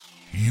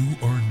You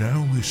are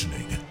now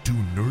listening to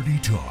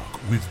Nerdy Talk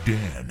with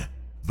Dan,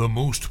 the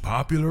most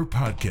popular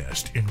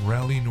podcast in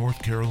Raleigh,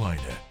 North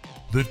Carolina,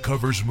 that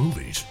covers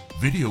movies,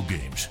 video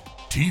games,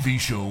 TV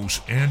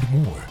shows, and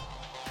more.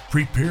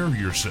 Prepare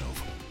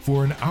yourself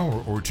for an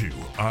hour or two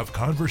of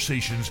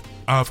conversations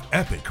of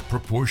epic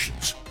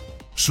proportions.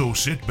 So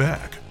sit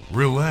back,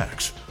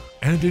 relax,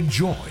 and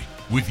enjoy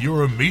with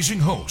your amazing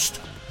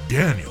host,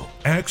 Daniel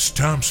X.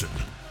 Thompson.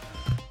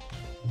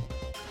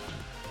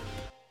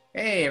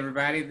 Hey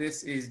everybody,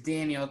 this is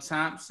Daniel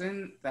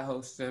Thompson, the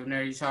host of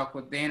Nerdy Talk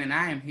with Dan, and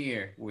I am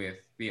here with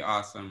the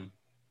awesome,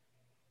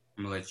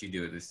 I'm going to let you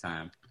do it this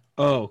time.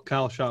 Oh,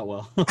 Kyle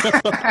Shotwell.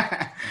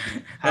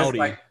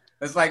 Howdy.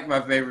 That's like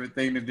my favorite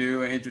thing to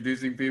do in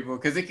introducing people,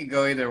 because it can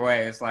go either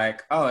way. It's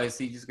like, oh, is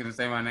he just going to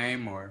say my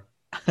name, or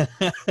am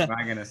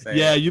I going to say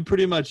Yeah, it? you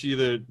pretty much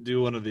either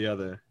do one or the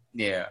other.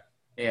 Yeah.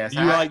 Yeah,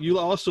 so you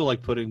also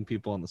like putting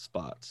people on the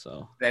spot,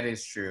 so that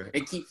is true.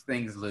 It keeps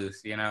things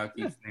loose, you know. It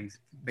keeps things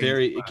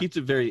it keeps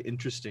it very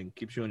interesting.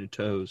 Keeps you on your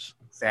toes.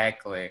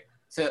 Exactly.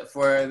 So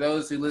for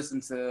those who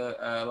listened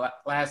to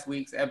last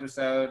week's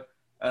episode,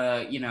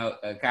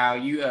 Kyle,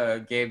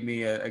 you gave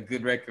me a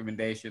good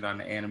recommendation on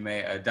the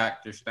anime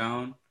Dr.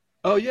 Stone.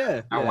 Oh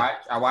yeah.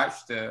 I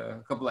watched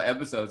a couple of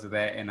episodes of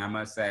that, and I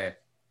must say,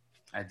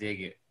 I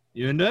dig it.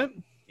 You into it?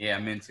 Yeah,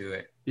 I'm into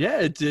it. Yeah,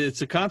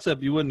 it's a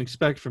concept you wouldn't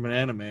expect from an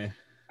anime.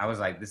 I was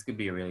like, this could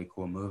be a really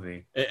cool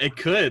movie. It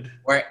could.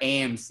 Or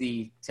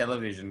AMC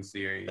television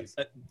series.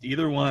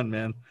 Either one,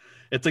 man.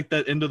 It's like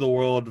that end of the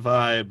world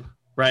vibe,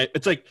 right?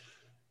 It's like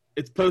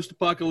it's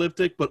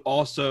post-apocalyptic, but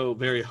also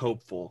very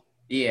hopeful.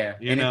 Yeah,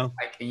 you know,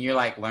 and you're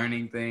like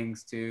learning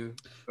things too,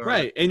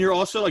 right? And you're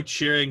also like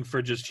cheering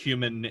for just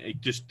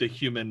the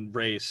human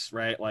race,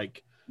 right?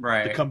 Like,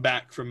 right, to come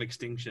back from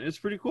extinction. It's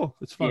pretty cool.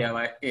 It's fun.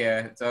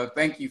 Yeah. So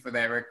thank you for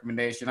that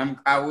recommendation.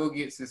 I will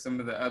get to some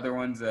of the other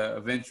ones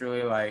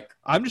eventually. Like,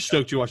 I'm just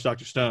stoked you watched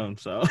Dr. Stone.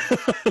 So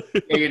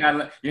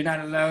yeah, you're not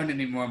alone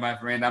anymore, my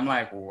friend. I'm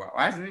like, well,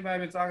 why hasn't anybody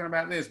been talking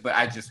about this? But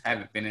I just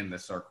haven't been in the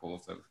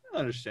circles of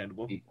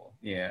understandable people.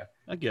 Yeah,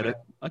 I get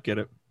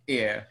it.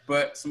 Yeah,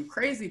 but some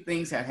crazy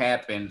things have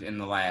happened in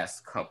the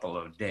last couple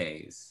of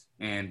days.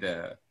 And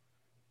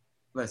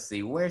let's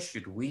see, where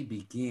should we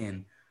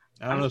begin?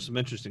 I don't know, some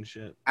interesting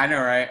shit. I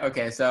know, right?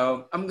 Okay,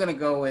 so I'm going to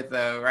go with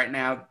right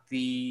now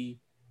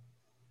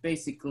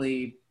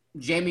basically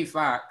Jamie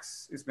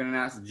Foxx. It's been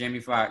announced that Jamie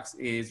Foxx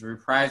is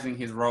reprising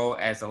his role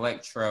as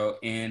Electro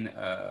in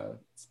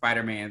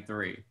Spider-Man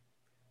 3,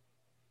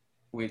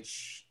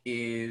 which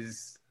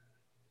is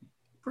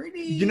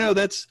pretty,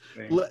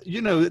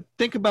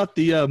 think about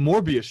the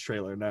Morbius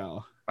trailer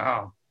now.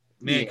 Oh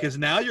man, because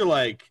now you're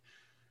like,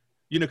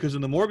 because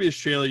in the Morbius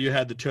trailer you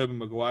had the Tobey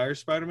Maguire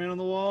Spider-Man on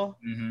the wall,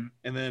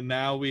 and then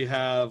now we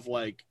have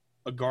like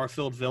a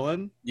Garfield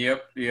villain.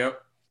 Yep.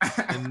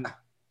 And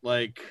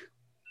like,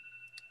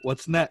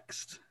 what's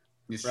next?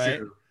 It's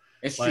true.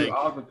 It's true.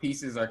 All the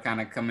pieces are kind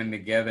of coming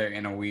together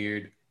in a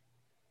weird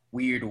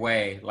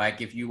way. Like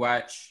if you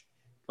watch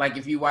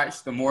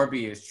the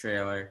Morbius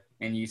trailer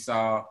and you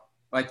saw,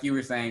 like you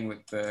were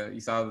saying,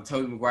 you saw the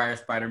Tobey Maguire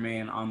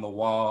Spider-Man on the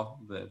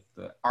wall, the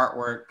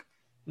artwork,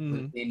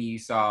 but then you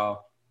saw,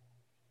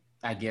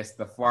 I guess,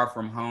 the Far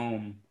From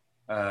Home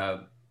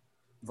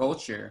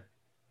Vulture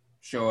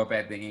show up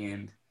at the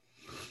end.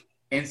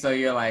 And so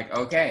you're like,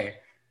 okay,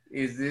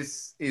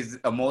 is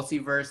a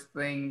multiverse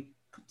thing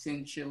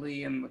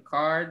potentially in the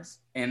cards?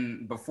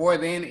 And before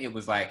then, it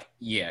was like,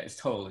 yeah, it's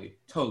totally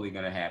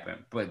going to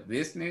happen. But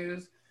this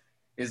news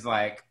is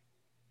like,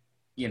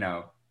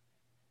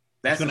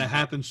 that's going to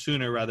happen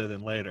sooner rather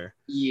than later.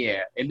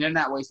 Yeah, and they're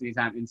not wasting any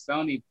time. And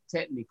Sony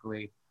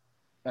technically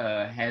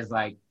has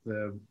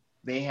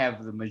they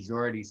have the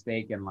majority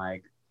stake in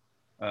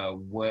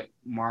what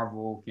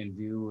Marvel can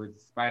do with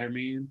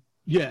Spider-Man.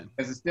 Yeah,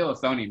 because it's still a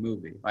Sony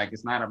movie. Like,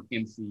 it's not an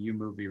MCU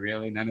movie,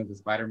 really. None of the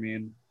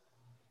Spider-Man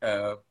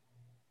Tom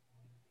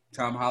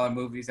Holland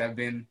movies have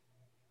been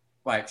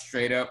like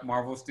straight up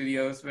Marvel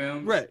Studios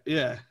films. Right.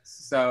 Yeah.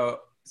 So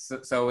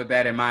with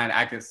that in mind,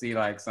 I could see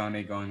like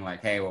Sony going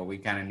like, hey, well, we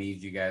kind of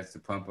need you guys to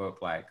pump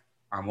up like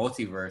our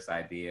multiverse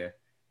idea,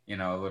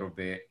 a little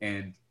bit.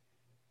 And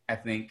I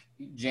think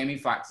Jamie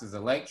Foxx's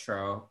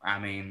Electro, I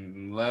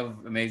mean,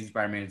 love Amazing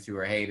Spider-Man 2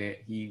 or hate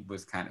it, he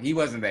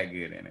wasn't that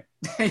good in it.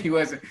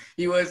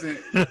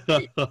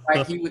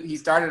 he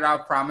started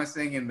off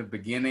promising in the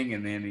beginning,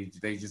 and then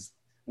they just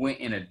went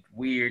in a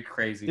weird,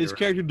 crazy direction. His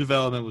character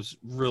development was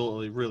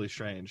really, really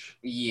strange.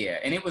 Yeah,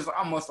 and it was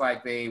almost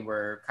like they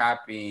were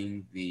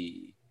copying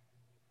the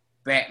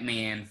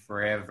Batman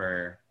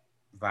Forever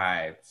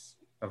vibes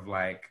of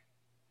like,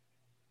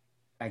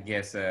 I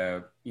guess,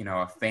 a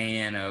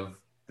fan of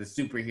the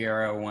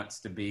superhero wants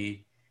to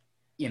be,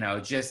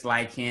 just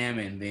like him,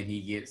 and then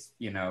he gets,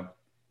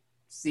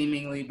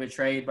 seemingly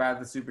betrayed by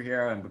the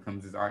superhero and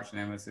becomes his arch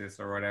nemesis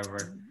or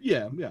whatever.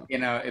 Yeah.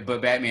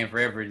 But Batman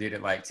Forever did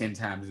it like 10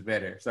 times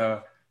better.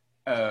 So,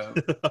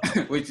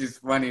 which is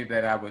funny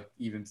that I would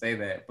even say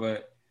that.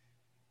 But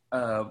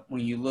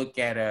when you look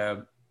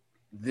at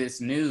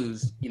this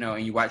news,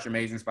 and you watch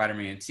Amazing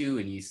Spider-Man 2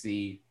 and you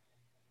see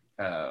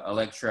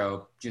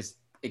Electro just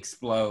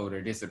explode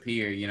or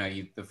disappear. You know,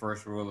 the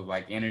first rule of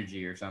like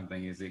energy or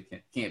something is it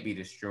can't be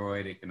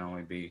destroyed. It can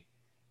only be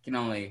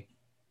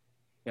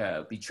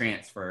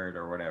transferred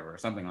or whatever,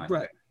 something like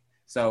that.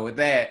 So with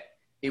that,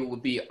 it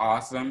would be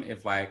awesome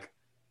if like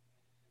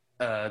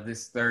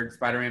this third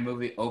Spider-Man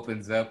movie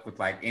opens up with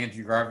like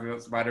Andrew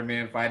Garfield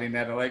Spider-Man fighting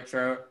that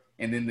Electro,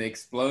 and then the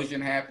explosion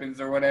happens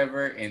or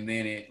whatever, and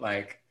then it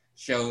like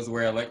shows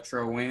where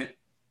Electro went,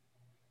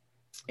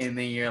 and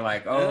then you're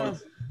like,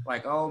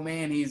 oh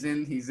man, he's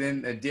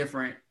in a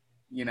different,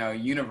 you know,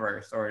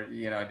 universe, or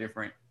you know,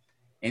 different,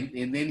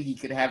 and then he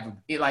could have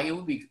it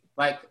would be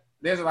like,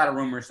 there's a lot of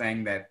rumors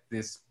saying that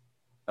this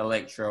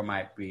Electro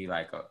might be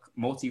like a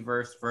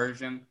multiverse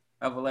version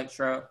of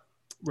Electro.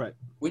 Right.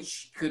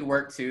 Which could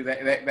work too.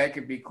 That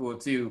could be cool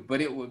too. But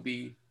it would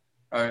be.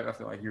 I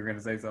feel like you were gonna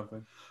say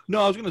something.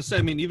 No, I was gonna say.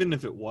 I mean, even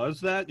if it was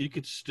that, you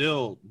could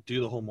still do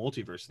the whole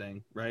multiverse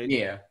thing, right?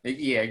 Yeah,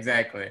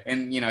 exactly.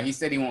 And you know, he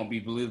said he won't be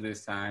blue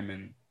this time,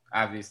 and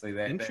obviously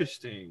that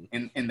interesting.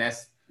 And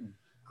that's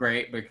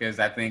great, because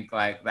I think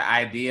like the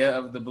idea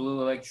of the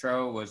blue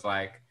Electro was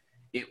like,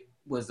 it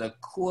was a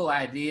cool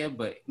idea,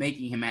 but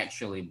making him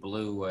actually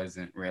blue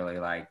wasn't really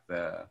like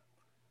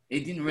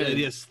it didn't really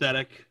the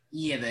aesthetic.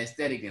 Yeah, the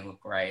aesthetic didn't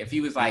look right. If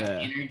he was like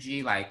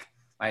energy, like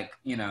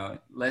you know,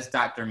 less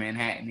Dr.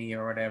 Manhattan-y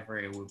or whatever,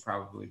 it would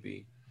probably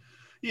be.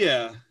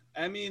 Yeah,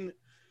 I mean,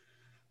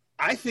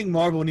 I think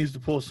Marvel needs to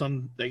pull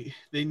they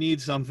need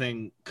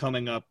something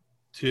coming up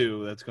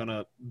too that's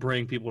gonna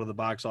bring people to the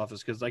box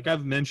office, because like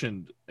I've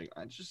mentioned, like,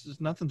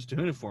 nothing's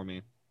doing it for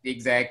me.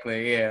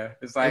 Exactly. Yeah,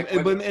 it's like,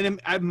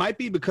 it might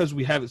be because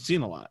we haven't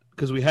seen a lot,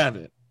 because we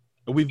haven't.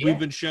 We've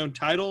been shown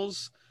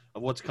titles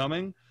of what's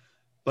coming.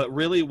 But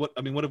really, what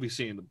have we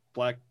seen? The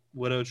Black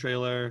Widow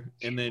trailer,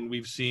 and then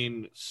we've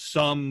seen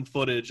some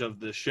footage of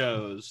the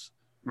shows.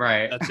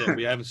 Right. That's it.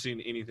 We haven't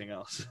seen anything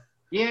else.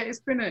 Yeah, it's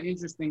been an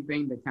interesting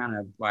thing to kind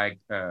of like,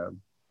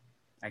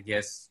 I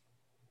guess,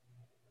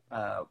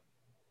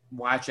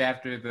 watch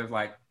after the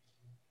like,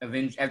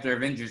 after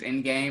Avengers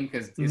Endgame,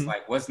 because it's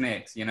like, what's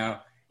next, you know?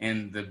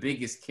 And the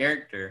biggest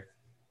character,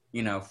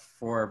 you know,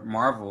 for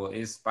Marvel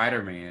is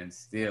Spider-Man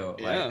still.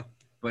 Yeah. Like,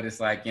 but it's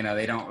like, you know,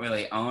 they don't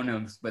really own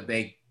him, but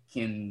they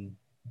can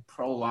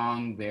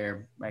prolong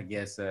their, I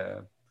guess,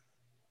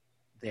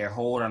 their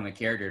hold on the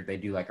character if they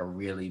do like a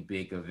really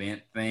big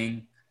event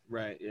thing.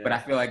 Right. Yeah. But I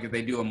feel like if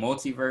they do a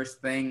multiverse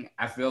thing,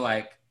 I feel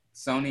like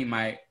Sony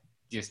might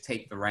just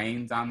take the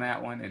reins on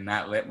that one and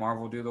not let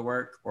Marvel do the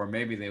work, or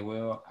maybe they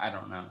will. I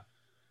don't know.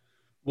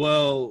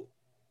 Well,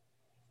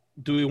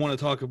 do we want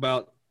to talk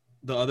about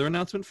the other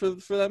announcement for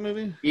that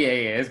movie? Yeah,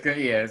 it's good.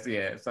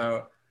 Yeah.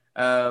 So,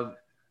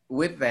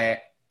 with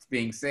that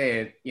being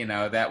said, you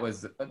know, that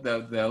was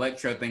the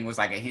Electro thing was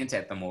like a hint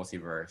at the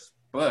multiverse,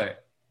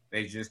 but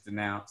they just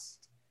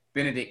announced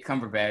Benedict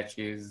Cumberbatch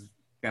is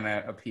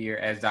gonna appear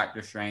as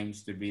Doctor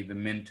Strange to be the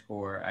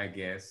mentor, I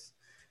guess,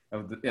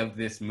 of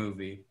this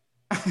movie.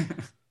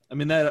 I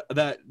mean,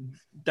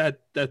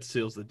 that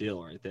seals the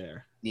deal right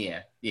there.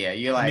 Yeah.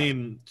 You're like, I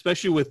mean,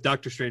 especially with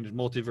Doctor Strange's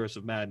Multiverse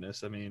of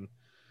Madness. I mean,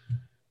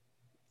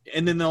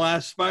 and then the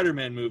last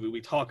Spider-Man movie, we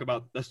talk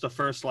about, that's the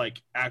first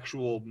like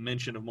actual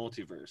mention of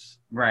multiverse.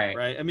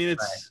 Right. I mean,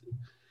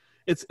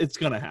 it's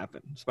gonna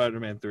happen.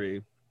 Spider-Man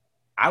 3.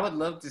 I would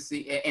love to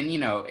see, and you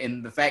know,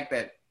 and the fact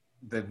that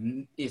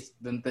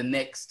the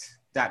next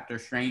Doctor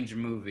Strange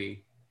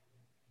movie,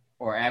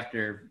 or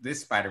after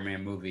this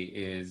Spider-Man movie,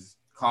 is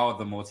called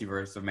The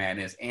Multiverse of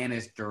Madness, and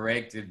it's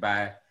directed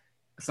by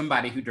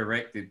somebody who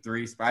directed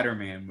 3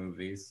 Spider-Man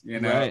movies, you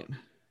know? Right.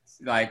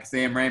 Like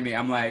Sam Raimi,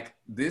 I'm like,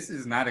 this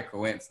is not a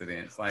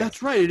coincidence. Like,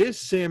 that's right, it is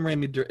Sam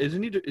Raimi,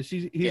 isn't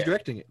he? He's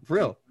directing it, for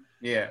real.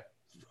 Yeah.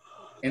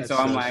 And that's so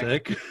I'm like,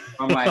 sick.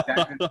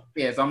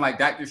 so I'm like,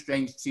 Doctor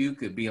Strange 2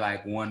 could be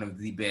like one of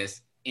the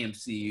best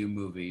MCU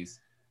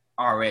movies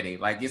already.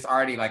 Like, it's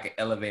already like an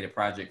elevated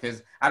project,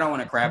 because I don't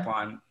want to crap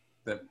on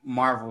the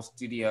Marvel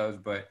Studios,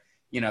 but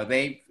you know,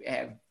 they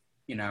have,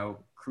 you know,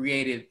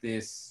 created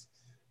this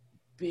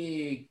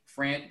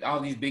all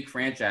these big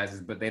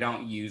franchises, but they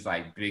don't use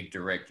like big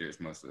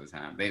directors most of the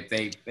time.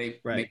 They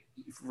make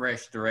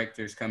fresh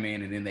directors come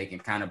in, and then they can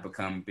kind of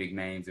become big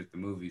names if the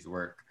movies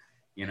work,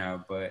 you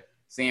know. But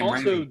Sam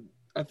Raimi,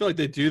 I feel like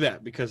they do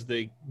that because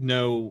they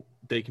know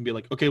they can be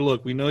like, okay,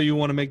 look, we know you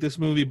want to make this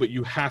movie, but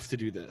you have to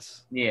do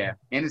this. Yeah,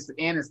 and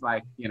it's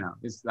like, you know,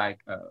 it's like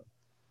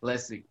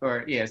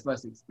it's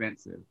less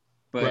expensive.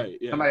 But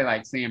somebody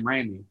like Sam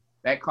Raimi,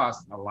 that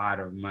costs a lot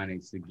of money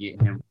to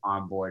get him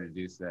on board to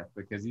do stuff,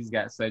 because he's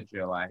got such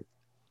a like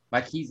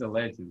he's a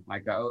legend,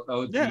 like a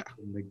OG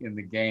in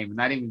the game,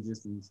 not even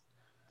just in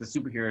the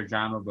superhero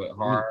genre, but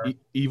horror.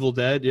 Evil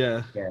Dead,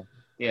 yeah.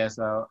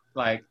 So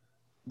like,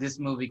 this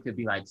movie could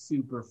be like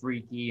super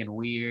freaky and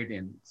weird,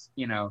 and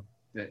you know,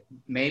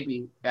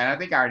 maybe, and I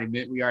think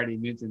we already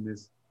mentioned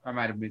this. I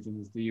might have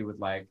mentioned this to you with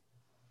like,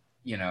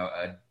 you know,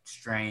 a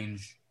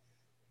Strange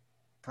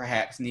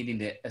perhaps needing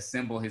to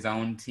assemble his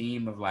own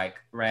team of like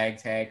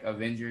ragtag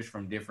Avengers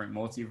from different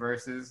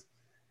multiverses.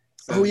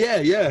 So,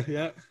 yeah.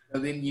 So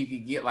then you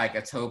could get like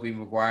a Tobey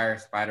Maguire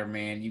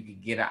Spider-Man. You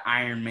could get an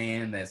Iron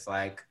Man that's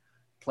like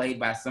played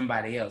by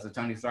somebody else, a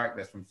Tony Stark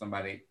that's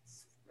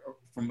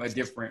from a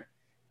different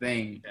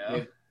thing.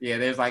 Yeah,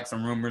 there's like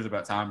some rumors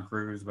about Tom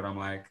Cruise, but I'm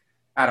like,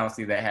 I don't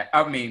see that.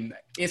 I mean,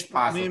 it's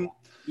possible.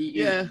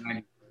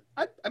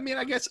 I mean,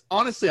 I guess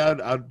honestly,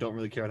 I don't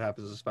really care what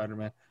happens to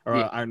Spider-Man or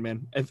Iron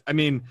Man.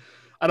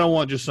 I don't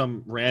want just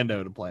some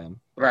rando to play him.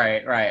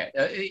 Right.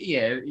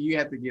 Yeah, you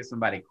have to get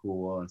somebody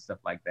cool and stuff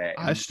like that.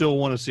 I still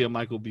want to see a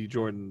Michael B.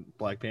 Jordan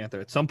Black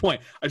Panther at some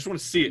point. I just want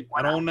to see it.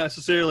 I don't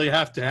necessarily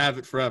have to have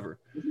it forever.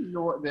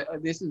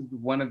 This is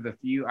one of the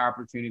few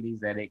opportunities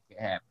that it could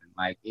happen.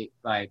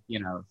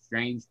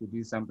 Strange to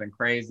do something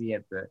crazy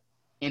at the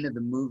end of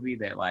the movie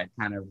that like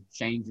kind of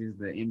changes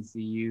the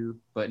MCU,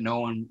 but no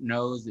one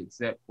knows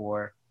except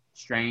for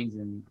Strange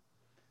and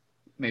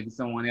maybe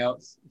someone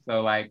else.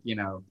 So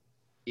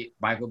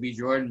Michael B.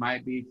 Jordan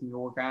might be King of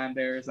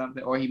Wakanda or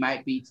something, or he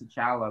might be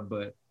T'Challa,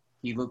 but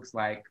he looks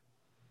like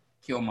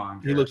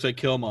Killmonger. He looks like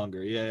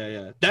Killmonger.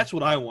 Yeah. That's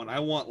what I want. I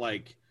want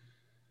like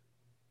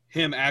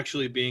him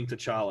actually being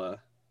T'Challa.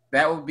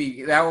 That would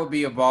be a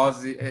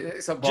ballsy.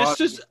 It's a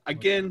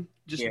ballsy.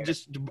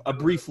 Just a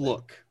brief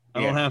look.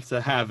 I don't have to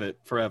have it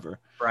forever.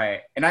 Right.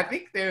 And I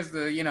think there's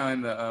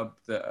in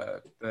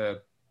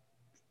the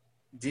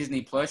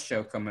Disney Plus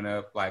show coming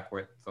up, like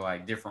with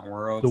different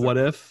worlds. The What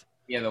If?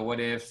 Yeah, the What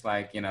Ifs.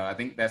 I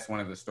think that's one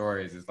of the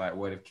stories is like,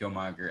 what if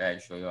Killmonger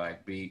actually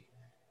beat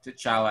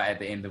T'Challa at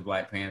the end of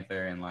Black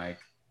Panther and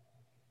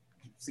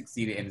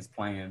succeeded in his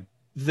plan.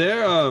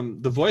 They're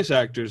the voice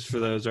actors for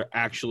those are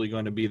actually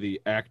going to be the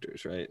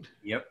actors, right?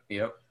 Yep.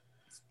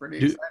 It's pretty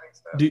exciting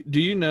stuff. Do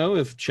you know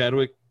if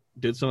Chadwick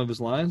did some of his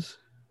lines?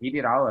 He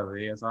did all of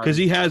it. Because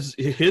he has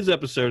his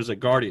episodes at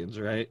Guardians,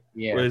 right?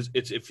 Yeah. Whereas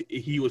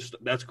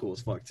that's cool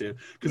as fuck too.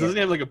 Because doesn't he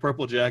have like a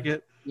purple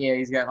jacket? Yeah,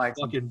 he's got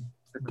fucking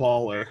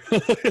baller.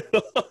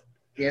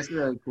 Yeah, it's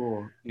really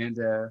cool, and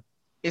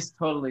it's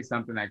totally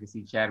something I could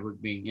see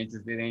Chadwick being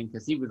interested in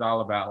because he was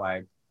all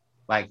about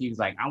he was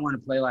like, I want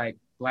to play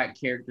Black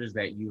characters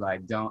that you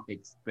don't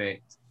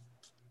expect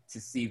to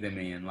see them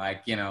in,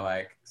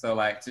 so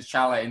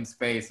T'Challa in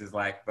space is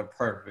the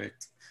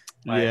perfect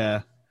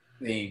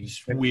thing.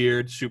 Just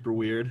weird, super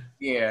weird.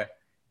 Yeah,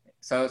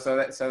 so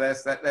that's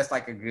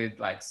a good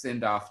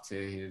send off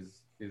to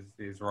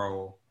his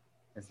role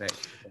as that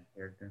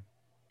character.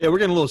 Yeah, we're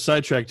getting a little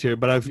sidetracked here,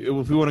 but if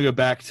we want to go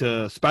back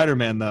to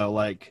Spider-Man though,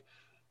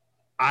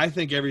 I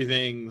think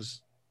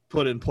everything's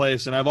put in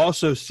place, and I've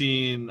also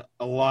seen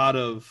a lot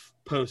of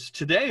posts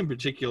today in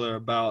particular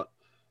about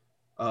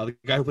the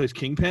guy who plays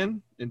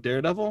Kingpin in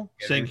Daredevil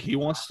saying he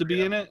wants to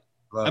be in it.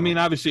 I mean,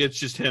 obviously it's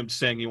just him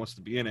saying he wants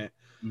to be in it,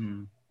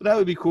 but that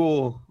would be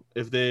cool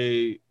if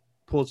they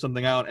pulled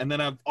something out. And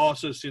then I've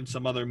also seen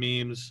some other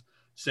memes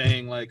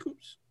saying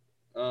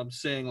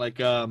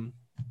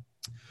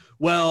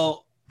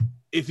well,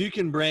 if you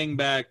can bring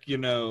back,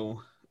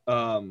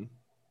 I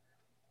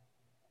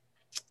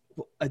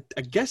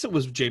guess it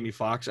was Jamie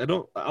Foxx. I'm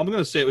going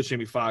to say it was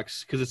Jamie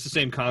Foxx because it's the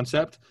same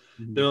concept.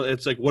 Mm-hmm.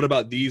 It's what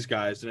about these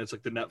guys? And it's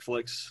the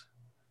Netflix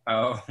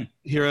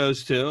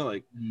heroes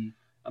too.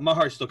 My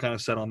heart's still kind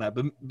of set on that,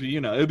 but it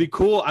would be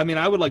cool. I mean,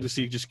 I would like to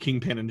see just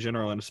Kingpin in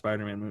general in a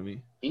Spider-Man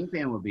movie.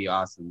 Kingpin would be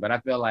awesome, but I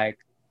feel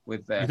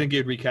with you think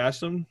you'd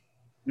recast him?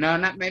 No,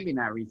 maybe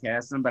not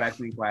recast him, but I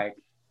think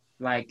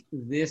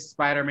this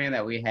Spider-Man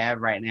that we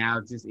have right now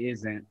just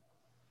isn't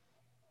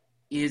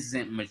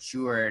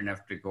mature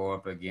enough to go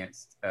up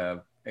against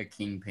a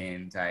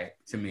Kingpin type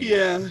to me.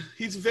 Yeah,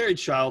 he's very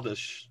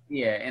childish.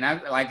 Yeah, and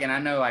I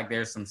know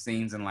there's some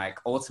scenes in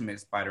Ultimate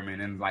Spider-Man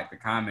in the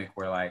comic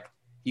where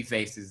he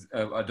faces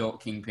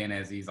adult Kingpin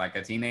as he's a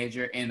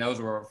teenager, and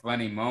those were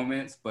funny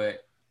moments.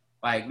 But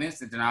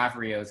Vincent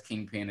D'Onofrio's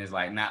Kingpin is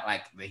not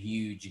the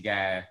huge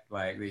guy,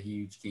 the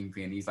huge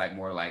Kingpin. He's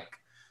more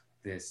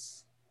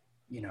this.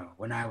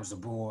 When I was a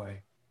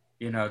boy,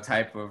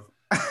 type of.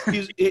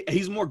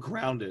 he's more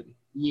grounded.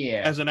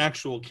 Yeah. As an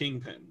actual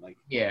Kingpin,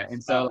 yeah,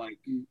 and so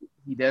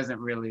he doesn't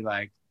really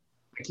I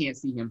can't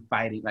see him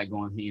fighting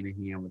going hand in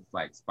hand with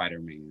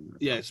Spider-Man.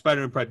 Yeah,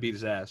 Spider-Man probably beat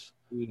his ass.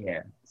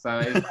 Yeah, so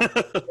it's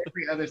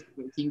every other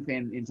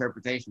Kingpin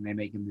interpretation, they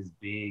make him this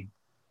big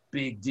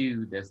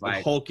dude that's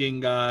the hulking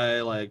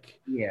guy,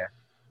 yeah,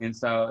 and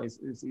so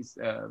it's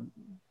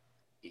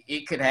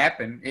it could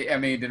happen. I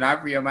mean,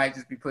 D'Onofrio might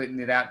just be putting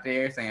it out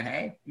there saying,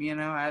 hey,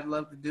 I'd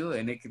love to do it.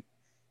 And it could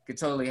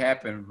totally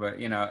happen. But,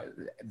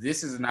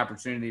 this is an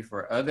opportunity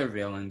for other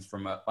villains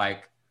from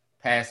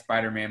past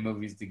Spider-Man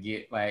movies to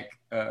get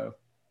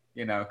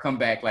come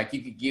back.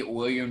 You could get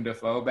William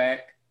Dafoe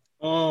back.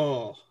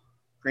 Oh.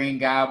 Green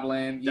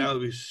Goblin. That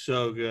would be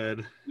so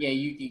good. Yeah,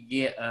 you could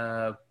get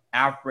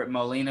Alfred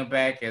Molina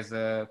back as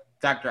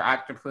Dr.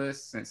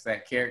 Octopus, since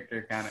that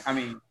character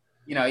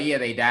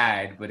they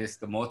died, but it's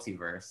the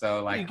multiverse.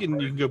 So you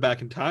can go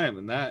back in time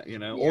and that,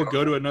 or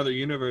go to another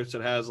universe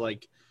that has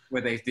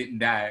where they didn't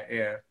die.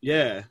 Yeah.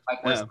 Yeah.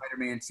 When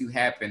Spider-Man 2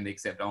 happened,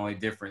 except the only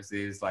difference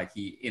is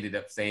he ended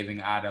up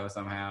saving Otto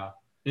somehow.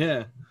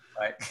 Yeah.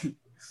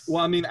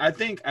 Well, I mean, I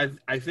think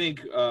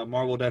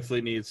Marvel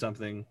definitely needs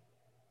something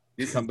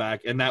to come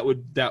back, and that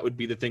would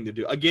be the thing to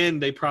do. Again,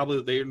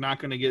 they're not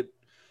going to get,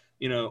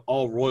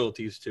 all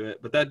royalties to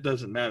it, but that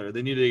doesn't matter.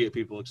 They need to get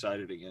people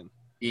excited again.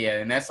 Yeah,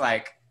 and that's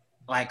like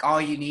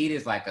all you need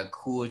is like a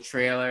cool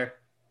trailer,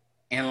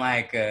 and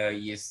like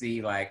you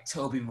see like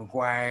Tobey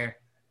Maguire,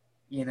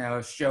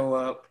 show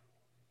up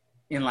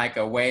in like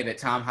a way that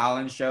Tom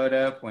Holland showed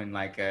up when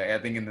like I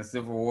think in the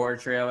Civil War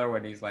trailer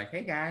when he's like,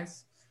 "Hey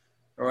guys,"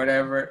 or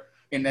whatever.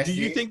 And that's Do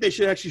you think they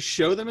should actually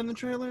show them in the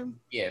trailer?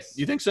 Yes.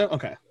 You think so?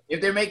 Okay.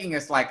 If they're making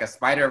us like a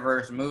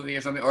Spider-Verse movie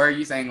or something, or are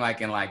you saying like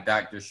in like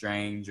Doctor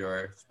Strange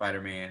or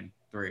Spider-Man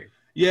 3?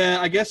 Yeah,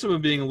 I guess I'm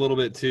being a little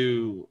bit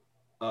too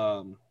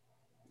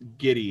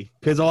giddy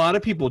because a lot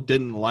of people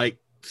didn't like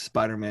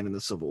Spider-Man in the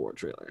Civil War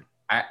trailer.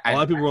 A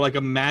lot of people were like,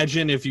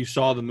 imagine if you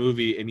saw the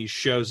movie and he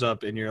shows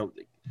up and you're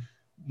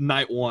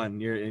night one,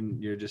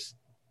 you're just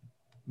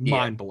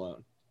mind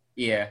blown.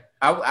 Yeah,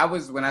 I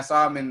was when I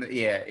saw him in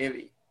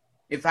the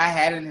If I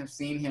hadn't have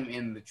seen him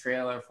in the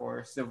trailer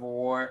for Civil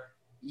War,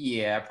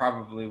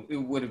 probably it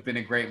would have been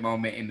a great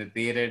moment in the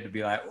theater to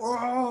be like,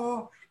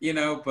 "Oh,"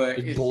 but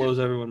it blows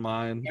everyone's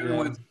mind.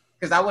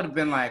 Because I would have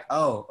been like,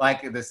 "Oh,"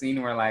 like the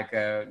scene where like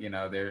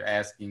they're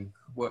asking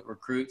what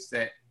recruits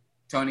that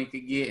Tony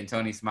could get, and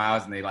Tony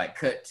smiles, and they like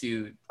cut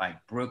to like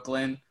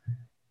Brooklyn,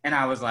 and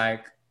I was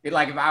like, if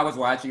I was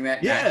watching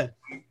that,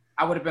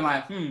 I would have been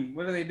like,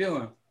 what are they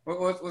doing?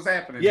 What's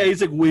happening? Yeah,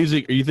 he's like,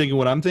 are you thinking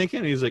what I'm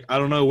thinking? He's like, I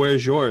don't know,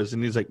 where's yours?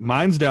 And he's like,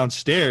 mine's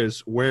downstairs,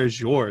 where's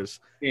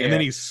yours? Yeah. And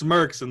then he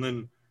smirks, and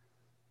then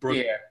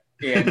Brooklyn.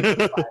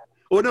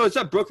 Oh, no, it's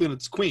not Brooklyn,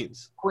 it's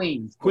Queens.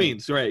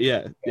 Queens, right,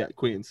 yeah,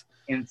 Queens.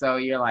 And so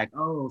you're like,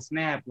 oh,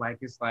 snap, like,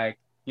 it's like,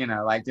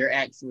 like they're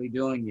actually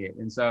doing it.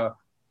 And so,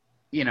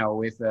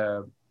 with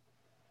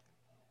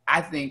I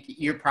think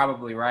you're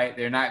probably right.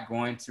 They're not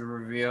going to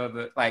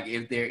reveal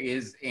if there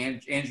is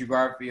Andrew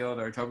Garfield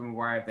or Tobey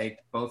Maguire, if they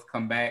both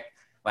come back,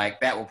 like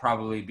that will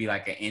probably be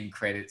like an end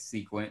credit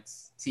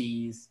sequence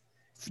tease.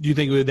 Do you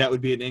think that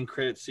would be an end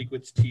credit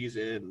sequence tease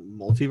in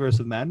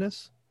Multiverse of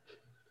Madness?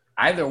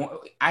 Either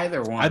one.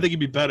 I think it'd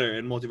be better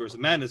in Multiverse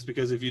of Madness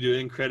because if you do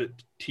end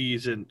credit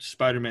tease in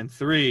Spider-Man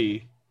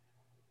 3,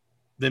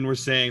 then we're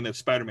saying that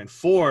Spider-Man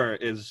 4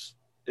 is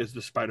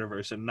the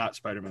Spider-Verse and not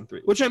Spider-Man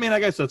 3. Which I mean, I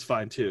guess that's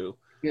fine too.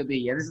 Could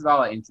be, this is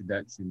all an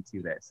introduction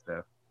to that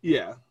stuff.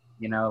 Yeah.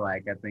 I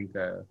think,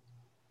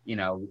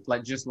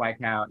 like just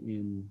like how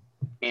in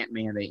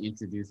Ant-Man they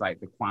introduced like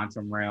the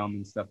quantum realm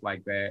and stuff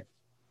like that.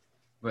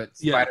 But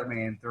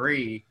Spider-Man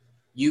 3,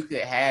 you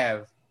could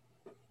have,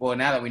 well,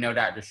 now that we know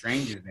Doctor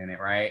Strange is in it,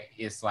 right?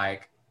 It's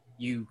like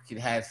you could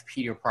have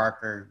Peter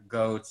Parker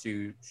go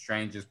to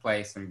Strange's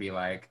place and be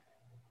like,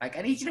 I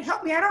need you to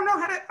help me. I don't know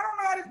how to,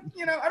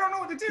 I don't know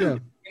what to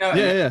do.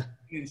 Yeah.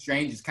 And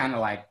Strange is kind of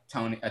like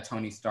a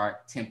Tony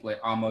Stark template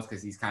almost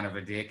because he's kind of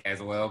a dick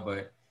as well.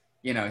 But,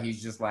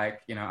 he's just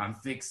like, I'm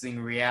fixing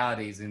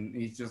realities. And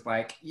he's just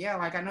like,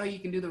 I know you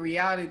can do the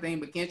reality thing,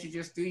 but can't you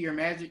just do your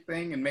magic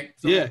thing and make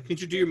someone... Yeah, can't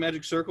you do your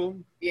magic circle?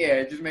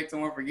 Yeah, just make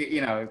someone forget,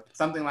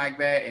 something like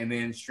that. And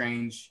then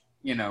Strange,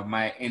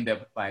 might end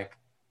up like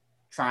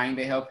trying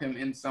to help him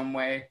in some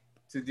way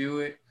to do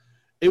it.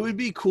 It would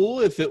be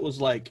cool if it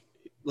was like,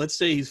 let's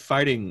say he's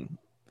fighting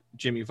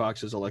Jimmy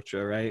Fox's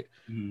Electro, right?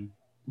 Mm-hmm.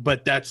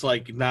 But that's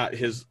like not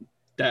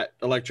that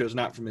Electro is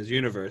not from his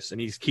universe, and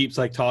he keeps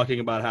like talking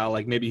about how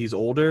like maybe he's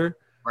older.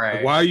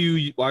 Right. Like,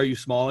 why are you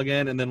small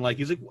again? And then like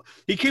he's like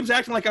he keeps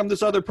acting like I'm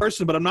this other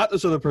person, but I'm not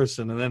this other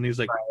person. And then he's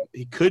like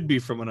he could be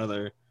from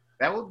another.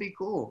 That would be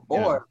cool.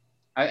 Yeah. Or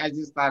I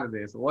just thought of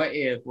this. What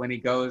if when he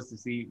goes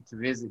to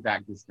visit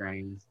Doctor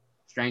Strange,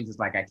 Strange is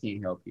like, I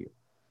can't help you,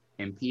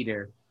 and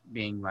Peter,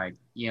 being like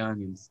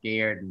young and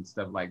scared and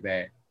stuff like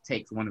that,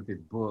 takes one of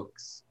his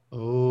books.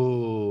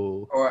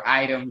 Oh. Or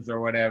items or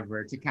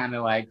whatever to kind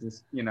of like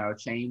just,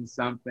 change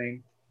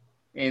something.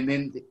 And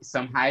then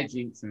some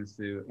hijinks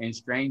ensue. And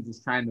Strange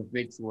is trying to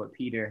fix what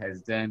Peter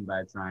has done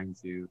by trying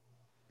to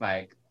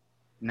like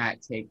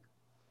not take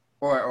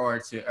or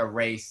to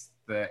erase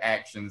the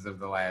actions of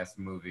the last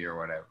movie or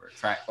whatever.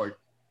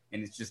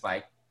 And it's just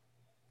like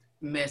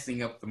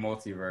messing up the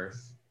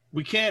multiverse.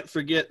 We can't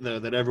forget though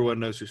that everyone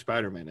knows who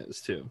Spider-Man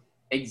is too.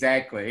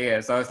 Exactly. Yeah.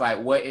 So it's like,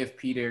 what if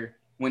Peter,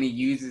 when he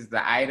uses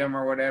the item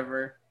or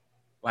whatever,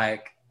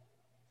 like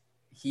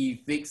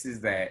he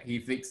fixes that. He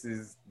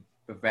fixes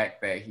the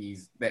fact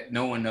that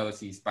no one knows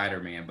he's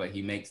Spider-Man, but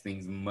he makes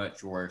things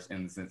much worse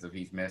in the sense of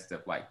he's messed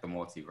up like the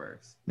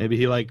multiverse.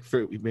 Maybe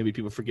maybe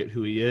people forget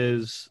who he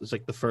is. It's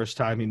like the first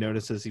time he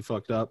notices he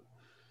fucked up.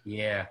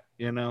 Yeah.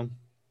 Yeah.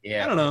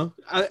 I don't know.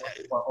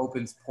 Or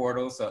opens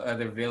portals so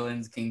other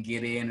villains can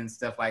get in and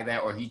stuff like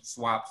that, or he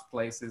swaps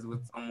places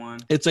with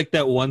someone. It's like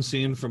that one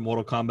scene from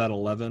Mortal Kombat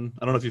 11.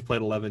 I don't know if you've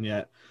played 11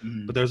 yet,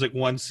 but there's like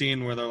one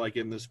scene where they're like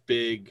in this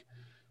big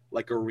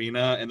like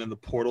arena, and then the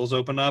portals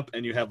open up,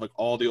 and you have like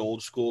all the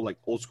old school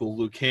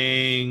Liu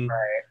Kang,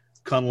 right.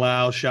 Kung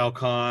Lao, Shao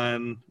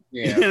Kahn.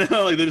 Yeah.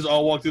 Like they just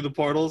all walk through the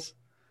portals,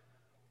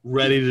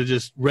 ready to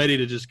just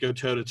go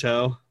toe to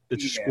toe.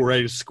 It's just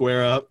ready to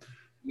square up.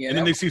 Yeah, and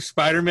then they see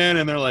Spider-Man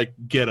and they're like,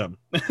 get him.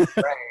 right.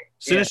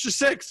 Sinister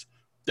Six.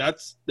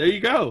 There you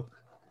go.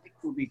 It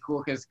would be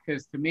cool because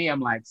to me, I'm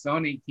like,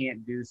 Sony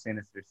can't do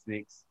Sinister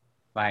Six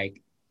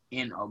like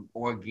in an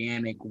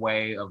organic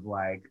way of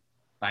like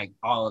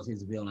all of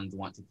his villains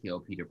want to kill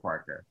Peter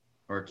Parker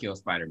or kill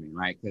Spider-Man,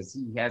 right? Because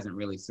he hasn't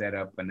really set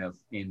up enough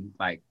in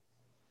like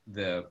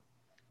the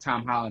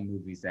Tom Holland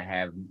movies to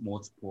have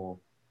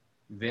multiple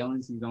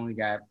villains. He's only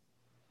got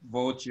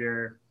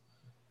Vulture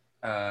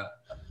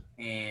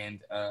and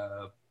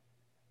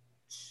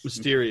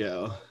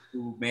Mysterio,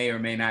 who may or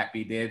may not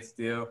be dead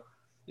still.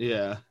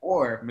 Yeah.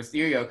 Or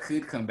Mysterio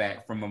could come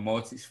back from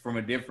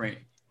a different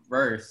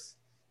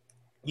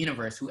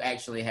universe who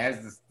actually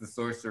has the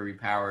sorcery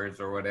powers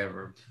or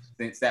whatever,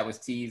 since that was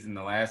teased in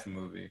the last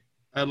movie.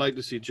 I'd like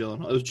to see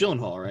Gyllenhaal. It was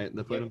Gyllenhaal, right?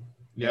 That played him.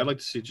 Yeah, I'd like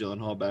to see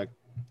Gyllenhaal back.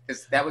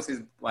 Because that was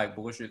his like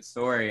bullshit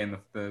story in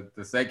the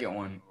second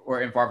one,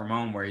 or in Far From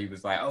Home, where he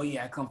was like, "Oh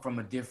yeah, I come from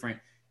a different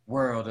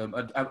world,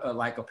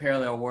 like a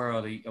parallel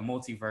world, a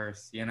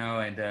multiverse,"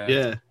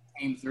 and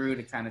came through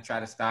to kind of try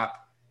to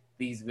stop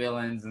these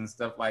villains and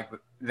stuff like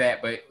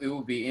that. But it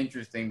would be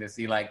interesting to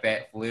see like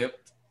that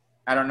flipped.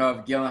 I don't know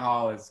if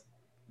Gyllenhaal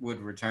would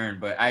return,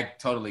 but I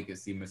totally could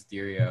see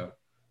Mysterio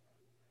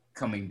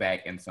coming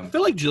back in some. I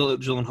feel like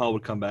Gyllenhaal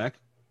would come back.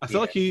 I feel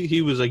like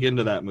he was like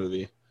into that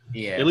movie.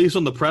 Yeah. At least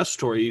on the press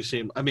tour, you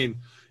seem. I mean,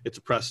 it's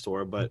a press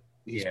tour, but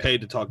he's paid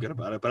to talk good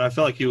about it. But I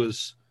feel like he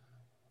was.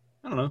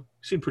 I don't know.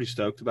 He seemed pretty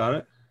stoked about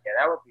it. Yeah,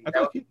 that would be. I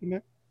feel like he'd come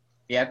back.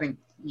 Yeah, I think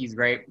he's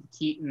great.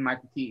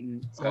 Michael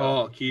Keaton. So.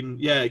 Oh, Keaton.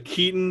 Yeah,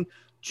 Keaton,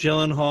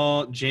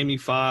 Gyllenhaal, Jamie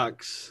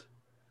Foxx.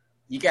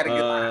 You got a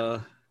good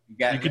line.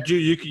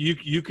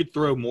 You could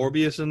throw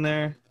Morbius in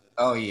there.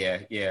 Oh yeah.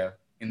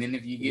 And then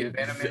if you get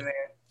Venom in there,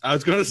 I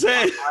was gonna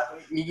say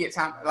you get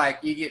Tom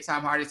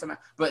Hardy somehow.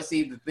 But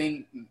see, the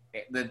thing,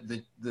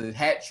 the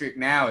hat trick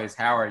now is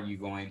how are you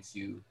going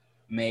to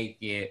make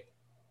it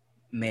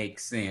make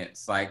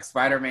sense? Like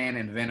Spider-Man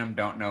and Venom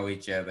don't know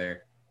each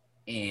other,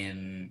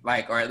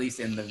 or at least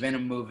in the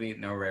Venom movie,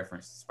 no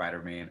reference to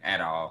Spider-Man at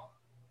all,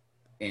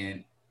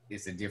 and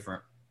it's a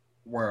different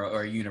world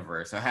or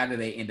universe. So how do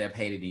they end up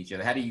hating each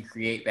other? How do you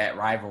create that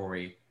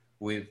rivalry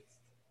with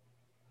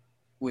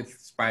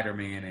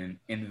Spider-Man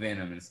and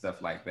Venom and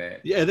stuff like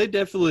that? Yeah, they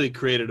definitely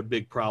created a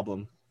big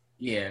problem.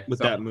 Yeah, with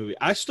that movie.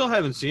 I still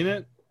haven't seen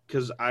it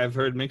because I've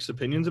heard mixed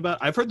opinions about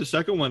it. I've heard the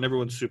second one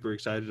everyone's super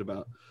excited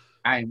about.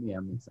 I'm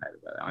excited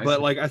about that.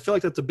 But like, I feel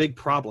like that's a big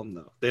problem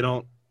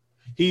though.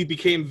 He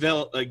became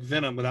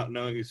Venom without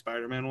knowing who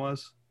Spider-Man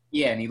was.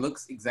 Yeah, and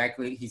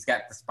he's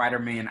got the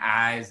Spider-Man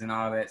eyes and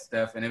all that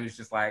stuff, and it was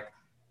just like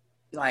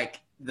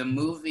the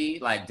movie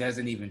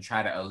doesn't even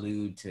try to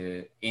allude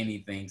to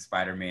anything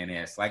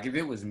Spider-Man-esque. Like if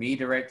it was me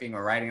directing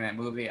or writing that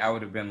movie, I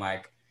would have been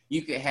like,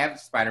 you could have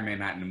Spider-Man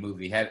not in the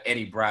movie, have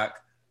Eddie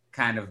Brock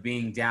kind of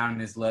being down in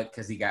his luck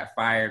because he got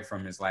fired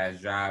from his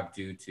last job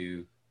due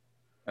to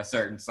a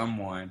certain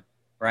someone,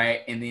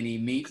 right? And then he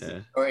meets,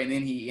 and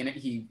then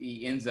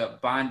he ends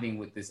up bonding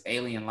with this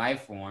alien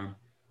life form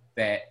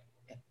that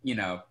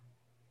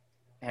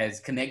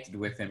has connected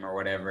with him or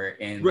whatever,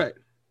 and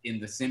in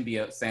the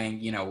symbiote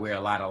saying, we're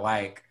a lot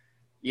alike,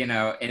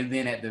 and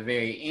then at the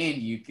very end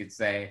you could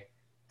say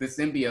the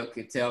symbiote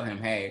could tell him,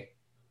 hey,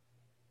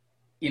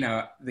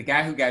 the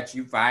guy who got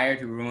you fired,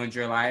 who ruined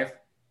your life,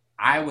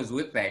 I was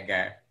with that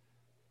guy,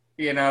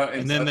 and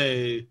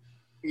then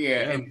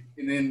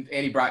and then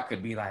Eddie Brock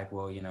could be like,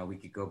 well, we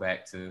could go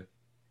back to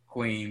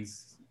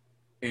Queens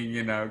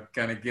and,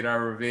 kind of get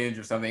our revenge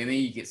or something. And then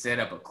you could set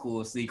up a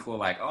cool sequel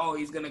like, oh,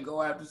 he's going to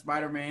go after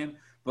Spider-Man.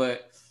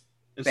 But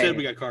instead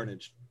we got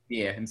Carnage.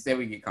 Yeah, instead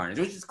we get Carnage,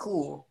 which is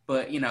cool.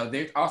 But,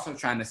 they're also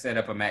trying to set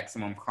up a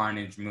Maximum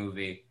Carnage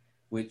movie,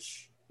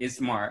 which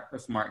is a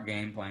smart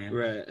game plan.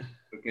 Right.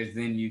 Because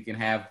then you can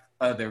have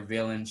other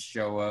villains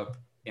show up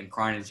and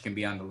Carnage can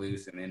be on the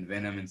loose, and then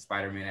Venom and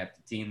Spider-Man have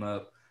to team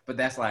up. But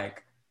that's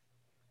like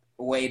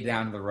way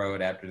down the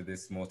road after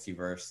this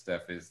multiverse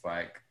stuff is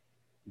like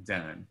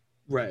done.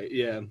 Right.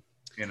 Yeah.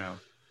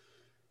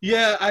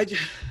 Yeah,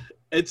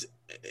 it's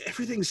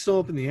everything's still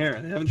up in the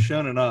air. They haven't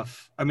shown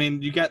enough. I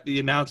mean, you got the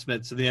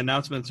announcements, and the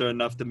announcements are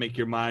enough to make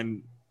your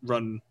mind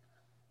run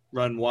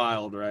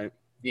wild, right?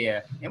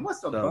 Yeah. And what's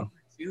so bummer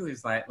too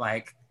is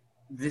like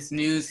this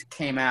news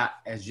came out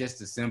as just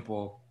a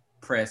simple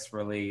press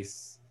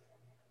release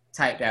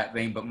typed out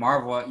thing, but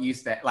Marvel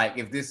used to,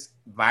 if this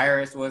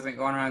virus wasn't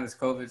going around, this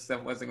COVID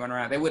stuff wasn't going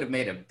around, they would have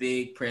made a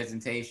big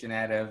presentation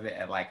out of it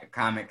at a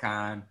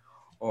Comic-Con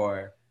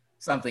or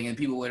something, and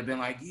people would have been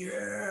like,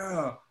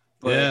 yeah.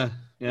 But,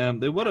 yeah,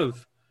 they would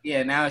have.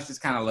 Yeah, now it's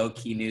just kind of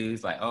low-key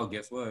news, oh,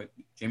 guess what?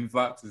 Jamie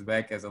Foxx is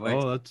back as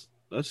Electro. Oh,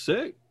 that's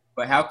sick.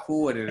 But how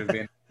cool would it have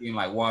been being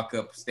walk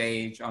up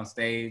on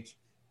stage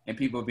and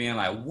people being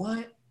like,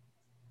 what?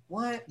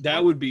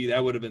 That would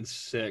have been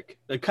sick.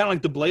 Kind of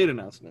like the Blade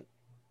announcement.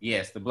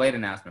 Yes, the Blade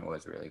announcement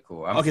was really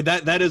cool.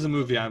 That is a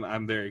movie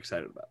I'm very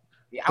excited about.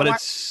 Yeah, but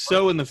it's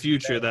so in the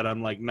future that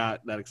I'm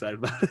not that excited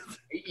about it.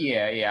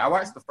 Yeah. I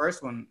watched the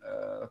first one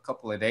a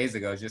couple of days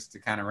ago just to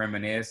kind of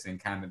reminisce and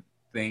kind of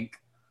think.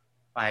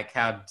 like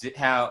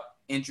how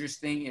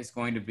interesting it's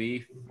going to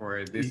be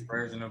for this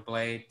version of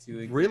Blade to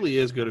exist. Really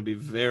is going to be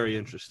very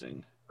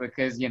interesting.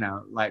 Because,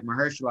 like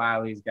Mahershala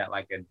Ali's got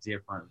like a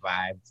different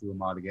vibe to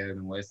him altogether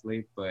than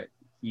Wesley, but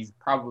he's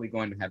probably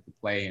going to have to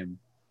play him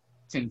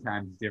 10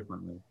 times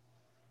differently.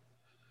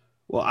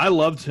 Well, I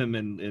loved him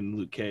in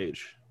Luke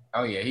Cage.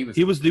 Oh yeah,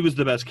 he was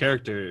the best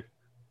character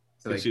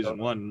in season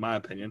 1, in my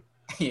opinion.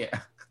 Yeah.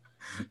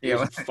 It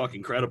was fucking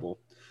incredible.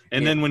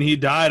 And then when he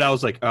died, I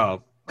was like,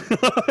 oh.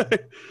 I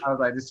was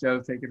like, this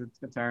show's taking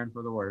a turn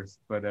for the worse.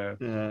 But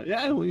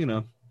yeah,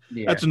 well,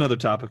 that's another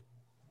topic.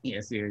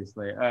 Yeah,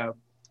 seriously.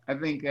 I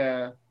think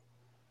that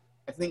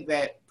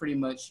pretty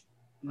much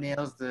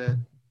nails the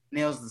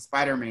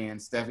Spider-Man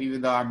stuff.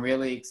 Even though I'm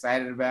really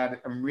excited about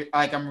it, I'm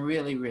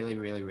really, really,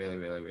 really, really,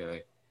 really,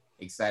 really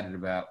excited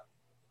about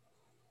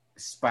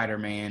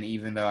Spider-Man.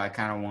 Even though I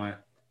kind of want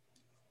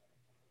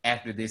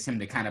after this him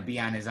to kind of be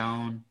on his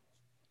own.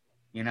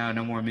 No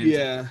more mental.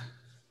 Yeah. Do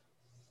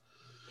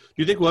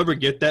you think we'll ever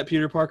get that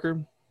Peter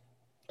Parker,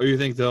 or you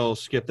think they'll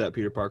skip that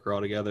Peter Parker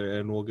altogether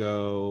and we'll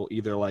go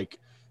either like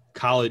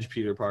college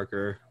Peter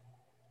Parker?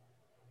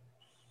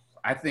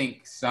 I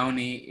think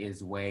Sony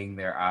is weighing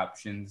their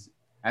options.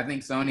 I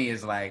think Sony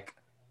is like,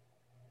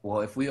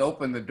 well, if we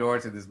open the door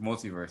to this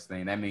multiverse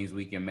thing, that means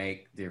we can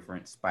make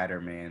different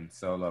Spider-Man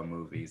solo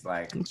movies.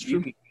 Like,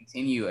 you can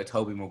continue a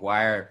Tobey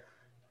Maguire.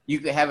 You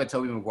could have a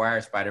Tobey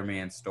Maguire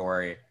Spider-Man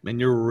story. Man,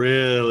 you're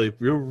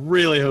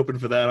really hoping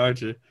for that,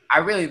 aren't you? I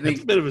really think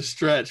it's a bit of a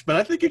stretch, but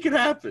I think it can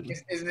happen.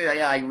 Isn't it?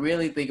 Yeah, like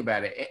really think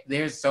about it.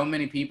 There's so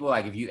many people.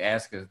 Like, if you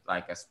ask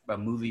a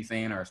movie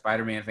fan or a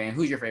Spider-Man fan,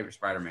 who's your favorite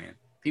Spider-Man?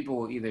 People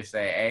will either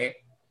say A,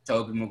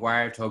 Tobey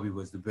Maguire, Tobey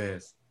was the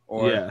best,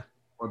 or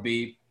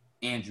B,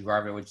 Andrew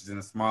Garfield, which is in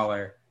a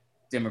smaller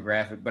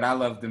demographic. But I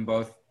love them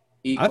both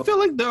equally. I feel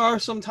like there are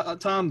some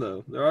Tom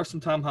though. There are some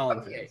Tom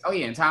Holland fans. Oh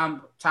yeah, and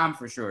Tom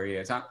for sure.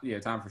 Yeah,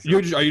 Tom for sure.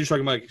 Are you just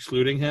talking about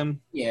excluding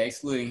him? Yeah,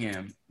 excluding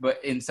him.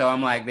 And so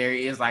I'm like, there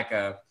is like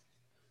a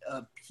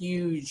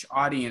huge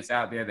audience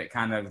out there that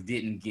kind of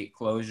didn't get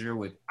closure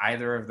with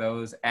either of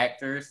those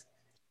actors.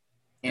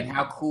 And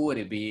how cool would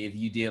it be if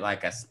you did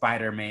like a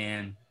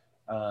Spider-Man,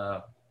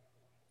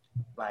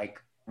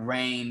 like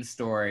Reign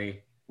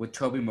story with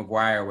Tobey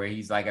Maguire, where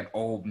he's like an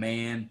old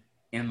man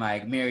and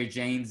like Mary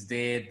Jane's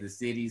dead, the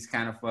city's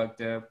kind of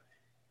fucked up,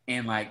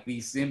 and like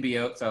these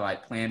symbiotes are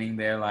like planning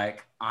their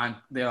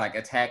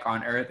attack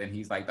on Earth, and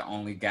he's like the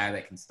only guy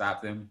that can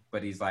stop them,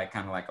 but he's like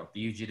kind of like a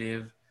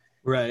fugitive.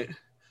 Right.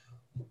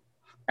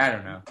 I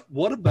don't know.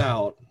 What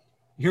about?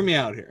 Hear me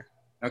out here.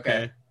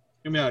 Okay.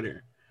 Hear me out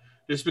here.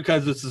 Just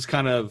because this is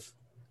kind of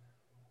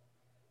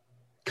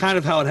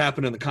how it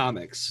happened in the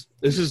comics.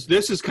 This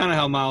is kind of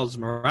how Miles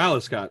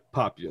Morales got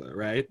popular,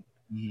 right?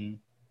 Mm-hmm.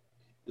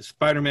 The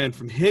Spider-Man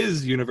from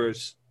his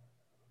universe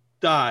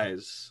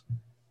dies,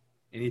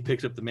 and he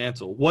picks up the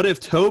mantle. What if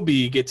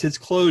Tobey gets his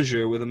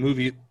closure with a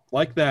movie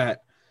like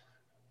that,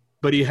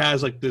 but he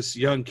has like this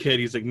young kid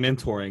he's like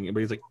mentoring,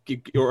 but he's like,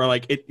 or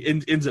like it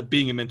ends up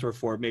being a mentor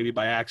for him, maybe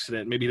by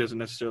accident, maybe he doesn't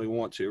necessarily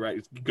want to,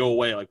 right? Go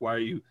away, like why are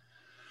you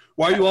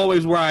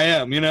always where I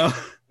am, Yeah,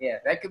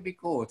 that could be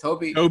cool.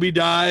 Tobey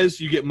dies,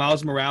 you get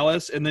Miles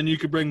Morales, and then you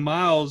could bring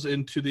Miles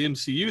into the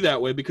MCU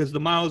that way, because the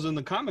Miles in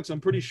the comics,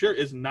 I'm pretty sure,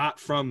 is not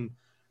from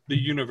the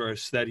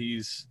universe that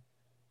was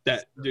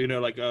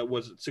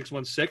it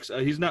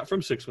 616? He's not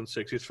from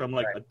 616. He's from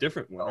like a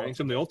different one, right? He's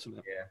from the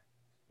Ultimate.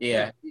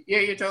 Yeah,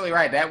 you're totally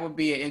right. That would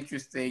be an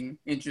interesting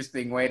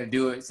way to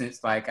do it,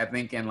 since like I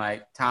think in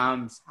like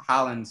Tom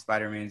Holland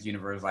Spider-Man's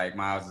universe, like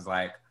Miles is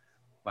like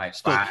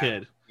still five.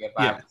 Kid. Yeah,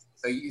 five.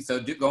 Yeah.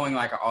 So going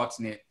like an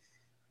alternate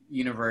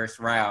universe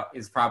route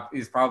is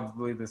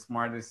probably the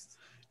smartest.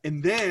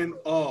 And then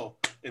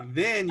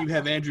you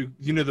have Andrew.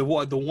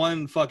 The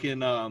one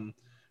fucking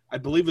I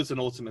believe it's an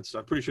Ultimate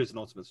story. I'm pretty sure it's an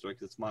Ultimate story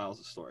because it's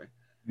Miles' story.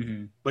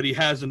 Mm-hmm. But he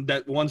has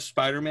that one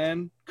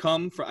Spider-Man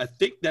come from. I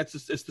think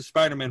it's the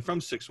Spider-Man from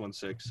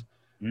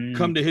 616.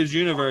 Come to his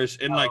universe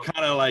and like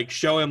kind of like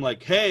show him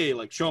like, hey,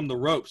 like show him the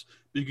ropes.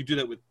 You could do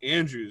that with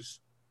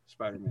Andrew's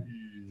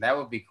Spider-Man. That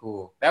would be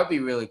cool. That would be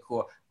really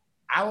cool.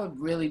 I would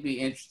really be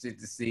interested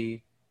to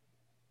see,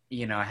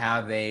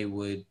 how they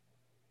would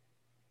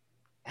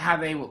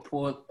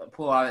pull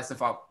all that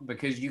stuff off,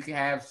 because you can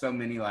have so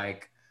many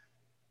like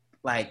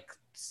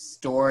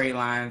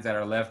storylines that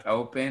are left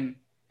open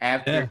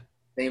after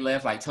they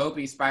left. Like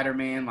Tobey's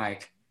Spider-Man,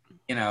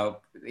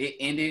 it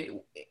ended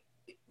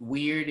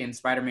weird in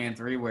Spider-Man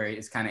 3 where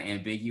it's kind of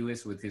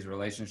ambiguous with his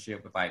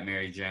relationship with like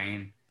Mary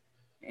Jane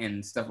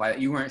and stuff like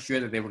that. You weren't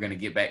sure that they were going to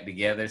get back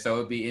together, so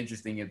it'd be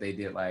interesting if they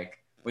did like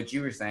what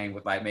you were saying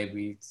with like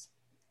maybe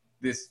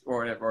this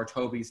or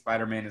Tobey's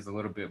Spider-Man is a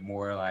little bit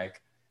more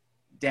like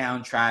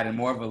downtrodden,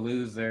 more of a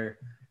loser,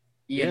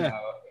 you know,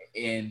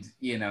 and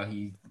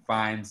he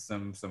finds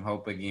some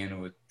hope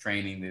again with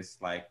training this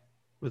like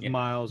with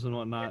Miles and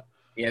whatnot.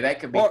 Yeah, that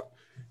could be. Or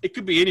it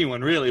could be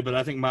anyone really, but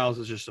I think Miles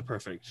is just the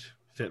perfect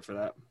fit for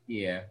that.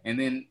 Yeah, and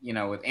then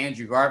with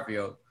Andrew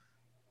Garfield,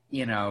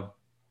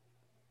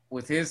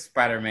 with his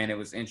Spider-Man, it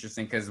was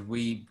interesting because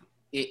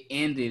it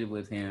ended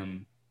with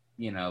him,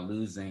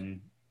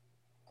 losing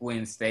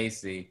Gwen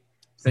Stacy.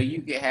 So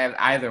you could have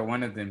either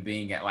one of them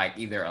being at like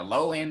either a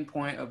low end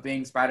point of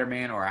being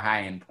Spider-Man or a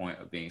high end point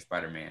of being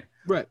Spider-Man.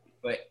 Right.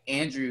 But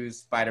Andrew's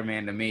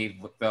Spider-Man to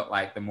me felt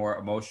like the more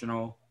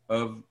emotional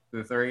of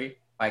the three.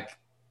 Like,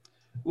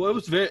 well, it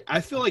was I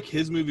feel like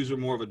his movies were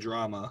more of a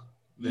drama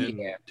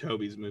than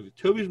Tobey's movies.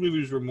 Tobey's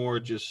movies were more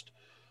just.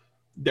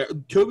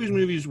 Tobey's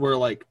movies were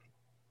like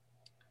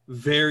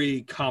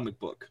very comic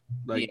book.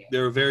 Like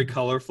they were very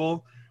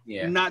colorful.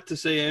 Yeah. Not to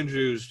say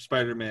Andrew's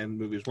Spider-Man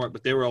movies weren't,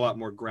 but they were a lot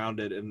more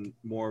grounded and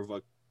more of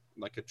a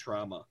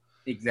trauma.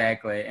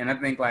 Exactly. And I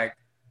think like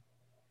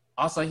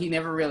also he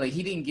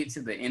didn't get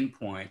to the end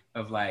point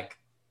of like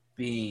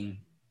being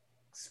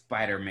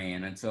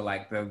Spider-Man until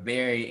like the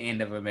very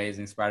end of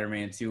Amazing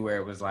Spider-Man 2, where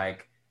it was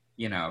like,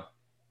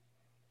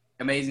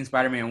 Amazing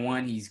Spider-Man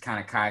 1, he's kind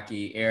of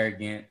cocky,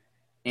 arrogant,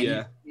 and he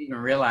didn't even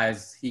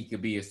realize he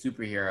could be a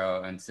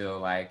superhero until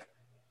like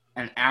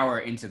an hour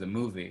into the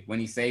movie when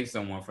he saves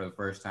someone for the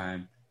first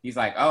time. He's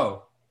like,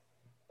 oh,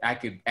 I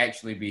could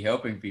actually be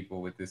helping people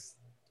with this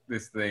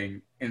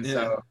thing. And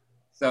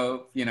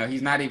so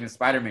he's not even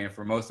Spider-Man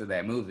for most of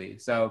that movie.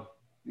 So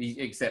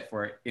except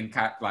for in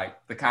like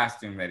the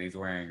costume that he's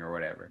wearing or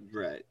whatever.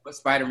 Right.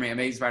 But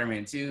Amazing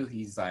Spider-Man 2,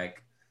 he's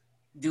like,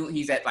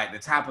 he's at like the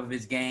top of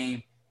his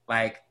game.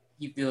 Like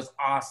he feels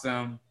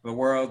awesome. The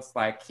world's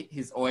like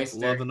his oyster.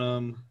 Loving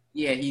him.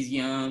 Yeah, he's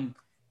young.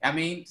 I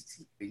mean,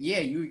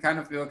 you kind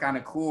of feel kind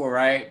of cool,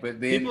 right?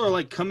 But then people are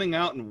like coming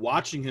out and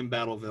watching him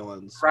battle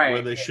villains, right?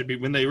 Where they should be,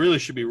 when they really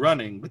should be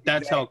running. But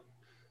that's how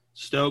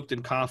stoked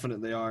and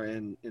confident they are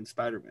in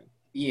Spider-Man.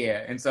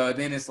 Yeah, and so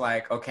then it's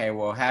like, okay,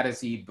 well, how does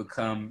he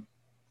become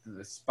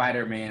the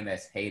Spider-Man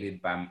that's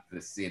hated by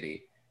the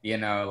city?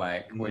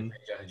 Like where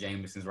Jonah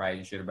Jameson's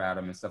writing shit about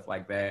him and stuff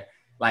like that.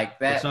 Like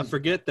that. Let's not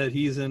forget that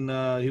he was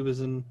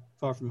in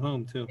Far From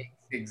Home too.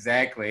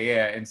 Exactly,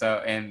 yeah. And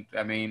so,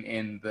 I mean,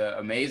 in the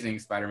Amazing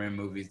Spider-Man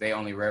movies, they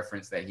only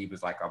reference that he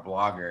was like a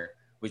blogger,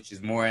 which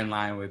is more in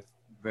line with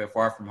the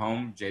Far From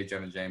Home J.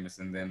 Jonah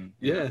Jameson than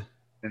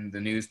the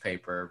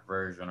newspaper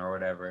version or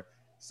whatever.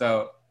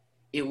 So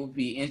it would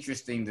be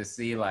interesting to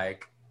see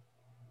like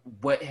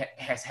what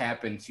has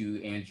happened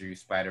to Andrew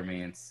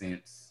Spider-Man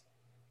since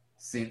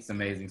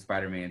Amazing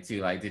Spider-Man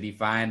 2. Like, did he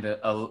find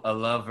a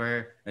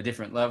lover, a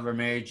different lover,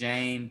 Mary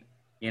Jane?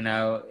 I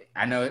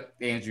know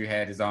Andrew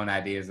had his own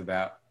ideas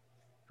about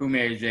who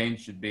Mary Jane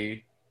should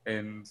be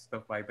and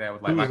stuff like that.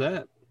 Who was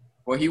that?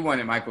 Well, he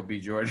wanted Michael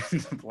B. Jordan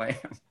to play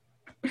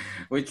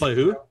him. Play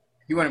who?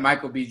 He wanted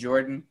Michael B.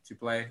 Jordan to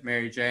play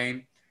Mary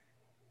Jane.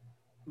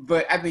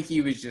 But I think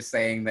he was just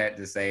saying that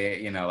to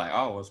say it, like,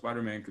 oh, well,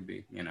 Spider-Man could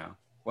be,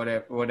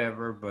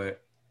 whatever.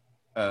 But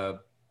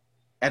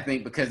I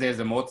think because there's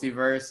a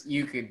multiverse,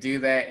 you could do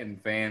that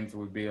and fans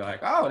would be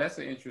like, oh, that's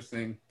an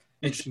interesting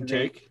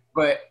take.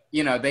 But,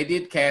 they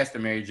did cast a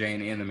Mary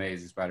Jane in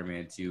Amazing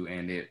Spider-Man 2,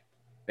 and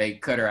they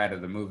cut her out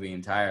of the movie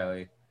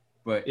entirely.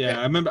 But yeah,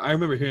 I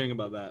remember hearing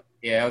about that.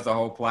 Yeah, it was a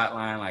whole plot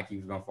line, like he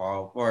was going to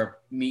fall or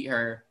meet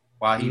her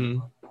while he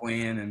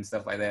Gwen and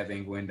stuff like that.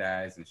 Then Gwen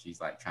dies, and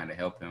she's, like, trying to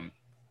help him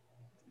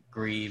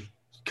grieve.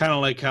 Kind of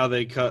like how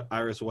they cut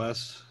Iris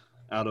West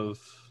out of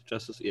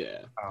Justice. Yeah,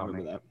 I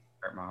remember that.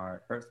 Hurt my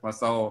heart. Hurts my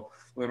soul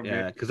a little bit.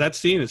 Yeah, because that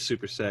scene is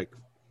super sick.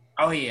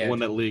 Oh, yeah. The one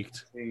that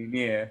leaked.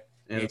 Yeah.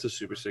 Yeah, it's a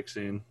super sick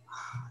scene.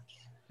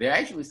 They're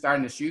actually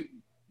starting to shoot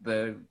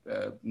the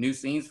new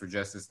scenes for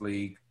Justice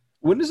League.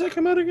 When does that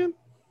come out again?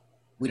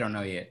 We don't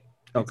know yet.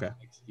 Okay.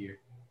 Next year.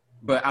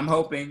 But I'm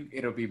hoping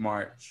it'll be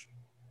March.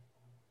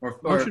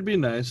 March should be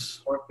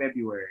nice. Or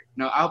February.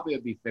 No, I hope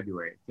it'll be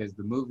February because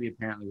the movie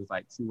apparently was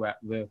like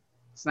the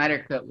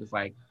Snyder Cut was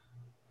like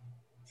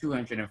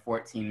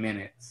 214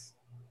 minutes.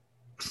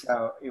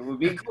 So it would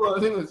be cool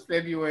if it was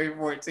February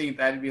 14th.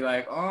 I'd be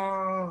like,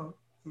 oh,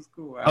 this is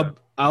cool.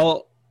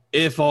 I'll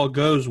if all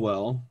goes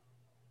well,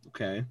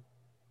 okay.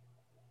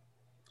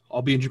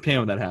 I'll be in Japan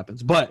when that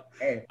happens. But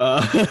hey,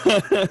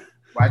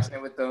 watching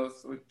it with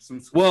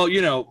some. Well,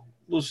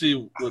 we'll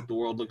see what the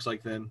world looks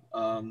like then.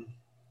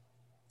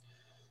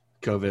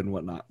 COVID and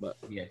whatnot, but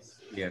yes.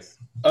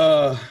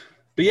 But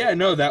yeah,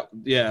 no, I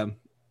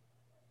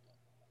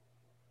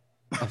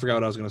forgot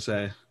what I was gonna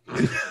say.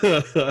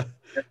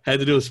 Had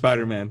to do with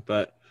Spider-Man,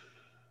 but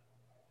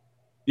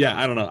yeah,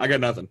 I don't know. I got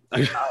nothing.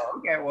 Okay.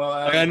 Well,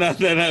 I got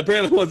nothing.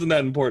 Apparently, it wasn't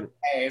that important.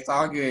 Hey, it's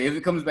all good. If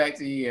it comes back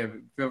to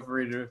you, feel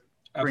free to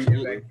bring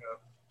it back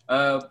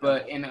up.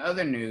 But in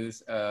other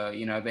news,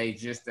 they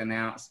just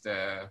announced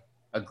a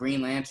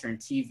Green Lantern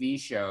TV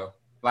show,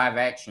 live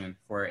action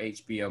for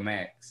HBO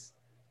Max.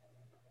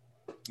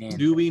 And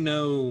do we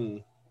know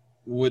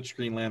which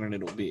Green Lantern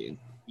it'll be?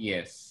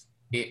 Yes.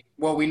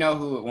 We know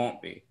who it won't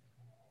be.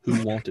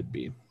 Who won't it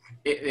be?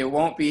 It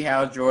won't be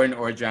Hal Jordan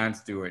or Jon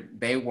Stewart.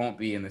 They won't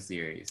be in the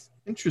series.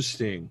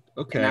 Interesting.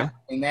 Okay.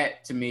 And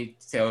that to me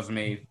tells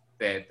me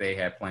that they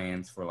have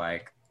plans for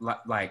like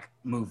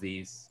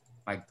movies,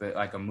 like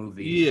a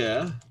movie.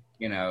 Yeah.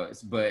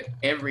 But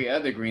every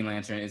other Green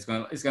Lantern is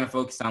gonna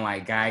focus on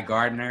like Guy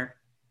Gardner.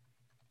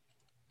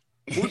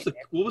 What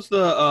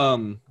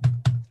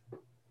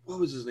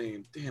was his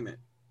name? Damn it.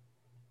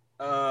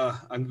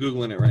 I'm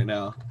googling it right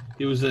now.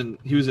 He was in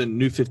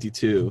New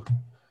 52.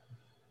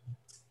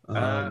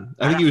 I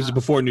think he was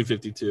before New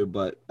 52,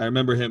 but I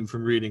remember him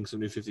from reading some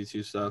New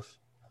 52 stuff.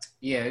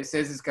 Yeah, it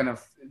says it's gonna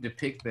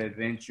depict the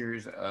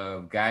adventures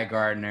of Guy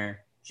Gardner,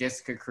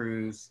 Jessica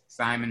Cruz,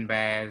 Simon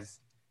Baz,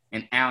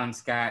 and Alan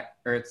Scott,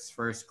 Earth's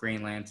first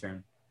Green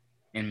Lantern,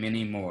 and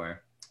many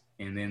more.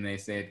 And then they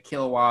said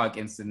Kilowog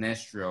and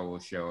Sinestro will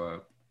show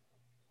up.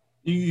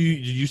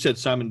 You said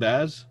Simon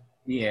Baz?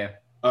 Yeah.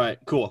 All right,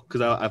 cool.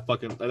 Because I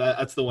fucking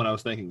that's the one I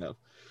was thinking of.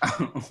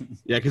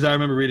 Yeah, because I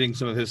remember reading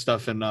some of his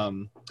stuff in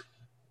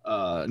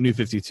New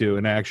 52,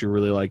 and I actually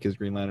really like his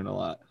Green Lantern a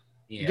lot.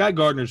 Yeah. Guy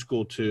Gardner's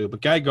cool too,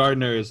 but Guy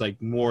Gardner is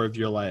like more of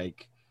your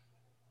like.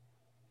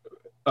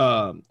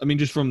 I mean,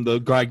 just from the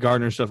Guy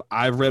Gardner stuff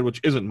I've read,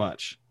 which isn't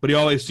much, but he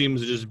always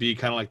seems to just be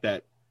kind of like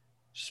that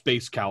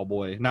space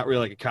cowboy. Not really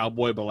like a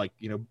cowboy, but like,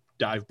 you know,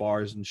 dive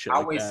bars and shit. I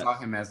always saw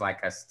him as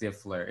like a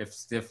Stifler. If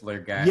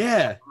Stifler got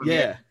I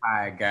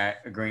got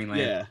a Green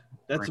Lantern. Yeah,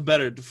 that's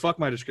better. Fuck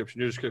my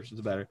description. Your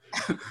description's better.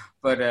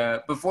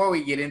 But before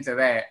we get into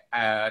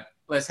that,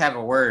 let's have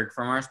a word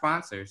from our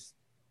sponsors.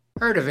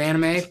 Heard of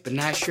anime, but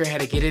not sure how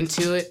to get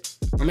into it?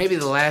 Or maybe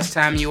the last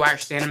time you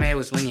watched anime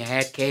was when you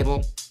had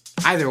cable?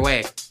 Either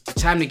way, the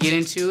time to get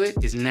into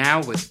it is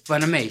now with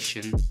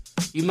Funimation.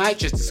 You might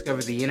just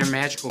discover the inner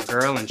magical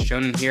girl and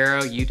shonen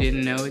hero you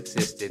didn't know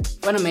existed.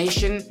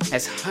 Funimation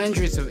has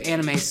hundreds of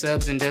anime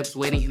subs and dubs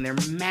waiting in their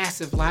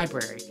massive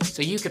library,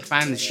 so you can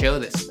find the show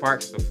that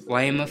sparks the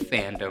flame of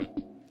fandom.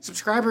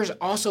 Subscribers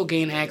also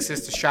gain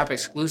access to shop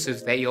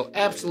exclusives that you'll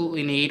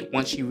absolutely need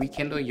once you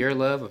rekindle your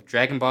love of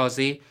Dragon Ball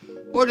Z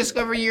or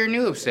discover your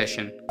new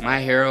obsession,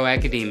 My Hero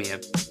Academia.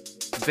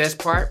 The best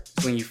part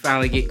is when you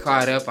finally get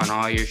caught up on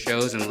all your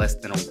shows in less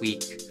than a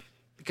week,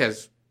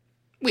 because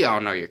we all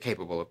know you're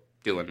capable of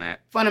doing that.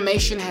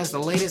 Funimation has the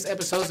latest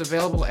episodes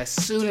available as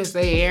soon as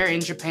they air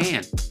in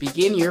Japan.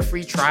 Begin your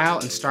free trial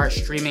and start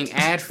streaming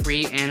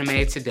ad-free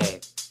anime today.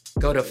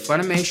 Go to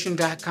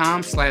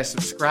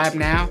Funimation.com/subscribe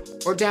now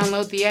or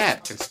download the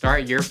app and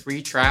start your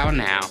free trial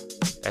now.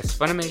 That's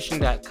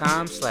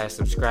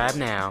Funimation.com/subscribe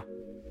now.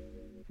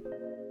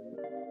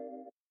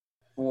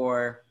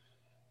 For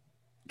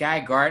Guy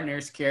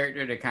Gardner's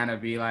character to kind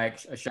of be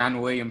like a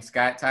Sean William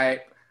Scott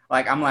type,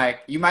 like I'm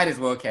like, you might as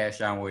well cast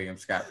Sean William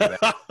Scott for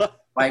that.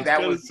 Like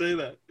that would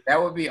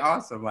be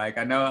awesome. Like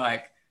I know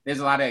like there's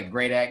a lot of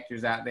great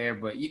actors out there,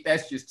 but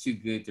that's just too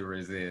good to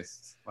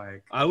resist.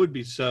 Like I would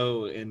be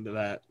so into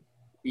that.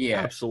 Yeah,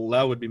 absolutely.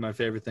 That would be my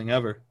favorite thing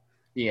ever.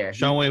 Yeah,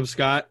 Sean William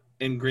Scott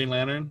in Green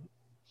Lantern.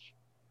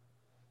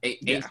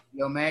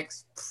 HBO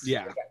Max.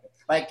 Yeah,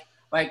 like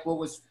what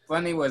was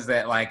funny was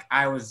that like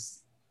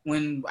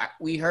when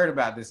we heard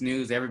about this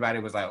news, everybody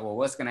was like, "Well,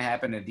 what's going to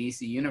happen to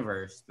DC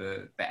Universe,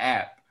 the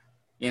app?"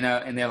 You know,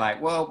 and they're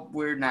like, "Well,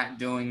 we're not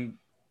doing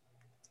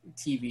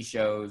TV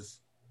shows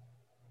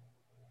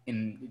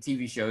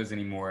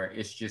anymore.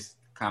 It's just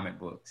comic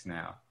books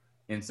now."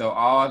 And so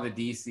all the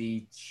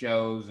DC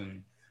shows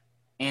and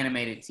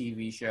animated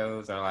TV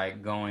shows are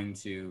like going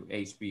to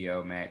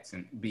HBO Max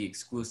and be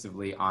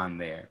exclusively on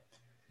there.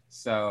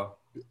 So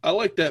I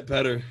like that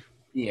better.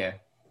 Yeah.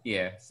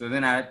 So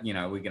then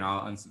we can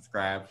all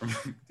unsubscribe from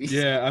DC.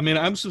 Yeah, I mean,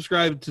 I'm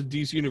subscribed to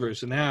DC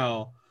Universe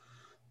now,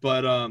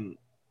 but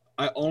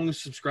I only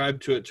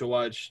subscribe to it to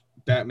watch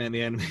Batman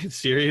the Animated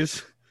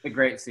Series. A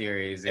great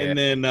series, yeah. And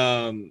then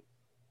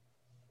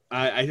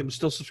I am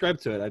still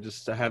subscribed to it.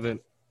 I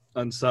haven't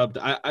unsubbed.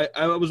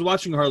 I was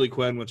watching Harley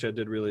Quinn, which I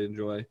did really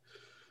enjoy.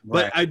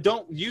 But right. I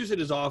don't use it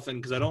as often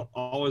because I don't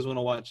always want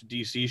to watch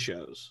DC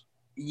shows.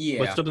 Yeah.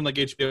 But something like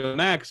HBO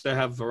Max, they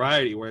have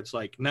variety where it's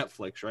like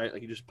Netflix, right?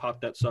 Like you just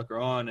pop that sucker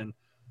on and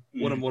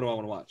what do I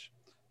want to watch?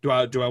 Do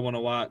I want to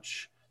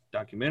watch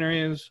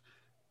documentaries,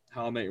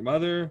 How I Met Your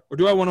Mother, or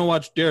do I want to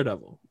watch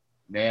Daredevil?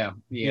 Yeah.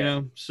 You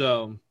know,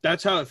 so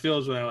that's how it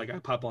feels when I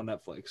pop on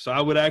Netflix. So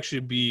I would actually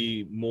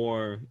be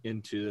more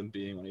into them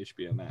being on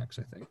HBO Max,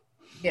 I think.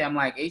 Yeah, I'm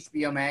like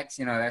HBO Max,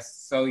 that's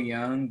so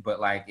young, but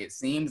like it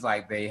seems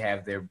like they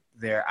have their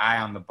eye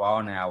on the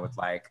ball now with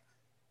like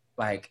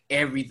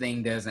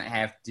everything doesn't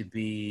have to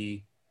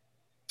be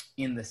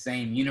in the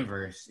same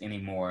universe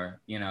anymore,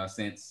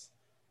 since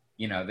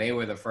they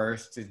were the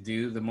first to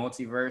do the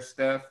multiverse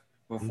stuff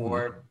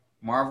before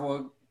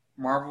Marvel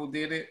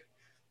did it.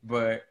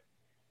 But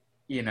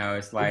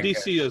it's like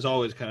DC has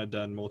always kind of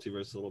done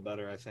multiverse a little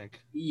better, I think.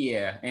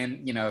 Yeah,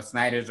 and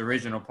Snyder's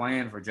original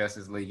plan for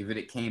Justice League, if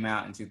it came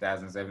out in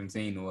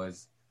 2017,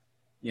 was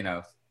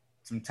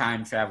some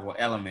time travel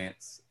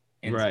elements,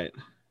 and, right?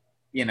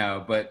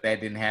 But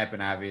that didn't happen,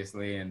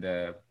 obviously, and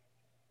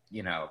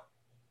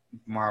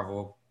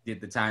Marvel did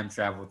the time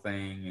travel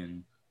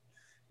thing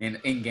and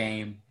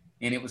Endgame,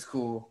 and it was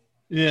cool.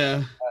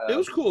 Yeah, it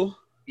was cool.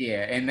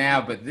 Yeah, and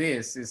now, but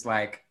this is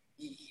like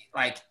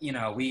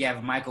we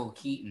have Michael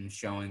Keaton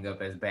showing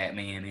up as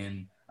Batman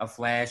in a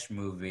Flash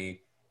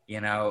movie.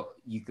 You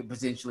could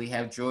potentially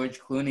have George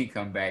Clooney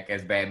come back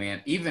as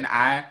Batman. Even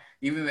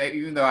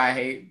though I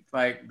hate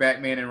like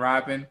Batman and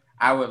Robin,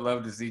 I would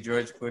love to see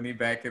George Clooney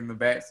back in the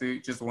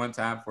Batsuit just one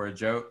time for a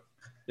joke.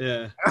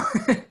 Yeah.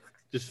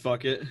 Just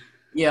fuck it.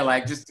 Yeah,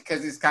 like just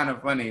because it's kind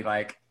of funny.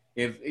 Like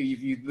if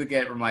you look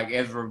at it from like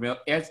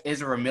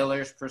Ezra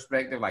Miller's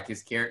perspective, like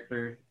his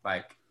character,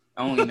 like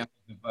I only know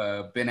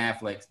Ben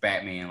Affleck's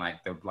Batman,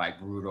 like the like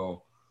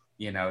brutal,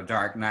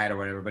 Dark Knight or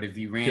whatever. But if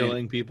you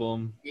killing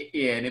people,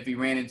 yeah, and if he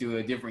ran into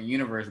a different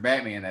universe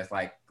Batman that's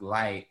like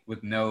light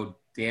with no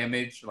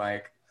damage,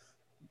 like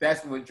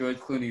that's what George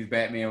Clooney's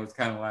Batman was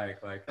kind of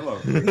like. Like, hello,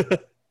 Freeze.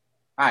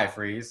 Hi,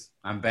 Freeze.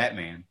 I'm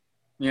Batman.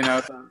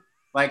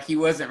 Like he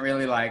wasn't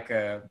really like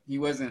he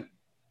wasn't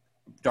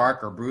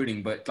dark or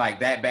brooding, but like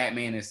that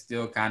Batman is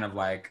still kind of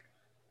like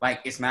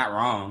it's not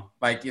wrong.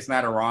 Like it's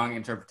not a wrong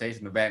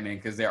interpretation of Batman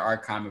because there are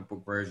comic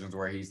book versions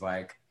where he's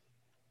like,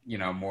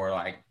 more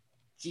like,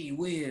 gee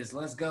whiz,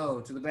 let's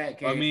go to the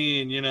Batcave. I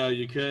mean,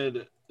 you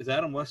could. Is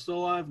Adam West still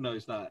alive? No,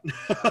 he's not.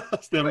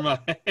 Never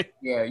mind.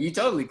 Yeah, you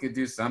totally could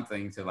do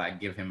something to like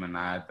give him a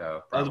nod,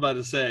 though. Probably. I was about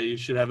to say you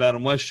should have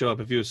Adam West show up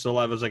if he was still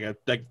alive. It was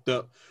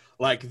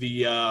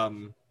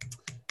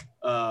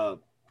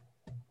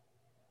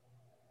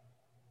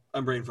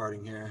I'm brain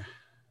farting here.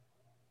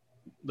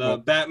 The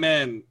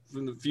Batman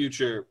from the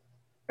future,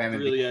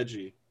 really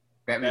edgy.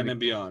 Batman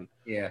Beyond.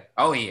 Yeah.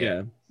 Oh yeah.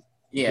 Yeah.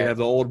 Yeah. You have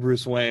the old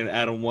Bruce Wayne,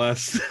 Adam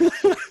West.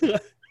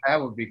 That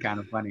would be kind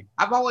of funny.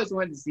 I've always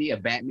wanted to see a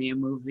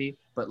Batman movie,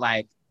 but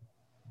like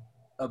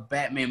a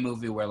Batman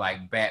movie where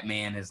like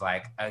Batman is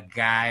like a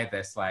guy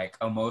that's like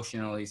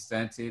emotionally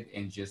stunted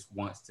and just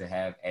wants to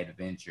have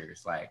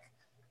adventures, like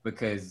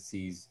because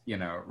he's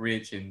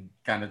rich and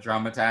kind of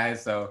traumatized.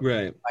 So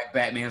right, like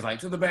Batman's like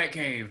to the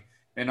Batcave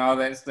and all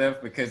that stuff,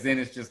 because then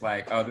it's just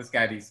like, oh, this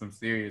guy needs some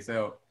serious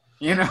help,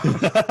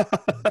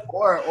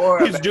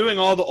 or he's doing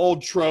all the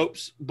old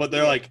tropes, but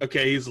they're like,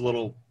 okay, he's a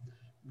little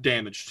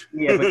damaged.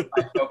 Yeah, but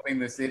like helping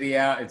the city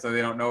out, and so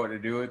they don't know what to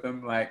do with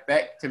them. Like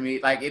that to me,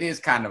 like it is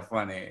kind of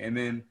funny. And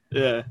then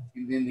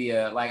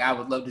the like I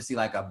would love to see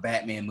like a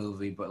Batman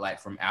movie, but like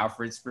from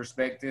Alfred's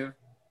perspective.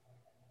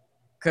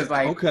 Because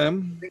like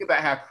think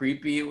about how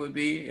creepy it would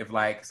be if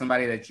like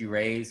somebody that you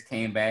raised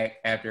came back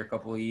after a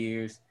couple of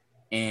years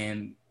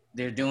and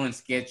they're doing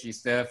sketchy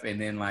stuff,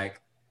 and then like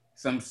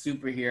some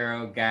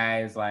superhero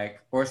guy is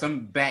like, or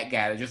some bat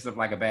guy that just looks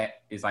like a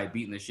bat is like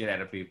beating the shit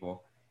out of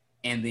people.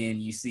 And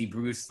then you see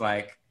Bruce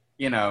like,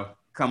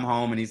 come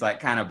home and he's like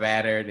kind of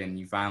battered, and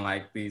you find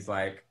like this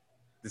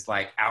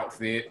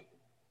outfit,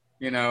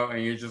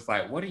 and you're just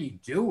like, what are you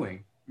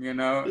doing?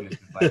 And it's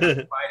just like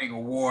fighting a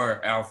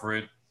war,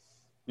 Alfred.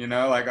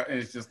 Like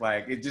it's just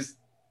like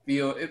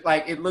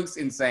it looks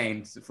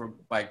insane from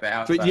like the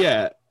outside. But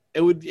yeah,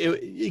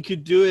 you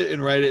could do it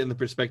and write it in the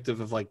perspective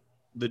of like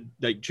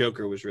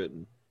Joker was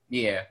written.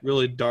 Yeah,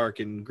 really dark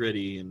and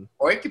gritty,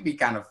 or it could be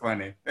kind of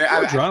funny.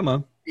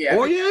 Drama.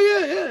 Yeah.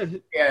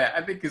 Yeah.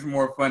 I think it's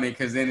more funny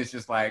because then it's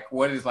just like,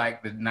 what is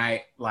like the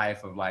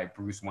nightlife of like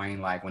Bruce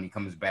Wayne like when he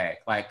comes back?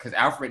 Like, because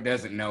Alfred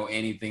doesn't know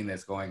anything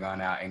that's going on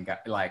out in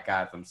like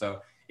Gotham,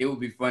 so it would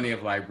be funny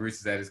if like Bruce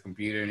is at his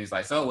computer and he's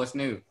like, so what's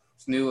new?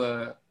 What's new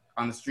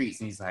on the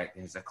streets? And he's like,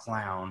 there's a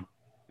clown.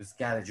 This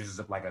guy that dresses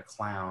up like a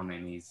clown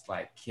and he's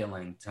like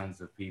killing tons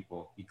of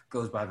people. He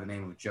goes by the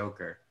name of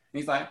Joker. And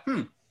he's like,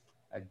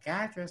 a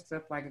guy dressed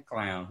up like a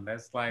clown.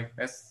 That's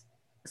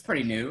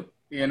pretty new.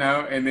 And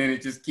then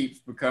it just keeps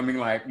becoming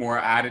like more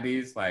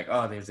oddities. Like,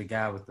 oh, there's a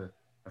guy with a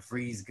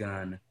freeze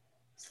gun.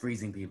 He's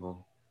freezing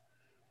people.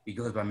 He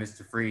goes by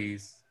Mr.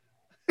 Freeze.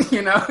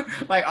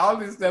 Like all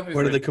this stuff is.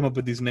 Where do they come up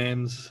with these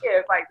names? Yeah,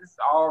 it's like this is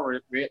all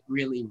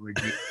really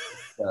ridiculous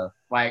stuff.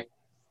 Like,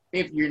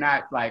 if you're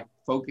not like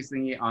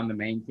focusing it on the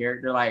main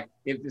character, like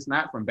if it's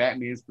not from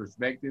Batman's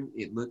perspective,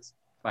 it looks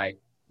like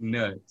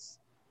nuts.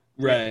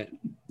 Right.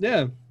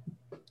 Yeah.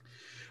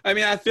 I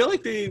mean, I feel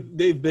like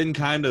they've been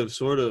kind of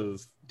sort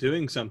of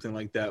doing something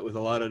like that with a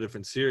lot of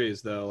different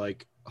series, though.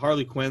 Like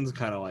Harley Quinn's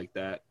kind of like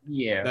that.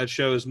 Yeah, that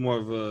show is more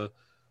of a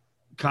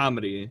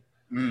comedy,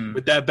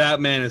 but that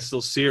Batman is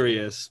still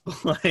serious.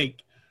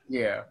 Like,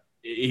 yeah,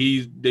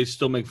 they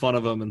still make fun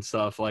of him and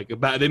stuff. Like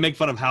they make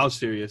fun of how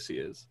serious he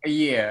is.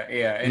 Yeah,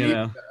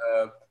 and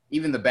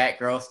even the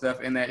Batgirl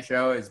stuff in that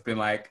show has been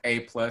like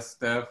A+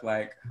 stuff.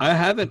 Like I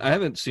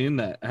haven't seen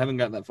that. I haven't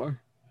gotten that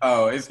far.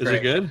 Oh, it's great. Is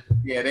it good?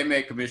 Yeah, they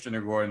make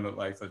Commissioner Gordon look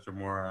like such a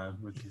moron.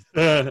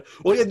 Well,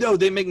 yeah, no,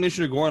 they make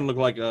Commissioner Gordon look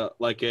like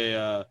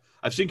a.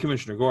 I've seen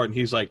Commissioner Gordon.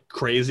 He's like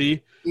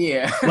crazy.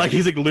 Yeah, like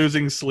he's like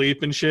losing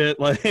sleep and shit.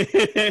 Like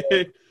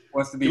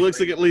wants to be. He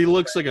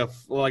looks like a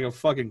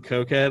fucking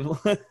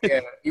cokehead. Yeah,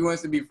 he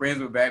wants to be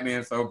friends with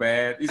Batman so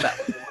bad. He's like,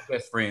 we're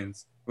best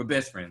friends. We're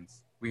best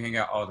friends. We hang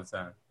out all the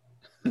time.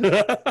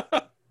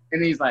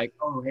 And he's like,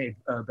 oh hey,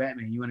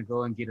 Batman, you want to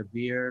go and get a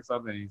beer or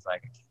something? And he's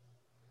like,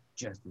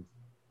 justice.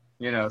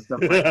 Stuff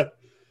like that.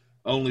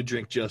 Only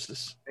drink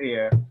justice.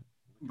 Yeah,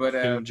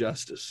 but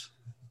justice.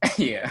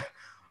 Yeah,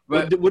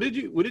 but what did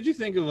you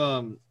think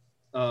of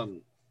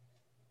and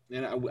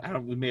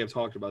we may have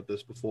talked about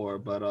this before,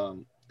 but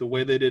the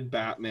way they did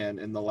Batman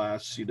in the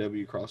last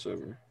CW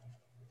crossover,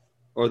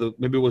 or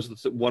maybe it was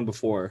the one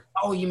before.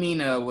 Oh, you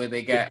mean where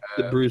they got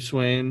the Bruce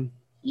Wayne?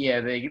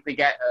 Yeah, they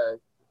got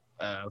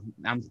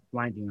I'm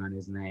blanking on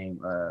his name.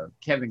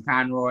 Kevin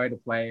Conroy to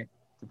play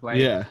to play.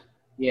 Yeah.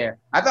 Yeah,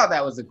 I thought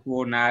that was a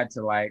cool nod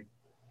to like,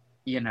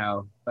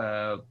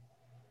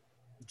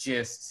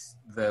 just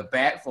the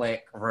Batfleck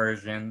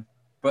version,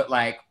 but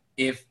like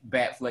if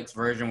Batfleck's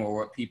version were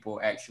what people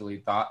actually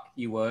thought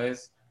he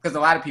was, because a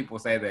lot of people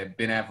say that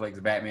Ben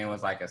Affleck's Batman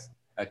was like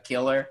a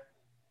killer,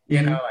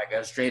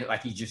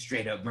 like he just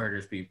straight up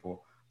murders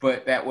people,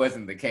 but that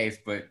wasn't the case.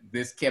 But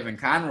this Kevin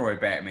Conroy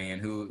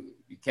Batman,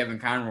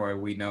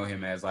 we know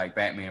him as like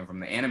Batman from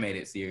the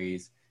animated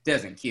series,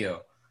 doesn't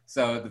kill.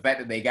 So the fact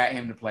that they got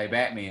him to play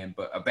Batman,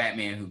 but a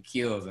Batman who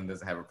kills and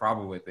doesn't have a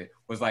problem with it,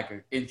 was like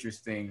an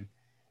interesting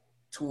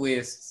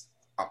twist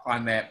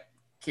on that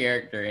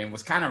character, and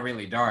was kind of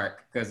really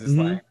dark because it's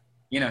like,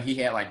 he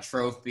had like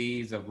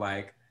trophies of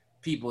like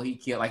people he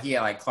killed. Like he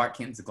had like Clark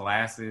Kent's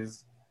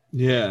glasses.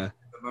 Yeah.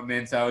 The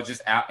memento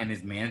just out in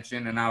his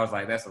mansion. And I was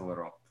like, that's a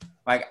little,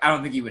 like, I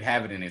don't think he would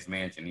have it in his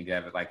mansion. He'd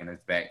have it like in his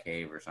bat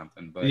cave or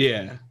something. But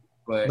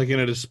like in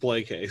a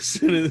display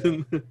case.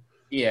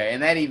 Yeah,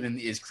 and that even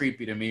is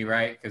creepy to me,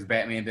 right? Because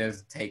Batman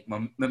does take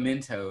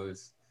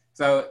mementos.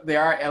 So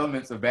there are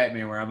elements of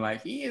Batman where I'm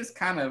like, he is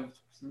kind of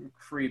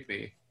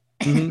creepy.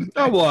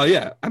 Oh, well,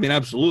 yeah. I mean,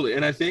 absolutely.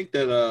 And I think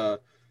that,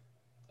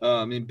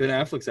 Ben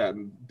Affleck's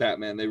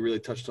Batman, they really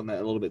touched on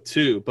that a little bit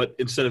too. But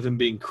instead of him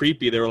being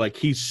creepy, they were like,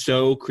 he's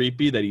so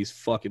creepy that he's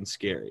fucking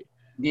scary.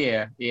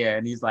 Yeah,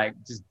 and he's like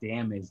just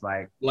damaged,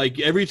 like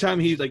every time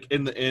he's like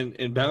in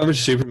Batman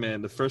vs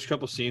Superman, the first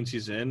couple scenes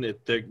he's in,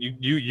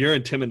 you're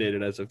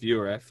intimidated as a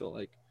viewer. I feel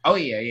like. Oh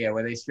yeah,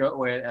 where they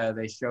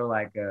show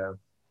like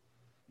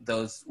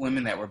those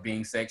women that were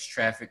being sex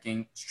trafficked.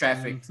 They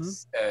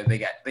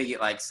get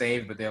like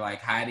saved, but they're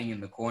like hiding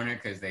in the corner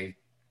because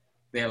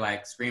they're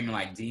like screaming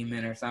like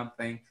demon or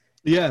something.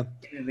 Yeah,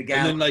 and the guy,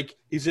 and then like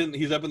he's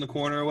up in the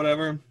corner or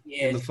whatever.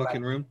 Yeah, in the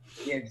fucking room.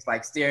 Yeah, just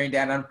like staring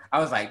down on him. I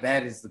was like,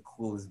 that is the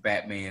coolest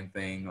Batman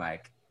thing.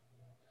 Like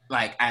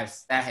I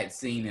had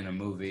seen in a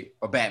movie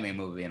or Batman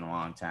movie in a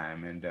long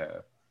time, and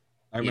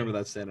I remember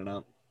that standing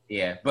out.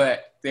 Yeah,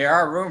 but there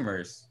are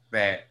rumors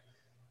that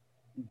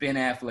Ben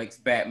Affleck's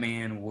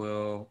Batman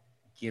will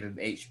get an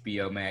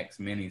HBO Max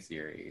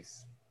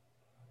miniseries,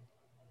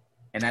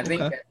 and I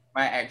think there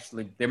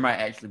might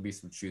actually be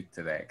some truth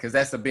to that, because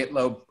that's a bit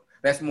low.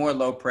 That's more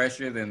low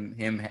pressure than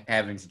him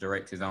having to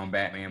direct his own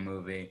Batman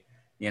movie,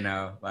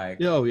 like.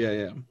 Oh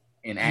yeah.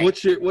 And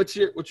what's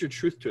your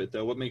truth to it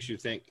though? What makes you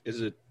think?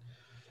 Is it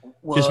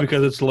just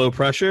because it's low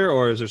pressure,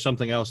 or is there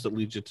something else that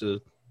leads you to?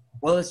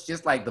 Well, it's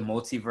just like the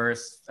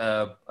multiverse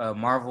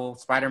Marvel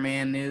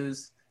Spider-Man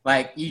news.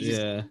 Like you just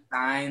see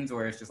signs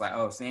where it's just like,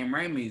 oh, Sam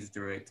Raimi's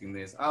directing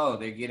this. Oh,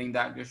 they're getting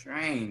Doctor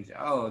Strange.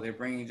 Oh, they're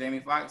bringing Jamie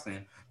Foxx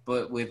in.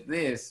 But with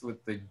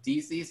the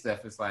DC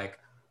stuff, it's like,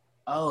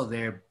 oh,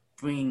 they're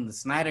bringing the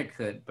Snyder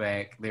Cut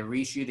back. They're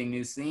reshooting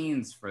new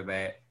scenes for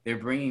that.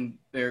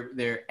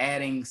 They're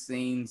adding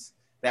scenes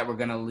that were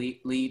gonna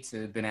lead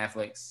to Ben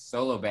Affleck's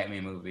solo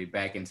Batman movie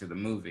back into the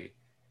movie.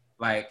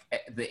 Like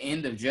at the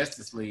end of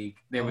Justice League,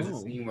 there was a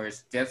scene where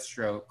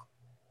Deathstroke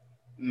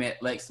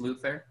met Lex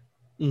Luthor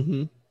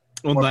on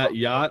that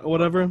yacht or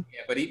whatever.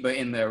 Yeah, but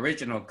in the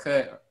original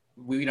cut,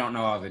 we don't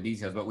know all the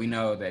details, but we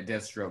know that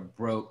Deathstroke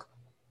broke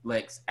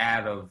Lex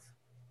out of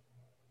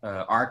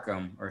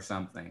Arkham or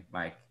something,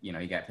 like, he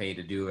got paid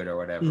to do it or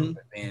whatever.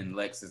 But then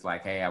Lex is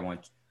like, hey, I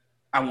want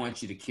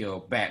you to kill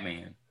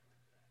Batman,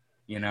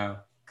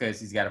 because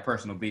he's got a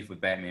personal beef with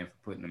Batman for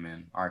putting him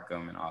in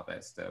Arkham and all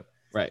that stuff.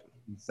 Right.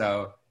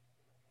 So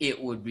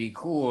it would be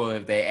cool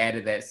if they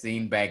added that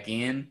scene back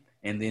in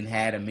and then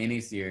had a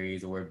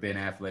miniseries where Ben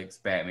Affleck's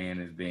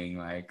Batman is being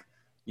like,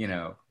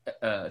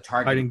 targeted.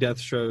 Fighting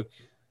Deathstroke.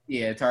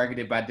 Yeah,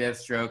 targeted by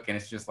Deathstroke, and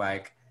it's just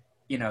like,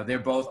 they're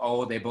both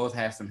old, they both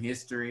have some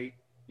history.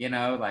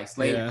 Like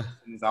Slade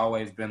has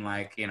always been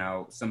like,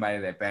 somebody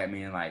that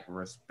Batman like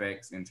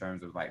respects in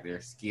terms of like their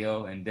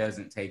skill and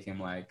doesn't take him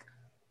like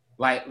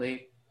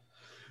lightly.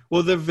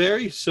 Well, they're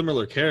very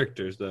similar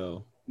characters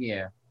though.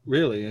 Yeah.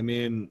 Really. I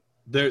mean,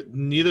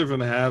 neither of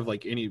them have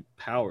like any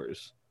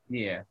powers.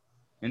 Yeah.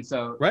 And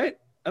so right?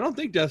 I don't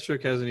think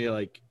Deathstroke has any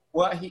like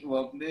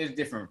there's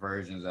different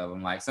versions of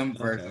him. Like some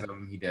versions of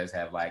him he does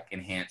have like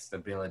enhanced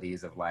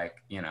abilities of like,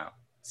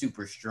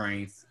 super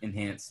strength,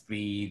 enhanced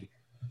speed,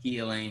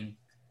 healing.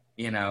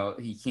 He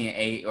can't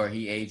age, or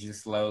he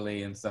ages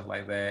slowly and stuff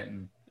like that.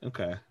 And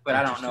but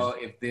I don't know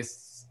if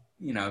this,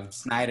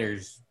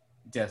 Snyder's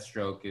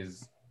Deathstroke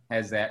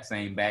has that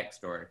same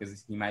backstory,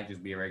 because he might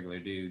just be a regular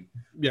dude.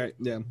 Yeah.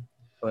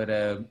 But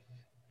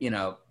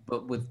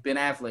but with Ben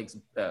Affleck's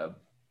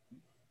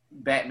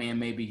Batman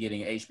maybe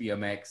getting HBO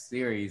Max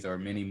series or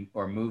mini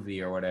or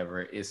movie or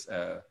whatever, it's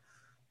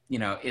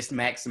it's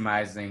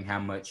maximizing how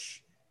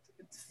much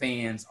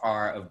fans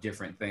are of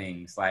different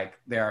things. Like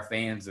there are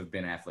fans of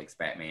Ben Affleck's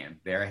Batman.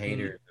 There are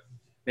haters.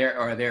 There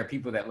are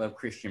people that love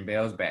Christian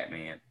Bale's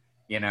Batman,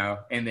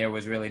 and there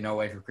was really no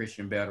way for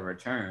Christian Bale to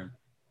return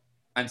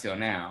until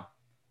now,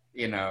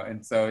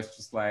 and so it's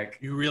just like,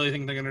 you really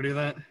think they're going to do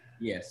that?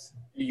 Yes.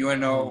 You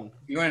want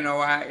to know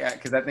why?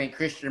 Because I think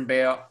Christian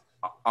Bale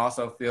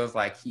also feels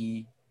like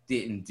he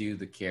didn't do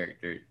the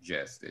character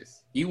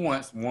justice. He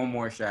wants one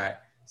more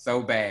shot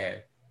so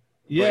bad.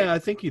 Yeah, I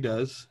think he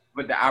does.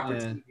 But the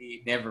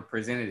opportunity never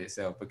presented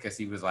itself because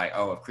he was like,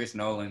 "Oh, if Chris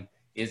Nolan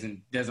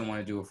doesn't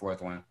want to do a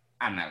fourth one,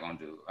 I'm not gonna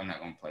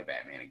play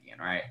Batman again,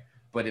 right?"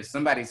 But if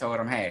somebody told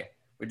him, "Hey,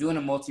 we're doing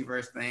a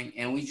multiverse thing,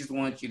 and we just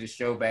want you to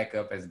show back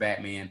up as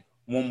Batman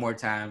one more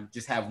time,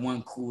 just have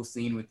one cool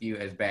scene with you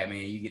as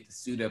Batman, you get to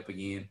suit up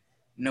again,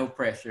 no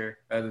pressure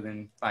other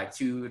than like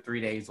 2 or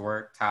 3 days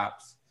work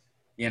tops,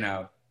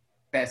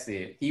 that's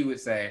it," he would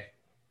say,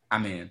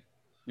 "I'm in,"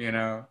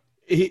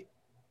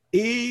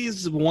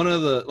 He's one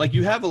of the, like,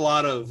 you have a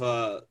lot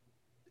of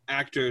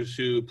actors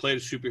who played a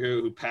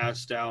superhero who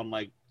passed down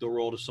like the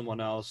role to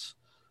someone else,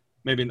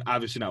 maybe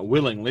obviously not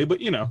willingly,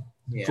 but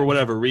for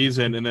whatever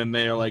reason, and then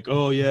they're like,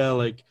 "Oh yeah,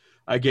 like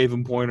I gave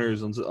him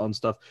pointers on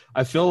stuff."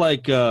 I feel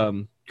like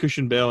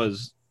Christian Bale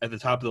is at the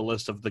top of the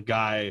list of the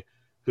guy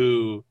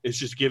who is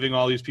just giving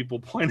all these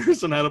people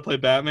pointers on how to play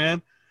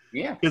Batman.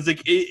 Yeah, because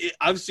like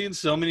I've seen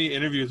so many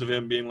interviews of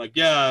him being like,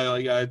 "Yeah,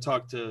 like I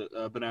talked to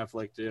Ben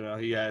Affleck.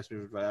 He asked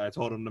me. I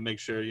told him to make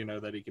sure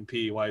that he can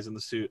pee while he's in the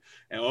suit."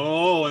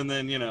 And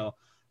then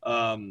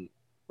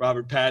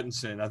Robert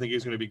Pattinson. I think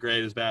he's going to be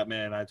great as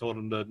Batman. I told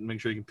him to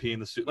make sure he can pee in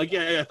the suit. Like,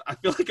 yeah. I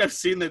feel like I've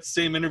seen that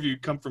same interview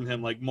come from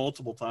him like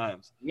multiple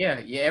times. Yeah.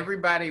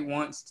 Everybody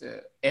wants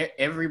to.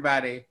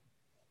 Everybody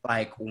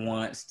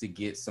wants to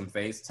get some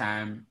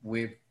FaceTime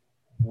with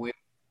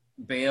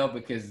Bale,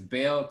 because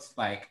Bale,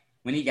 like,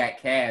 when he got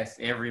cast,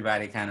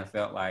 everybody kind of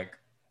felt like,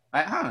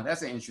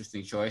 that's an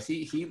interesting choice.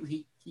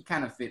 He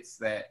kind of fits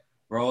that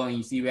role, and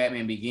you see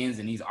Batman Begins,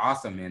 and he's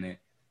awesome in it,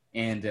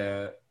 and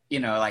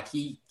like,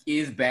 he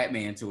is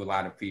Batman to a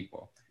lot of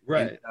people,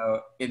 right?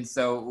 And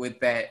so with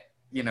that,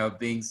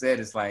 being said,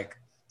 it's like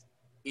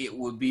it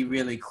would be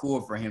really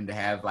cool for him to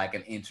have like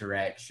an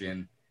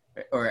interaction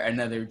or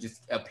another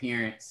just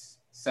appearance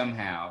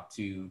somehow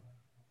to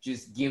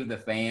just give the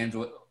fans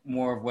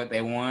more of what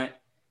they want.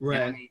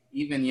 Right. I mean,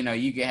 even,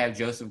 you could have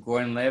Joseph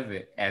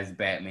Gordon-Levitt as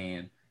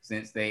Batman,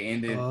 since they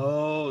ended.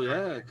 Oh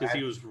yeah, because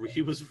he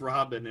was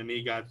Robin and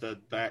he got the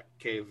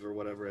Batcave or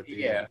whatever at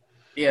the end.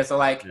 Yeah. So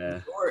like,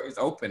 the door is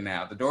open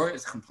now. The door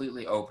is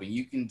completely open.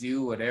 You can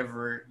do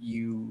whatever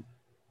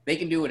they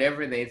can do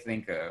whatever they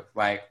think of.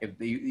 Like, if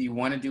you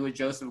want to do a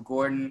Joseph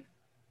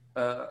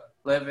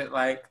Gordon-Levitt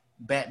like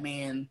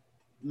Batman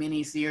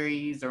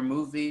miniseries or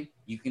movie,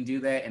 you can do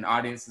that, and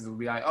audiences will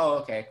be like, "Oh,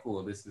 okay,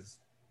 cool. This is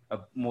a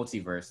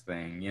multiverse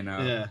thing,"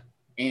 Yeah.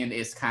 And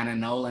it's kind of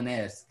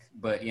Nolan-esque,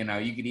 but you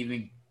could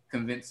even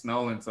convince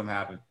Nolan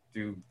somehow to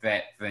do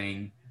that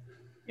thing,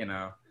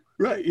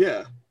 Right.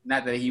 Yeah.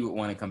 Not that he would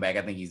want to come back.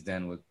 I think he's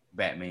done with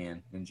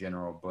Batman in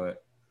general,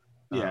 but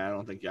I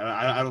don't think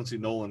I don't see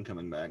Nolan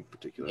coming back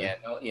particularly.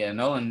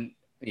 Nolan.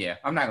 Yeah,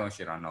 I'm not gonna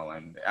shit on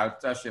Nolan.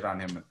 I'll shit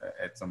on him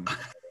at some.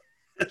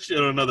 Shit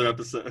on another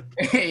episode.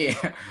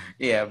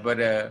 yeah,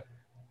 but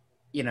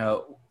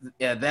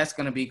that's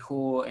gonna be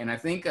cool, and I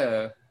think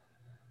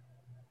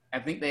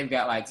they've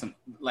got like some,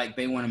 like,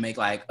 they want to make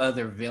like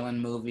other villain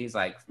movies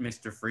like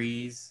Mr.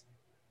 Freeze,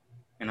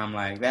 and I'm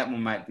like, that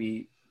one might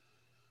be.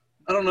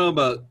 I don't know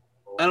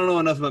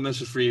enough about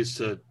Mr. Freeze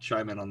to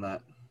chime in on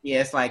that.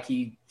 Yeah, it's like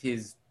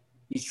he's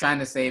trying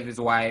to save his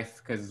wife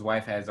because his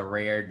wife has a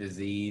rare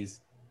disease,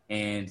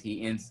 and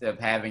he ends up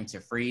having to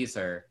freeze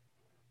her.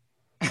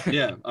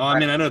 Yeah. Oh, I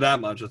mean, I know that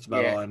much. That's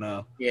about all I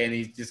know. Yeah, and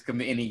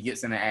he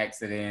gets in an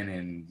accident,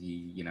 and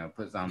he,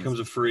 puts on.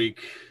 Becomes a freak.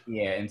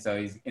 Yeah, and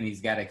so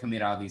he's got to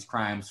commit all these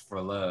crimes for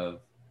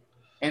love,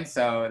 and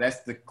so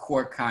that's the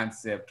core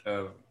concept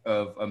of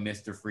a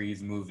Mr.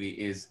 Freeze movie.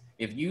 Is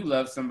if you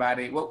love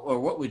somebody,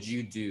 what would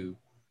you do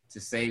to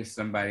save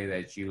somebody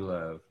that you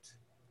loved?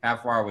 How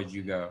far would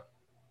you go?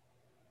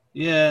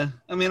 Yeah,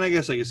 I mean, I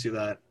guess I can see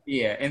that.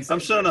 Yeah, and so I'm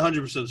still not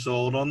 100%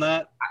 sold on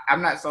that. I'm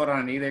not sold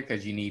on it either,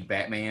 because you need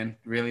Batman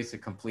really to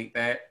complete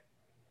that.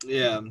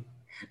 Yeah.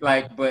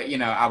 Like, but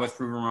I was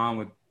proven wrong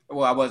with.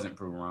 Well, I wasn't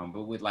proven wrong,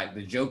 but with like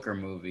the Joker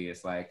movie,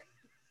 it's like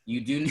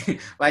you do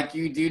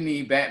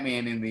need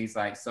Batman in these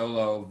like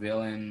solo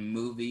villain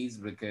movies,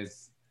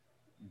 because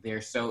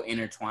they're so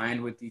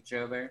intertwined with each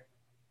other,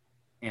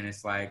 and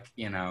it's like,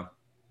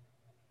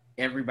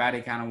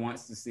 everybody kind of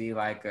wants to see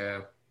like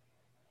a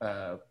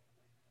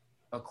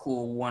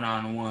cool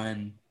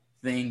one-on-one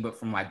thing, but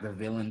from like the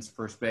villain's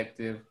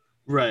perspective.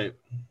 Right.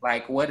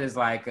 Like, what is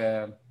like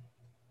I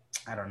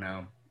don't know.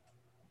 I'm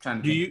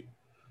trying to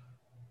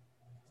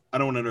I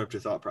don't want to interrupt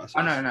your thought process.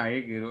 Oh no,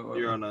 you're good.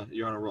 You're on a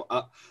roll.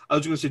 I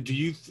was going to say,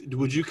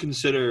 would you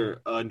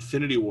consider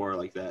Infinity War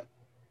like that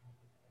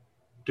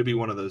to be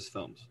one of those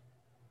films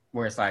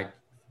where it's like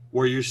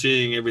where you're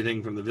seeing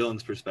everything from the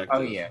villain's perspective?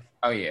 Oh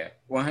yeah,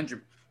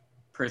 100%.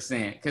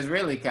 Because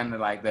really, kind of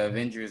like the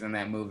Avengers in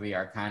that movie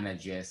are kind of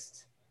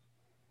just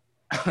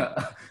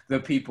the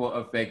people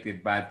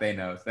affected by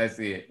Thanos. That's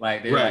it.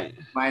 Like, they're like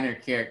minor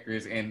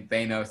characters in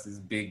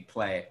Thanos' big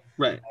play.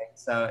 Right. Like,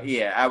 so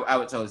yeah, I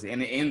would totally see.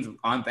 And it ends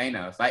on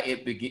Thanos. Like,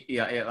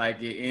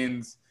 it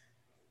ends.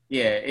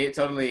 Yeah, it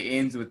totally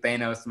ends with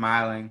Thanos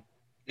smiling.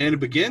 And it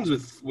begins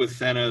with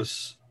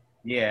Thanos.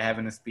 Yeah,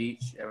 having a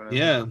speech.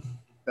 Yeah.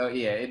 So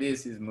yeah, it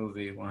is his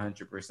movie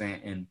 100%.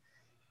 And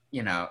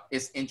you know,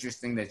 it's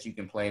interesting that you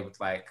can play with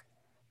like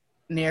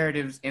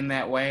narratives in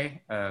that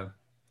way.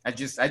 I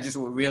just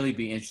would really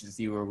be interested to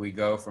see where we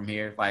go from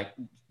here. Like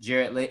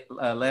Jared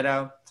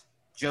Leto,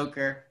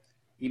 Joker,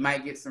 he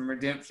might get some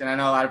redemption. I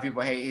know a lot of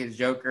people hate his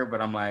Joker,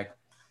 but I'm like,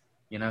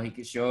 you know, he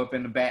could show up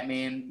in the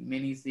Batman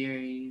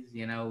miniseries.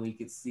 You know, we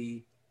could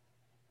see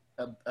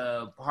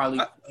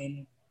Harley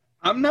Quinn.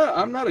 I'm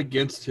not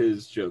against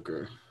his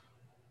Joker.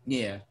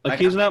 Yeah, like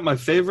he's not my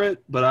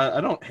favorite, but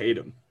I don't hate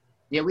him.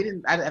 Yeah, we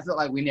didn't. I felt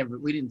like we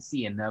didn't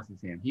see enough of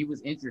him. He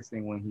was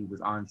interesting when he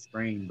was on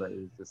screen, but it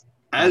was just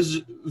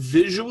as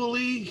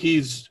visually,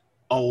 he's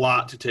a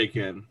lot to take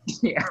in.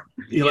 Yeah,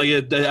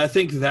 I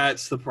think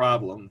that's the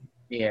problem.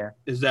 Yeah,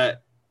 is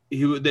that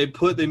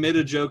they made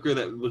a Joker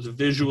that was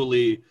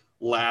visually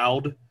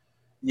loud.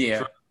 Yeah,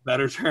 for a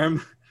better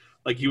term,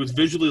 like he was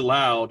visually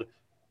loud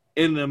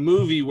in a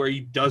movie where he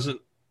doesn't,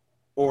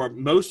 or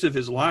most of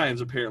his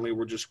lines apparently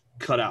were just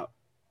cut out.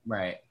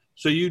 Right.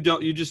 So you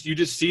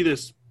just see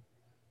this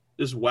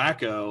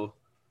wacko,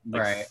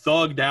 like, right,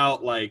 thugged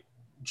out like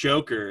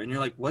Joker, and you're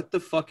like, what the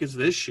fuck is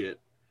this shit?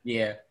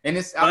 Yeah, and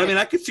it's. But, I mean,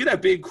 I could see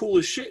that being cool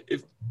as shit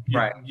if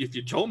right. if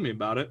you told me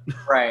about it.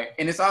 Right,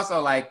 and it's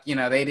also like, you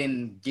know, they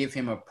didn't give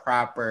him a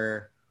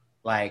proper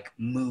like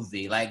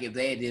movie. Like if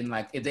they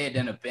had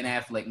done a Ben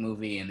Affleck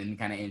movie and then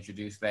kind of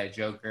introduced that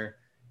Joker,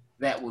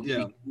 that would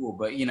be cool.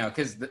 But you know,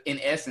 because in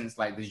essence,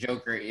 like the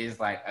Joker is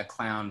like a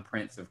clown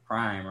prince of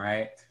crime,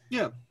 right?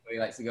 Yeah. He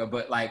likes to go,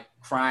 but like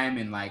crime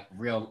in like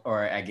real,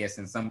 or I guess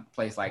in some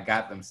place like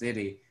Gotham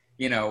City,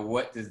 you know,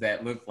 what does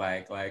that look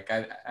like? Like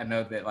I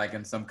know that like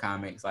in some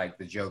comics, like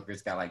the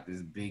Joker's got like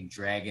this big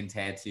dragon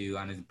tattoo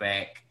on his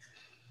back,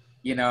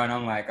 you know, and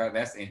I'm like, oh,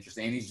 that's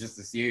interesting. And he's just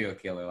a serial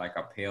killer, like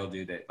a pale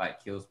dude that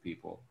like kills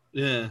people.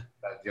 Yeah,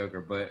 that's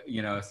Joker. But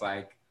you know, it's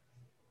like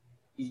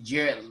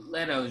Jared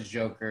Leto's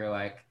Joker,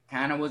 like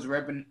kind of was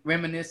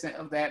reminiscent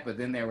of that, but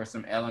then there were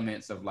some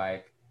elements of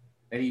like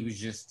that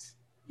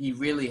he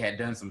really had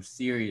done some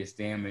serious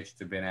damage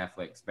to Ben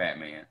Affleck's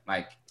Batman.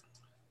 Like,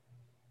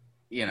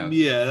 you know.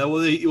 Yeah,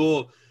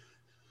 well,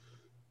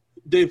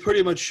 they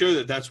pretty much show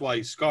that that's why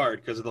he's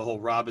scarred, because of the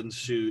whole Robin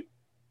suit.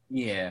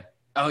 Yeah.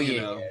 Oh,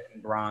 yeah.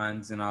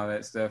 Bronze and all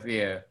that stuff.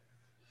 Yeah.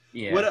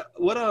 Yeah.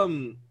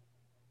 What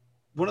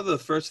one of the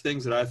first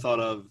things that I thought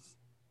of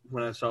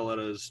when I saw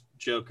Leto's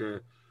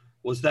Joker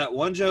was that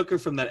one Joker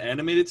from that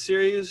animated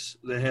series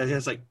that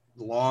has like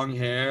long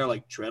hair,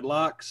 like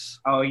dreadlocks.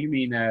 Oh, you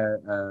mean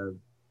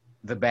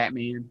the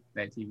Batman,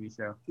 that TV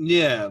show?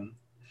 Yeah,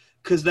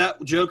 because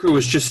that Joker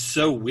was just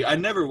so weird. I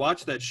never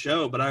watched that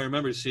show, but I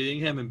remember seeing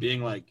him and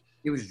being like,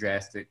 it was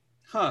drastic.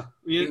 Huh.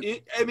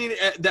 I mean,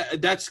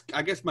 that's,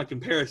 I guess, my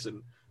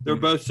comparison. They're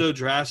both so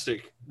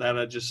drastic that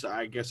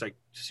I guess I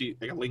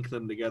link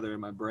them together in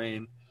my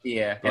brain.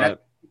 Yeah, but, and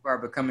people are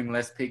becoming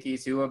less picky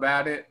too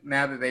about it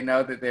now that they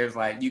know that there's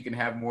like you can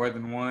have more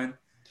than one.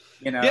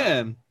 You know.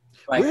 Yeah.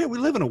 Like, we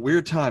live in a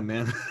weird time,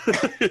 man.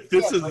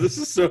 This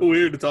is so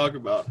weird to talk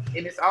about.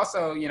 And it's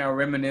also, you know,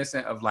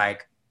 reminiscent of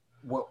like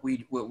what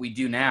we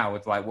do now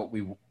with like what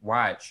we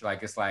watch.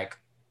 Like it's like,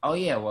 oh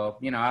yeah, well,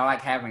 you know, I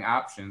like having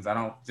options. I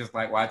don't just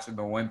like watching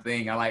the one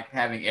thing. I like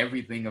having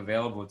everything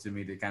available to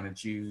me to kind of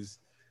choose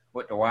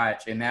what to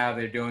watch. And now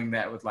they're doing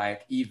that with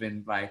like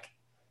even like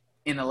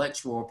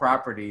intellectual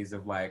properties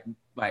of like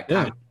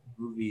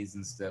movies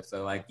and stuff.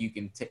 So like you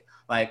can take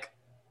like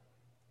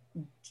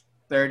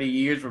 30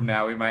 years from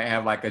now, we might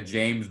have like a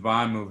James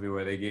Bond movie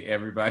where they get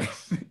everybody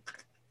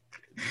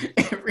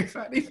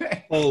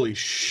back. Holy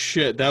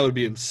shit, that would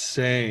be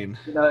insane.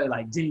 You know,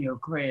 like Daniel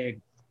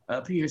Craig,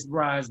 Pierce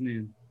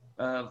Brosnan,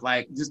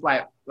 like just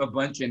like a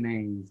bunch of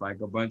names, like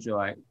a bunch of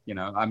like, you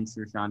know, I'm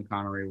sure Sean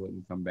Connery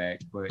wouldn't come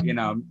back, but you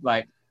know,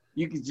 like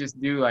you could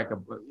just do like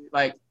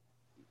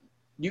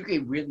you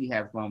could really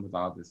have fun with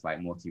all this like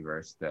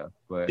multiverse stuff.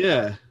 But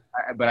yeah,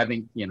 but I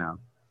think, you know,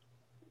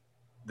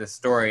 the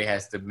story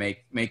has to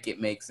make it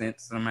make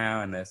sense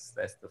somehow, and that's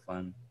the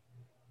fun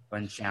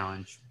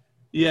challenge.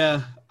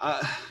 Yeah,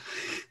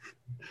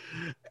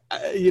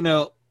 you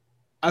know,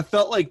 I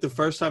felt like the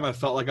first time I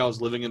felt like I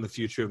was living in the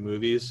future of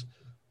movies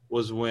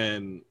was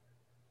when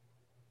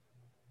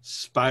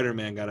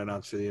Spider-Man got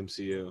announced for the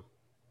MCU.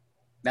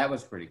 That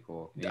was pretty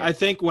cool. Yeah. I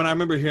think when I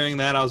remember hearing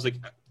that, I was like,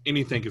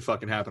 anything could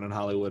fucking happen in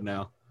Hollywood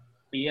now.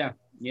 Yeah.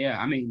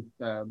 I mean,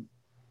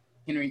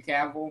 Henry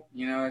Cavill,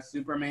 you know, as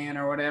Superman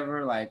or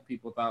whatever, like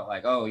people thought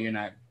like, oh, you're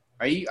not,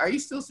 are you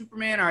still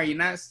Superman? Or are you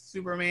not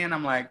Superman?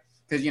 I'm like,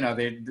 because, you know,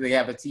 they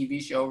have a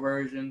TV show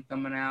version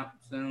coming out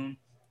soon.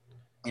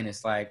 And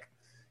it's like,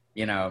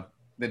 you know,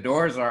 the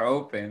doors are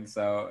open.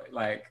 So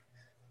like,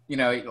 you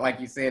know, like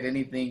you said,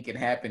 anything can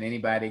happen.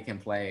 Anybody can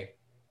play.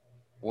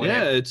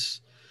 Whatever. Yeah,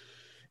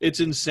 it's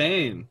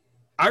insane.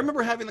 I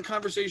remember having the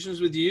conversations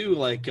with you,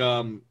 like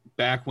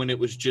back when it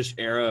was just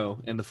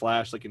Arrow and the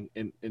Flash, like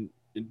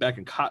back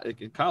in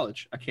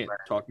college. I can't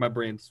talk. My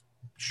brain's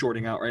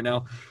shorting out right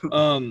now.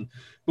 But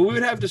we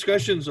would have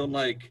discussions on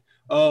like,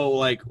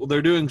 like well,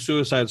 they're doing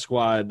Suicide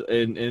Squad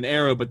and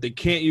Arrow, but they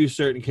can't use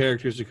certain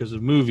characters because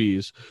of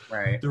movies.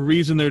 Right. The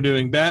reason they're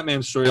doing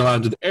Batman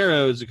storylines with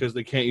Arrow is because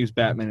they can't use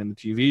Batman in the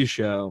TV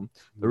show.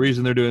 The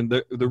reason they're doing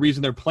the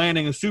reason they're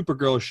planning a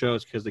Supergirl show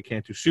is because they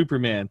can't do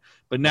Superman.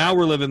 But now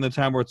we're living in the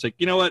time where it's like,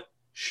 you know what?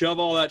 Shove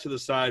all that to the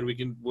side.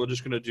 We're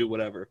just gonna do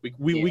whatever.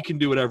 We can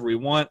do whatever we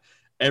want.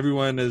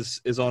 Everyone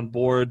is on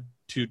board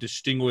to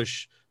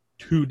distinguish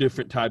two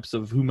different types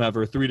of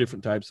whomever, three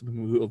different types of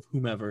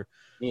whomever.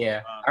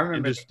 Yeah, I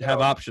remember. And just have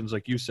options,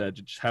 like you said.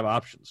 Just have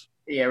options.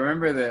 Yeah,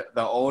 remember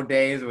the old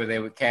days where they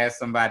would cast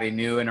somebody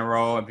new in a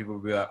role and people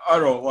would be like, I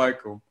don't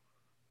like him.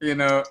 You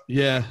know?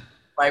 Yeah.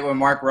 Like when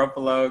Mark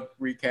Ruffalo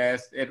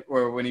recast it,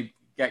 or when he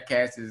got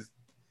cast as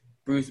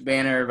Bruce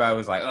Banner, everybody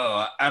was like,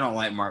 oh, I don't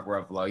like Mark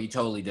Ruffalo. He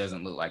totally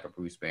doesn't look like a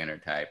Bruce Banner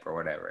type or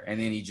whatever. And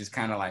then he just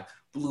kind of like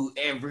blew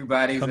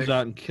everybody. Comes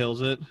out and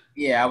kills it.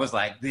 Yeah, I was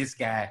like, this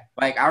guy.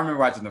 Like, I remember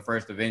watching the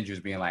first Avengers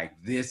being like,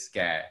 this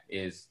guy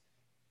is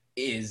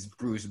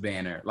Bruce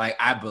Banner. Like,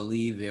 I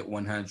believe it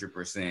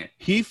 100%.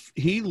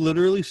 He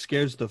literally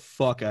scares the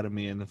fuck out of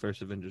me in the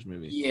first Avengers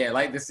movie. Yeah,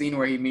 like the scene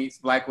where he meets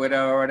Black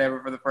Widow or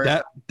whatever for the first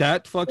time.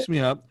 That fucks me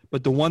up.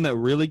 But the one that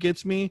really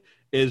gets me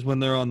is when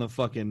they're on the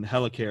fucking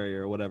helicarrier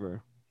or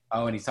whatever.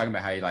 Oh, and he's talking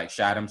about how he like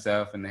shot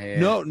himself in the head.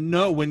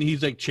 No, when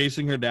he's like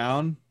chasing her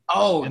down.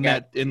 Oh, in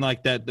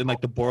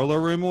the boiler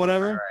room or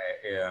whatever.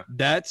 Right, yeah.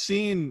 That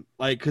scene,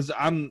 like, because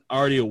I'm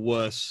already a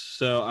wuss,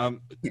 so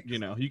I'm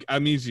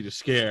easy to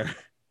scare.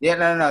 Yeah,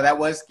 no, that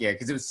was scary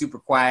because it was super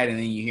quiet, and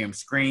then you hear him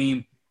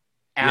scream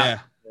out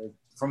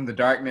from the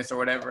darkness or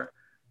whatever.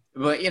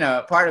 But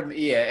part of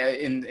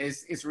and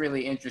it's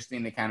really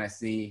interesting to kind of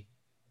see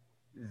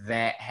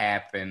that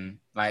happen.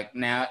 Like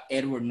now,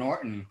 Edward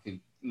Norton could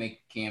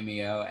make a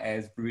cameo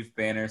as Bruce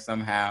Banner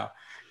somehow.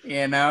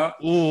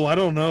 Oh, I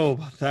don't know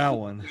about that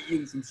one.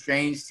 In some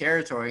strange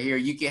territory here.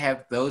 You could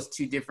have those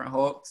two different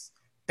Hulks.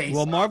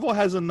 Well, Marvel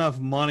has enough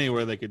money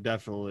where they could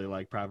definitely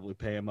probably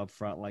pay him up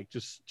front. Like,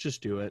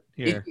 just do it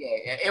here.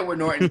 Yeah, Edward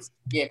Norton.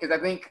 Yeah, because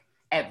I think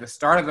at the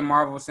start of the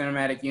Marvel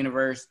Cinematic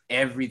Universe,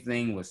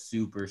 everything was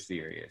super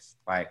serious.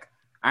 Like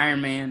Iron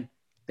Man,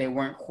 they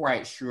weren't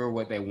quite sure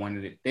what they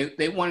wanted it.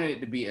 They wanted it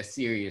to be a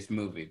serious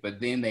movie,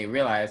 but then they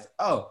realized,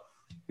 oh,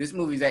 this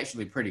movie's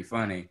actually pretty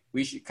funny.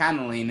 We should kind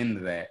of lean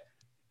into that.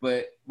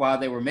 But while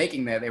they were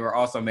making that, they were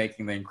also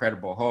making The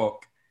Incredible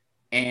Hulk.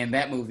 And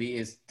that movie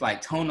is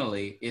like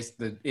tonally,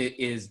 it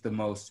is the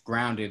most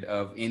grounded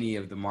of any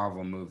of the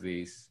Marvel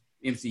movies,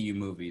 MCU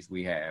movies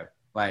we have.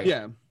 Like,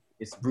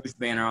 it's Bruce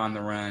Banner on the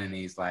run, and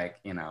he's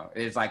like,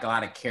 there's like a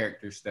lot of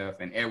character stuff.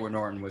 And Edward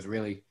Norton was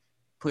really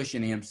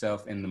pushing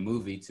himself in the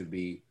movie to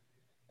be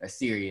a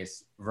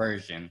serious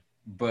version,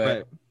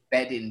 but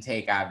that didn't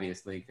take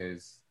obviously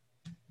because,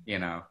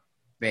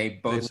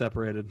 they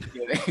separated.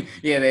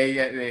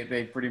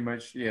 They pretty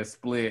much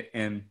split,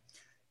 and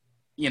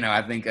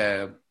I think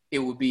it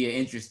would be an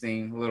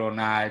interesting little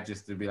nod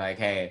just to be like,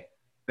 hey,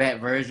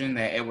 that version,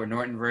 that Edward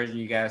Norton version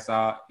you guys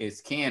saw,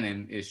 is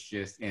canon. It's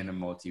just in a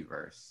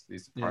multiverse.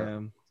 It's part of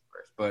the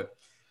multiverse, but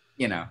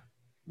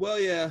Well,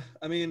 yeah.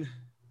 I mean,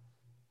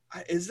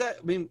 is that?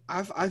 I mean,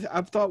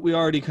 I've thought we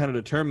already kind of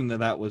determined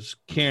that was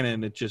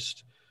canon. He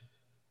just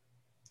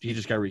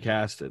got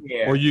recasted,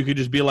 or you could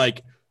just be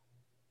like.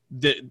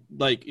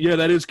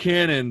 That is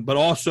canon, but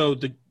also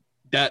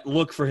that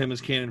look for him is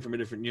canon from a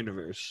different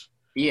universe.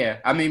 Yeah,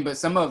 I mean, but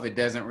some of it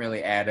doesn't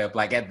really add up.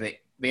 Like at the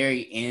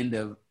very end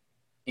of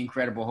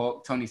Incredible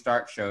Hulk, Tony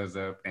Stark shows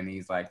up and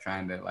he's like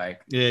trying to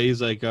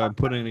he's like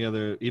putting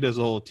together. He does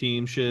the whole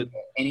team shit,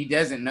 and he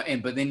doesn't know.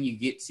 But then you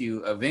get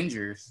to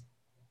Avengers,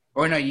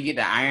 or no, you get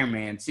to Iron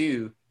Man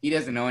 2. He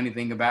doesn't know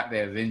anything about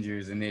the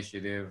Avengers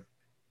initiative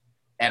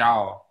at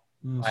all.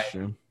 That's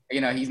true.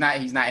 He's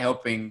not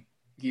helping.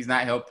 He's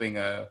not helping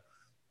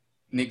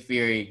Nick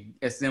Fury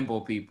assemble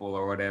people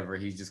or whatever.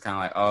 He's just kind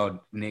of like, oh,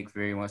 Nick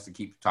Fury wants to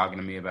keep talking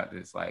to me about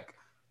this like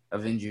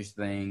Avengers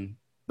thing,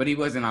 but he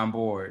wasn't on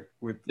board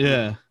with.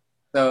 Yeah.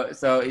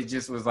 So it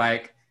just was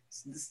like,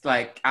 it's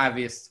like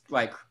obvious,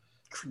 like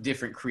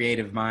different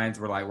creative minds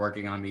were like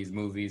working on these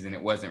movies, and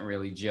it wasn't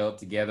really gelled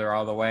together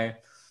all the way.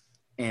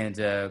 And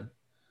or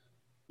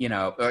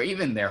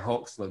even their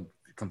Hulks look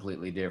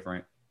completely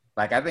different.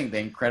 Like I think the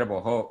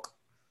Incredible Hulk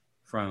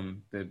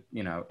from the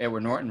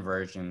Edward Norton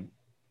version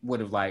would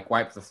have like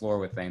wiped the floor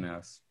with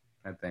Thanos.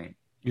 I think.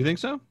 You think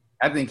so?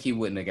 I think he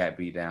wouldn't have got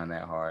beat down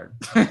that hard.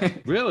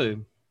 Really?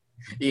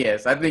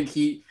 Yes, I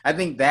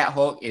think that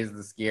Hulk is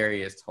the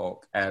scariest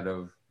Hulk out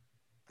of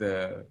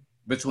the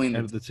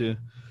two.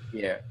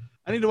 Yeah.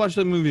 I need to watch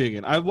that movie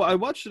again. I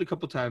watched it a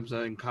couple times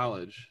in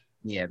college.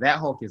 Yeah, that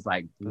Hulk is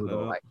like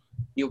brutal. Like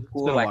he'll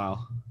pull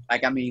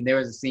like I mean, there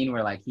was a scene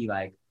where like he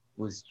like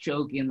was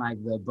choking like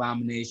the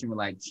Abomination with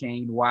like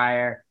chain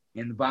wire.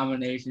 And the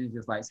Abomination is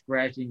just like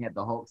scratching at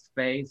the Hulk's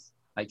face,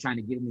 like trying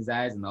to get in his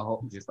eyes, and the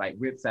Hulk just like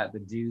rips out the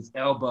dude's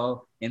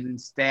elbow and then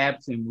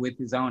stabs him with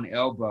his own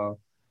elbow.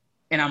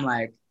 And I'm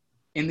like,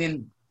 and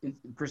then it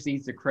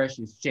proceeds to crush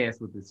his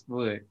chest with his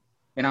foot.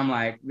 And I'm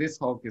like, this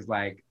Hulk is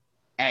like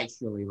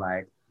actually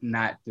like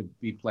not to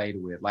be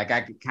played with. Like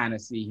I could kind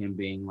of see him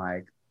being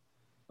like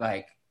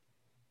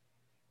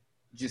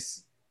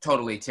just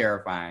totally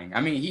terrifying.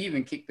 I mean, he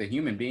even kicked a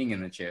human being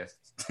in the chest.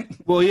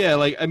 Well, yeah,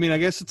 like I mean, I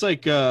guess it's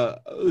like the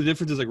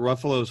difference is like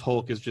Ruffalo's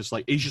Hulk is just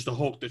like he's just a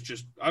Hulk that's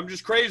just I'm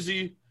just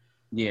crazy.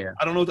 Yeah,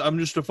 I don't know. I'm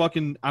just a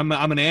fucking. I'm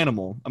an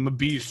animal. I'm a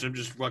beast. I'm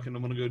just fucking.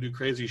 I'm gonna go do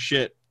crazy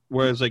shit.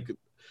 Whereas like, it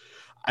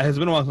has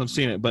been a while since I've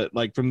seen it, but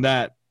like from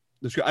that,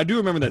 I do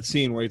remember that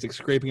scene where he's like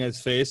scraping at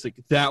his face. Like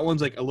that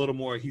one's like a little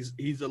more. He's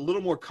a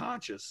little more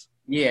conscious.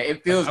 Yeah,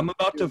 it feels. Like, I'm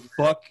about to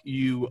fuck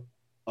you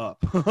up.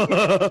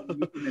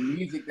 The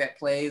music that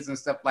plays and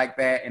stuff like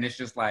that, and it's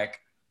just like,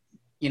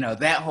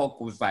 that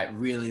Hulk was like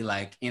really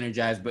like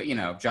energized, but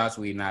Joss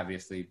Whedon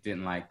obviously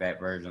didn't like that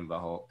version of the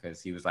Hulk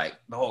because he was like,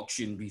 the Hulk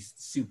shouldn't be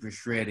super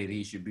shredded.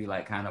 He should be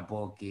like kind of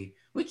bulky,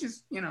 which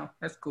is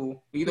that's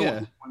cool.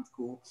 Either one's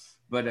cool,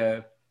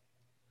 but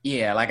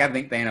yeah, like I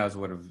think Thanos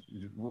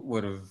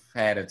would have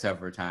had a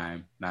tougher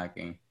time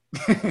knocking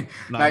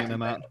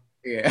him out.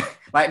 Yeah,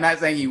 like not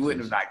saying he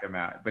wouldn't have knocked him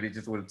out, but it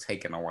just would have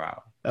taken a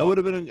while. That would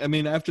have been. I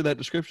mean, after that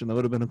description, that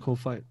would have been a cool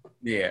fight.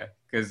 Yeah,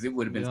 because it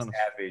would have been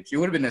savage. It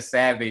would have been a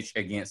savage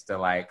against a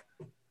like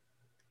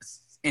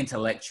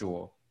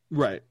intellectual,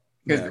 right?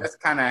 Because that's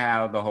kind of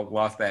how the Hulk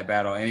lost that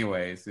battle,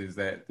 anyways. Is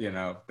that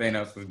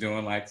Thanos was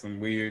doing like some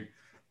weird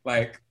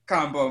like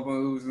combo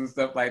moves and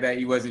stuff like that.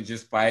 He wasn't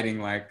just fighting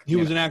like he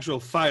was an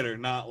actual fighter,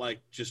 not like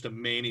just a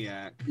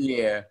maniac.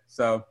 Yeah,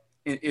 so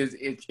it's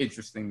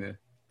interesting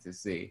to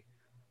see.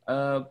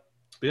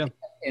 Yeah.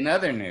 In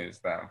other news,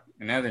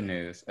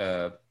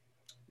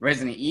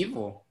 Resident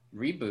Evil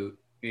reboot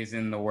is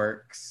in the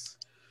works.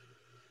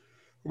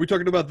 Are we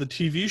talking about the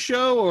TV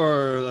show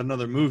or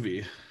another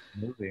movie?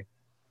 Movie.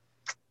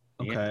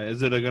 Okay. Yeah.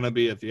 Is it going to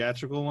be a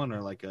theatrical one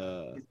or like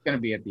a? It's going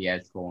to be a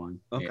theatrical one.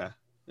 Okay.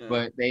 Yeah.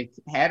 But they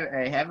have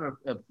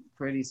a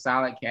pretty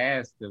solid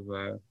cast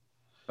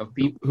of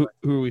people.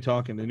 Who are we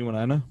talking? Anyone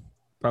I know?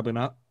 Probably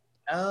not.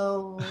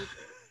 Oh.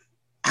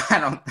 I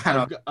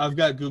don't. I've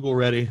got Google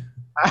ready.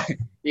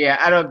 Yeah,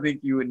 I don't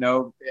think you would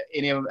know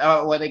any of them.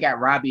 Oh, well, they got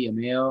Robbie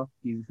Amell.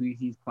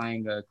 He's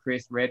playing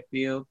Chris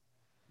Redfield.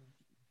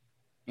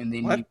 And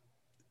then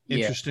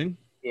interesting.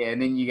 Yeah,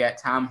 and then you got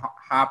Tom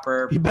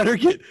Hopper. He better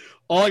get.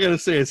 All I gotta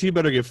say is he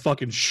better get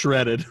fucking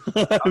shredded.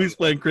 He's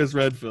playing Chris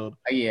Redfield.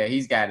 Yeah,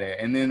 he's got it.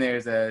 And then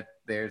there's a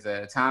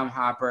Tom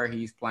Hopper.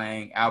 He's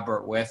playing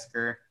Albert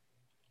Wesker.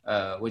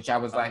 Which I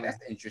was like, that's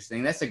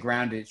interesting. That's a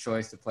grounded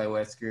choice to play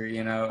Wesker,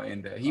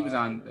 and he was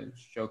on a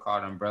show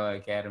called Umbrella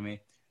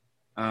Academy.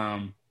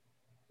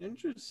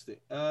 Interesting.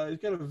 He's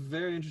got a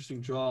very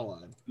interesting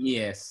jawline.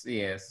 Yes.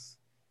 He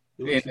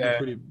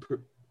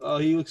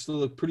looks to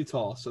look pretty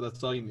tall, so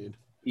that's all you need.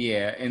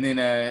 Yeah, and then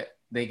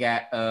they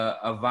got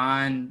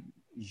Ivan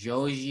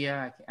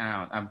Jogia.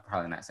 I'm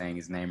probably not saying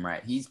his name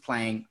right. He's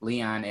playing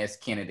Leon S.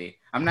 Kennedy.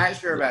 I'm not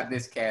sure about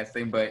this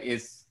casting, but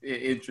it's an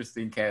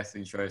interesting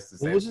casting choice to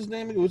say. What was his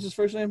name? What was his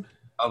first name?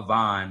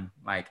 Ivan,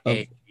 like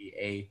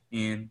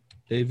A-V-A-N.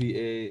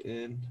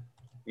 A-V-A-N.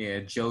 Yeah,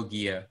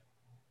 Jogia.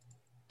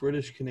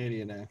 British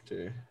Canadian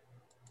actor.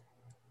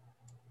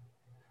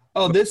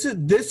 Oh, this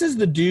is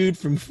the dude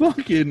from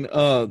fucking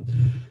the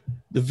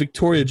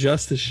Victoria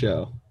Justice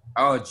show.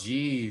 Oh,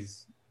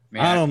 jeez.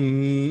 Man, I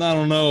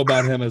don't know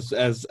about him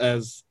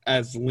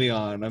as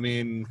Leon. I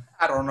mean,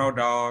 I don't know,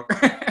 dog.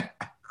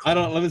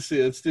 Let me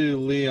see. Let's do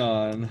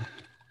Leon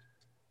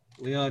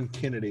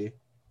Kennedy.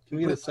 Can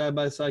we get a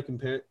side-by-side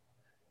compare?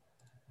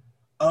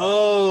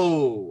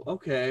 Oh,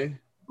 okay.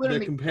 They're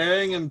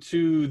comparing him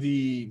to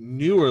the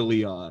newer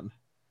Leon.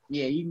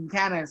 Yeah, you can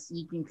kind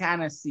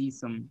of see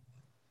some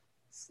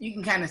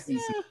semblance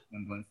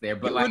there,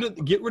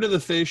 but get rid of the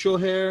facial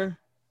hair.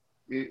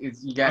 I could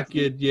see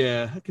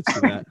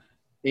that.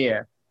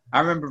 Yeah, I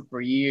remember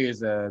for years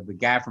the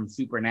guy from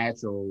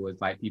Supernatural was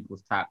like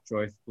people's top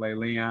choice to play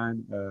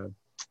Leon.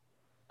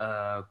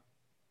 Was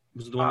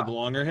it the one with the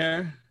longer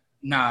hair?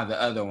 Nah, the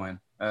other one.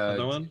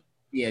 Other one?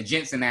 Yeah,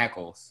 Jensen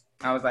Ackles.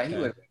 I was like, he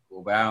would have been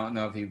cool, but I don't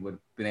know if he would have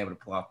been able to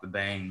pull off the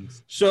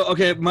bangs. So,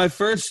 okay, my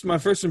first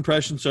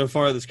impression so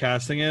far of this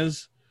casting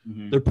is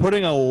they're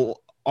putting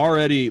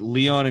already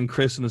Leon and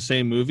Chris in the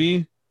same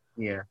movie.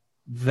 Yeah,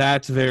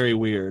 that's very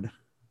weird.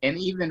 And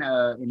even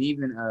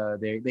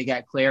they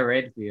got Claire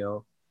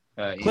Redfield.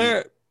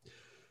 Claire,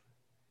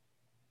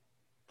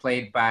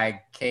 played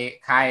by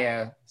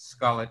Kaya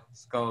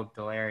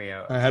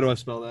Scodelario. How do I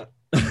spell that?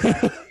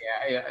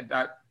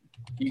 Yeah.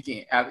 You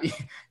can't.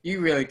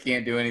 You really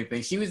can't do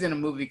anything. She was in a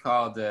movie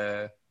called.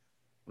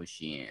 Was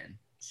she in?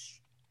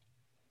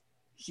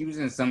 She was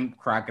in some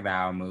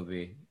crocodile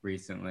movie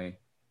recently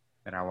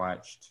that I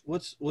watched.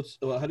 What's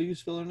how do you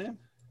spell her name?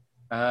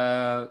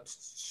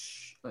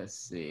 Let's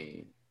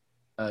see.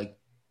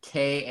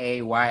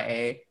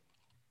 Kaya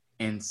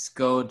and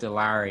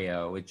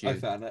Scodelario, which is. I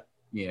found it.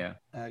 Yeah.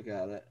 I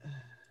got it.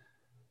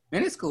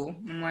 And it's cool.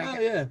 I'm like, oh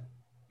yeah.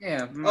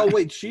 Yeah. Oh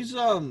wait, she's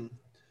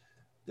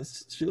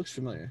she looks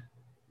familiar.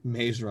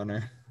 Maze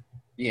Runner.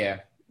 Yeah.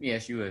 Yeah,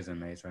 she was in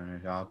Maze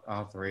Runner.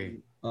 All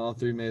three. All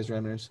three Maze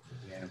Runners.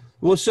 Yeah.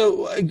 Well,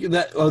 so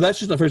that's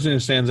just the first thing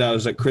that stands out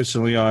is that Chris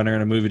and Leon are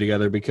in a movie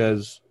together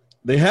because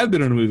they have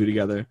been in a movie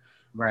together.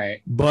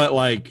 Right. But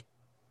like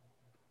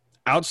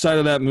outside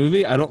of that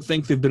movie, I don't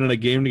think they've been in a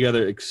game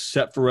together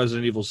except for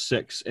Resident Evil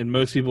 6. And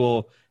most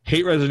people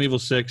hate Resident Evil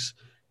 6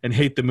 and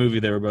hate the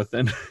movie they were both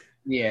in.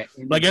 Yeah.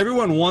 Like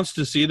everyone wants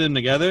to see them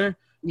together,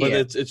 but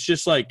it's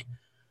just like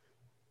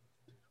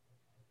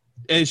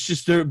it's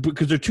just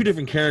because they're two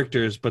different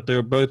characters, but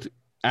they're both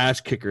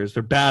ass kickers.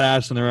 They're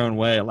badass in their own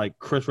way. Like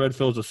Chris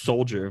Redfield's a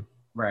soldier.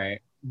 Right.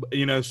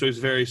 You know, so he's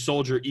very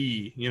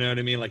soldier-y, you know what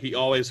I mean? Like he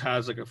always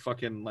has like a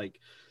fucking like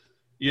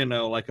you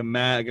know, like a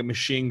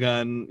machine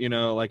gun, you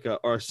know, like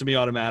or a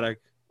semi-automatic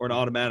or an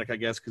automatic, I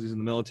guess, because he's in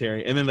the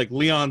military. And then like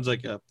Leon's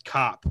like a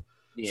cop,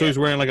 so he's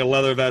wearing like a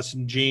leather vest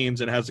and jeans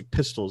and has like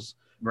pistols.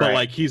 Right. But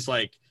like he's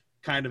like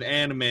kind of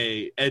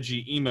anime,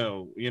 edgy,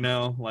 emo, you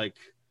know, like.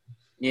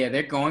 Yeah,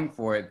 they're going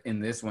for it in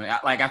this one.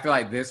 Like I feel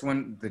like this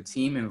one, the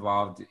team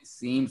involved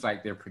seems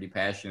like they're pretty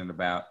passionate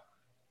about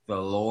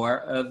the lore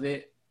of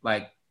it.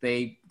 Like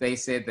they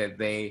said that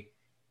they,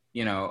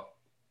 you know,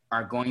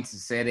 are going to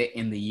set it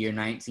in the year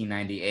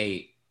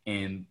 1998,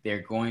 and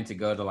they're going to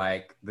go to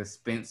like the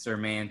Spencer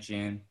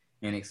Mansion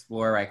and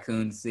explore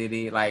Raccoon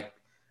City. Like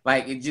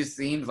it just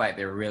seems like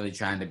they're really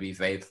trying to be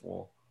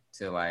faithful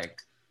to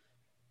like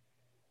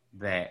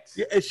that.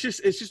 Yeah, it's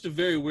just a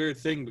very weird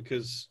thing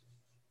because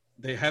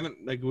they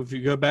haven't, like, if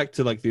you go back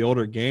to like the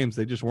older games,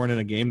 they just weren't in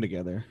a game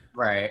together.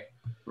 Right.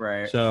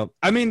 So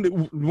I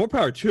mean, more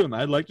power to them.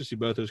 I'd like to see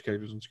both those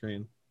characters on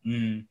screen.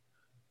 Mm.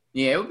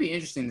 Yeah, it would be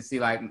interesting to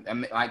see, like,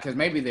 because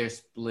maybe they're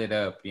split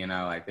up, you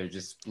know, like they're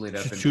just split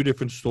up. Two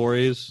different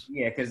stories.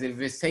 Yeah, because if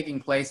it's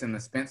taking place in the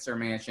Spencer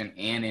Mansion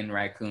and in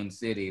Raccoon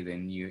City,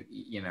 then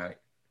you know,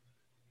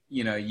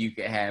 you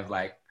could have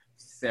like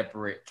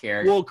separate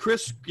characters. Well,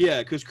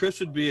 because Chris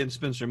would be in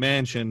Spencer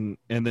Mansion,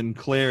 and then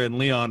Claire and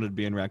Leon would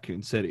be in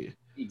Raccoon City.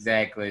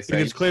 Exactly. So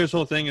because Claire's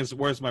whole thing is,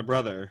 "Where's my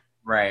brother?"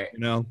 Right. You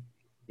know.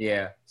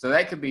 Yeah. So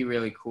that could be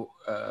really cool.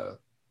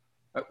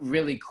 A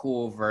really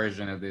cool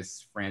version of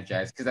this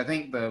franchise, because I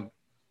think the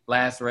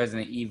last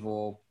Resident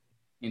Evil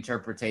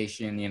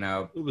interpretation, you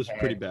know, it was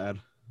pretty bad.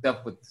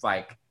 Stuff with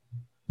like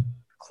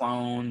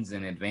clones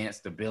and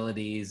advanced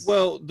abilities.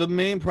 Well, the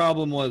main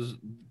problem was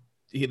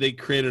they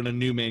created a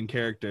new main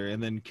character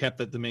and then kept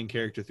that the main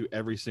character through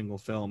every single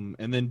film,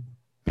 and then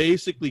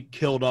basically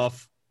killed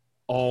off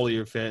all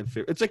your fan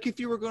favorite. It's like if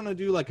you were going to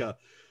do like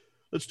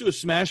let's do a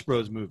Smash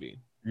Bros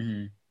movie.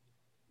 Mm-hmm.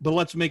 But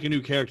let's make a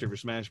new character for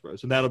Smash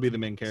Bros. And that'll be the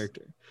main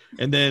character.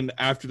 And then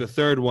after the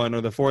third one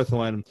or the fourth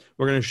one,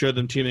 we're going to show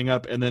them teaming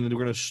up, and then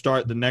we're going to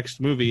start the next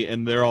movie,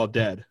 and they're all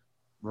dead.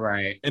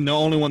 Right. And the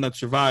only one that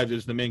survived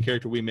is the main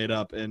character we made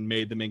up and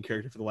made the main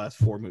character for the last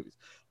 4 movies.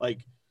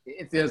 Like,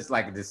 it feels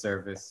like a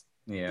disservice.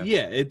 Yeah.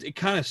 Yeah, it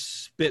kind of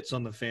spits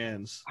on the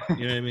fans.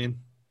 You know what I mean?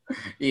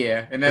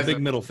 Yeah. And that's a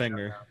big middle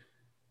finger.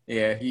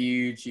 Yeah,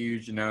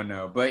 huge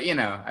no. But, you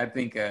know, I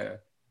think,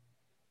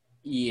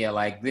 yeah,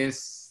 like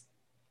this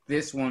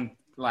one,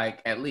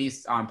 like, at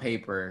least on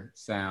paper,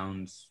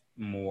 sounds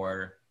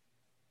more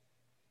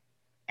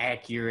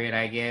accurate,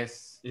 I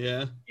guess.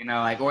 Yeah. You know,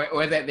 like,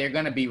 or that they're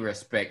going to be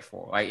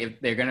respectful. Like, if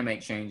they're going to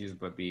make changes,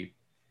 but be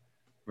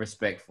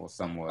respectful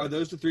somewhat. Are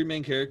those the 3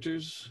 main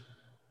characters?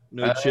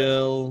 No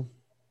Jill.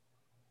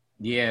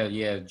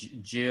 Yeah.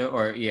 Jill,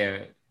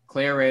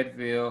 Claire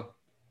Redfield,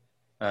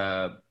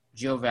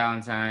 Jill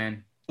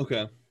Valentine.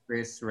 Okay.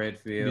 Chris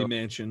Redfield.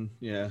 Mansion,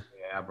 yeah.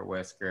 Albert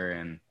Wesker,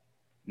 and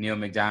Neil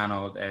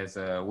McDonald as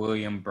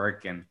William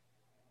Birkin.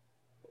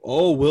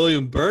 Oh,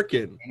 William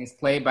Birkin. And he's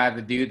played by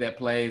the dude that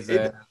plays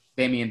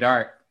Damien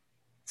Dark.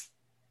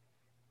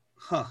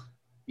 Huh.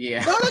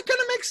 Yeah. No, that kind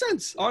of makes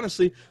sense,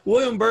 honestly.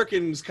 William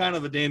Birkin's kind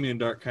of a Damien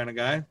Dark kind of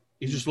guy.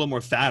 He's just a little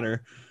more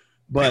fatter.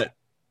 But,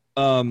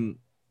 I'm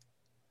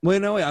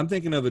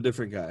thinking of a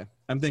different guy.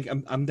 I'm thinking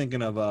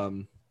of, I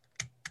can't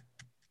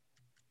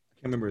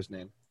remember his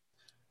name.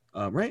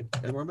 Right?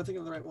 Or am I thinking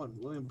of the right one?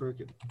 William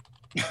Birkin.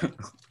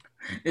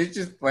 It's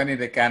just funny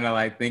to kind of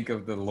like think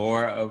of the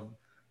lore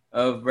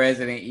of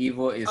Resident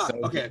Evil.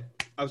 Okay.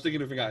 I was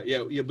thinking of a guy.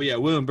 Yeah, but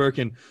William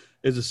Birkin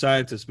is a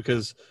scientist,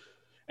 because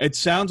it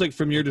sounds like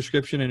from your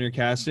description and your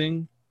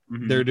casting,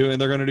 mm-hmm. they're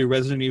going to do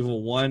Resident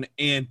Evil 1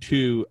 and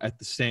 2 at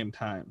the same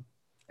time.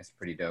 That's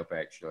pretty dope,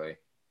 actually.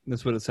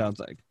 That's what it sounds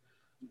like.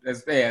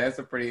 That's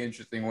a pretty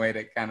interesting way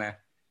to kind of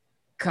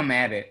come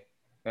at it.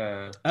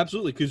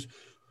 Absolutely, because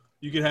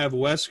you could have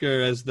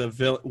Wesker as the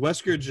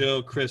Wesker,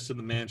 Joe, Chris in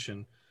the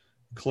mansion,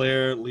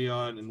 Claire,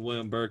 Leon, and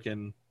William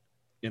Birkin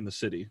in the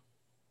city,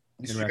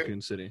 in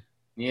Raccoon City.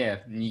 Yeah,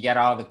 and you got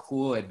all the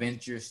cool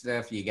adventure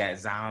stuff. You got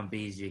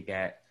zombies. You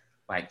got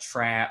like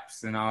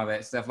traps and all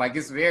that stuff. Like,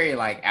 it's very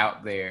like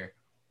out there.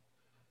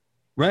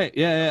 Right.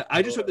 Yeah.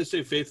 I just hope they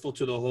stay faithful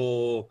to the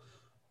whole.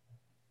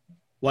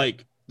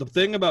 Like, the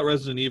thing about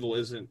Resident Evil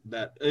isn't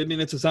that, I mean,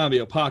 it's a zombie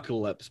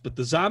apocalypse, but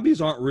the zombies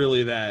aren't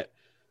really that.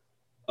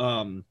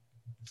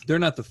 They're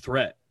not the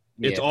threat.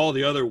 It's all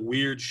the other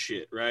weird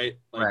shit, right?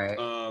 Like,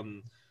 right.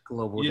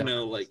 Global. You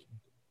know, like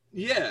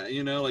Yeah,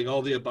 like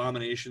all the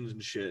abominations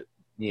and shit.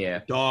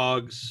 Yeah,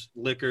 Dogs,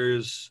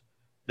 liquors.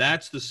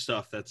 That's the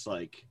stuff that's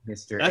like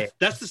Mr.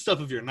 that's the stuff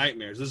of your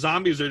nightmares. The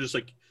zombies are just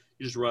like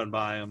you just run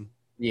by them.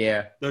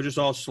 Yeah, They're just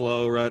all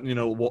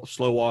slow,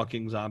 slow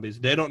walking zombies.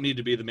 They don't need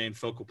to be the main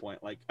focal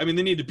point. Like, I mean,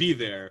 they need to be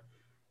there,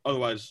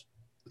 otherwise,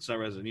 it's not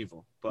Resident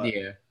Evil. But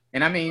yeah,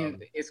 and I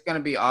mean, it's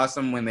gonna be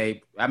awesome when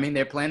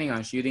they're planning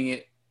on shooting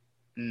it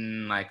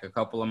in like a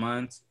couple of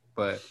months,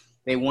 but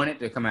they want it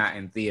to come out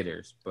in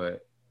theaters.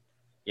 But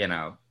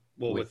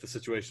with the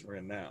situation we're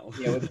in now,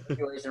 with the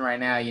situation right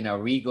now,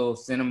 Regal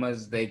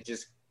Cinemas, they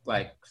just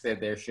like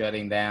said they're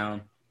shutting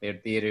down their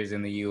theaters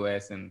in the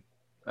U.S. and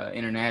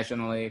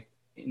internationally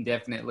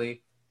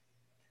indefinitely.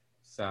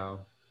 So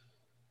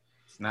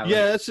it's not.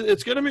 Yeah,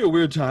 it's gonna be a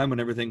weird time when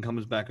everything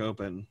comes back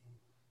open.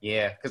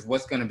 Yeah, because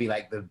what's gonna be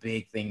like the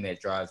big thing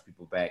that draws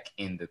people back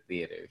in the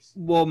theaters?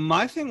 Well,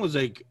 my thing was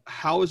like,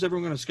 how is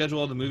everyone gonna schedule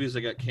all the movies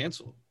that got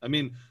canceled? I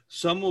mean,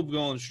 some will go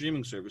on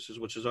streaming services,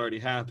 which has already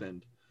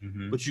happened.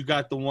 Mm-hmm. But you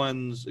got the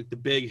ones, like the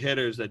big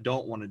hitters that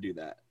don't want to do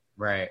that.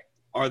 Right.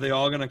 Are they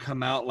all going to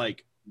come out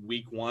like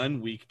week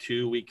 1, week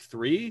 2, week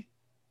 3,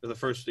 or the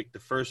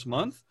first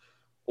month?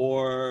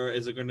 Or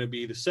is it going to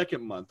be the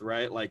second month,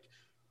 right? Like,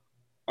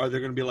 are they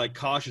going to be like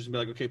cautious and be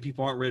like, okay,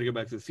 people aren't ready to go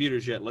back to the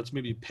theaters yet. Let's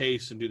maybe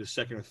pace and do the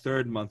second or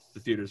third month the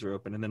theaters are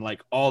open. And then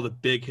like all the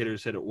big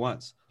hitters hit at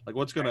once. Like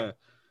what's your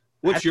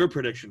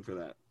prediction for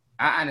that?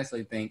 I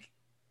honestly think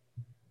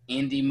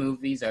indie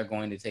movies are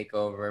going to take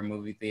over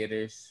movie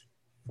theaters.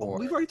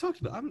 We've already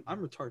talked about. I'm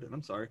retarded.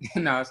 I'm sorry.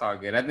 No, it's all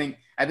good. I think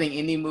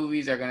indie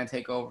movies are going to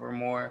take over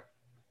more,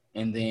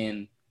 and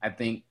then I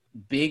think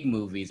big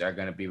movies are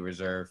going to be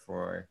reserved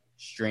for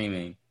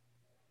streaming,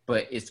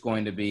 but it's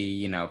going to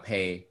be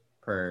pay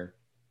per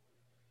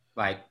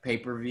like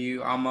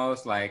pay-per-view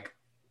almost like,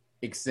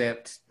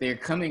 except they're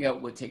coming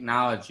up with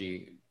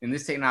technology, and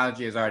this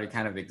technology has already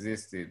kind of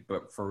existed,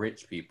 but for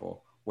rich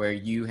people, where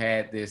you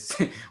had this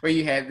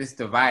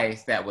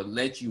device that would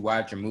let you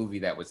watch a movie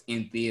that was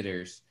in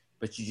theaters,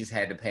 but you just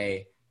had to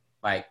pay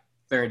like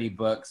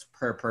 $30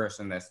 per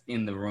person that's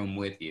in the room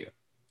with you.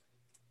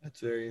 That's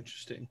very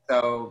interesting.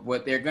 So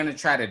what they're going to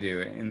try to do,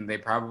 and they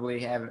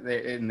probably haven't,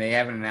 and they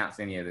haven't announced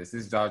any of this.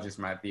 This is all just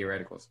my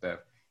theoretical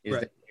stuff. Is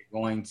right. that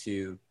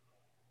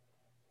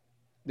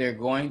they're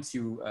going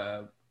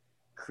to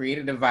create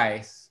a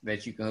device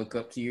that you can hook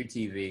up to your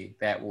TV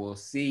that will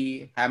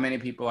see how many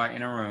people are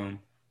in a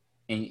room,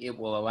 and it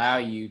will allow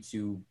you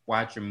to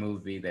watch a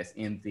movie that's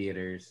in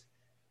theaters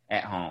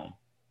at home.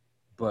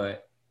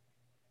 But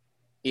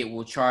it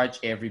will charge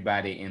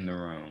everybody in the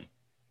room.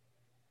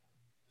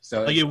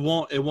 So like it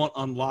won't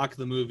unlock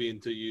the movie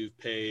until you've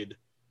paid.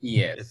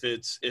 Yes.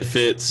 If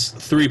it's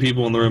 3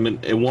 people in the room,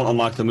 and it won't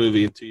unlock the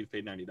movie until you've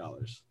paid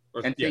 $90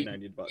 or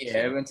 $90.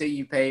 Yeah, until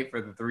you pay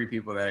for the 3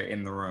 people that are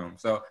in the room.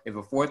 So if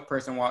a 4th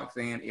person walks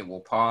in, it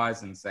will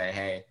pause and say,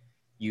 "Hey,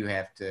 you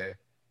have to,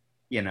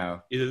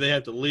 either they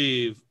have to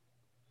leave,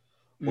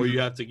 or you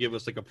have to give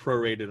us like a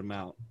prorated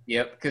amount."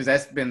 Yep, because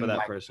that's been for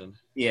that person.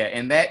 Yeah,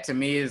 and that to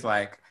me is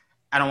like,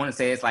 I don't want to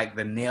say it's like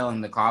the nail in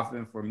the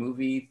coffin for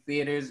movie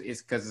theaters.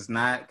 It's because it's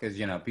not, because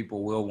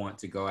people will want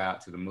to go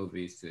out to the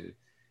movies to,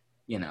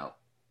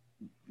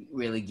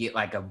 really get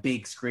like a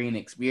big screen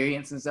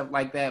experience and stuff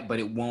like that. But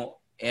it won't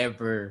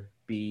ever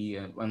be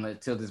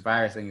until this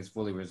virus thing is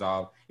fully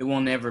resolved. It will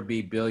never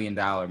be $1 billion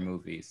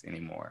movies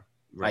anymore.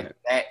 Right. Like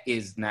that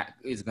is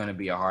going to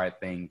be a hard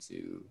thing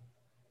to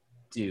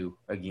do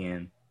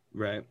again.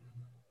 Right.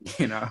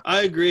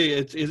 I agree.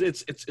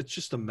 It's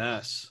just a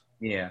mess.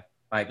 Yeah.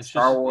 Like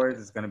Star Wars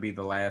is going to be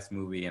the last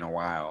movie in a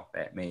while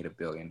that made $1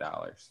 billion.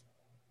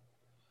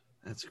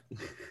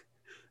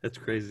 That's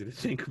crazy to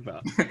think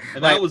about.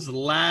 And that was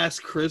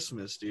last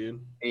Christmas,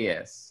 dude.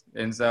 Yes.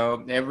 And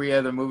so every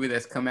other movie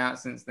that's come out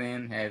since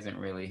then hasn't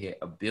really hit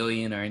 $1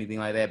 billion or anything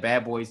like that.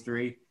 Bad Boys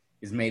 3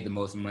 has made the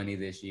most money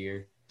this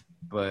year,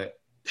 but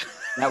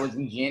that was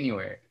in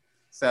January.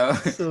 So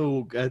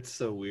that's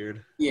so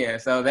weird. Yeah,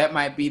 so that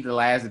might be the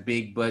last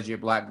big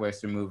budget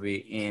blockbuster movie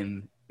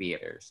in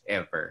theaters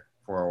ever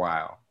for a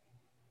while.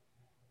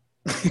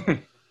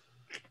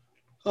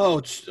 Oh,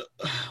 it's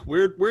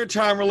weird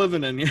time we're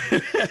living in.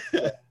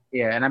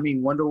 Yeah, and I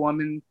mean Wonder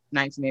Woman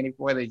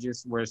 1984, they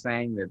just were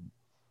saying that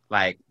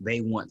like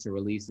they want to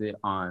release it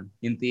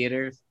in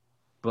theaters,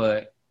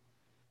 but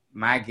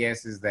my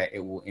guess is that it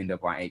will end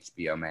up on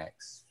HBO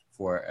Max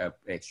for an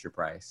extra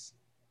price.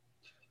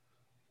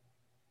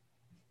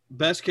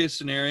 Best case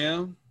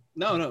scenario?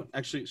 No,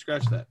 actually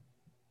scratch that.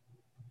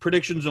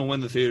 Predictions on when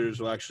the theaters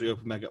will actually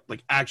open back up.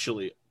 Like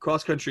actually,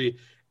 cross country,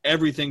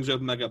 everything's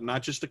open back up,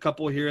 not just a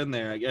couple here and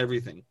there, like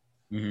everything.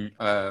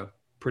 Mm-hmm.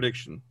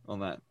 Prediction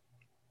on that.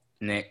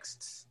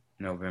 Next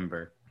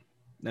November.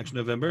 Next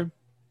November?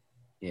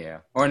 Yeah.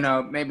 Or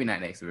no, maybe not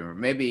next November.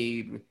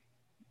 Maybe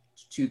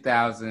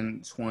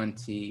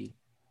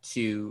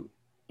 2022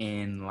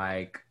 in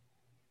like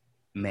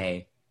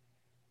May.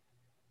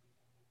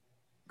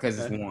 Because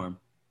it's warm.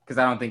 Because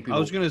I don't think people... I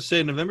was going to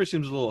say November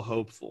seems a little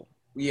hopeful.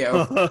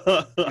 Yeah.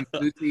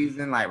 Flu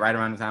season, like right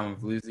around the time when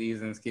flu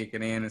season's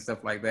kicking in and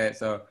stuff like that.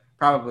 So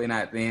probably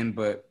not then,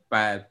 but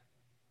by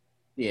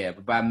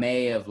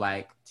May of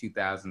like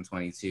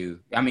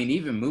 2022, I mean,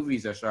 even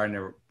movies are starting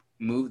to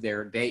move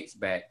their dates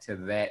back to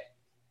that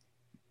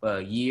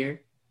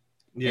year.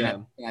 Yeah.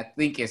 And I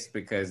think it's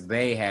because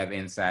they have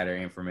insider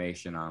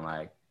information on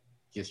like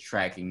just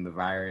tracking the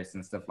virus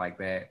and stuff like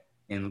that,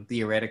 and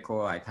theoretical,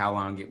 like how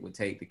long it would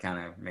take to kind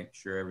of make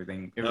sure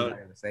everybody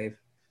was safe.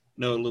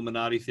 No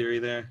Illuminati theory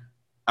there.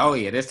 Oh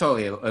yeah, there's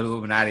totally an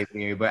Illuminati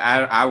theory, but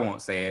I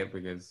won't say it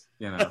because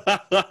I'm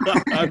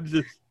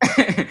just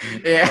I'm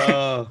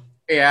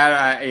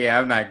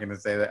not gonna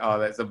say that all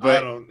that. So,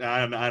 but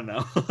I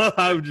know.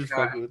 I'm just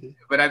fucking with you.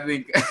 But I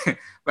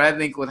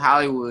think with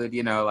Hollywood,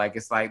 like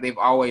it's like they've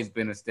always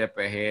been a step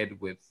ahead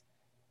with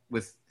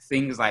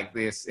things like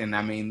this, and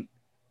I mean,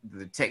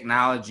 the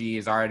technology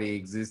has already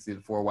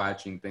existed for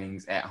watching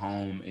things at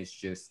home. It's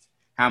just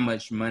how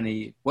much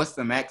money, what's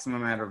the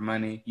maximum amount of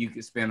money you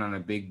could spend on a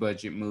big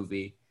budget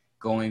movie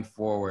going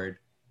forward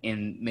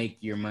and make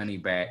your money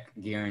back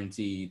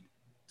guaranteed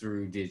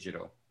through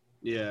digital.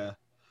 Yeah.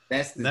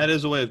 That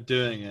is a way of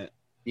doing it.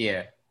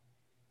 Yeah.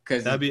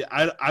 Cause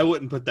I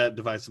wouldn't put that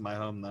device in my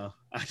home though.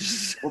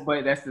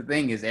 But that's the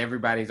thing is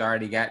everybody's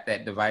already got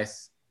that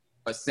device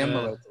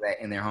similar to that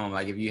in their home.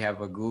 Like if you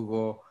have a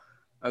Google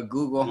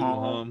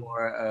Home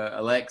or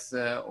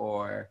Alexa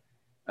or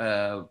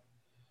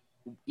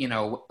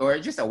or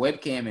just a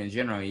webcam in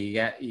general.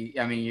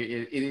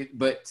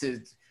 But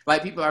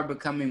people are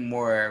becoming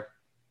more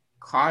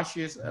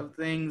cautious of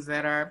things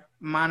that are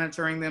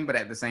monitoring them, but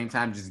at the same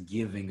time, just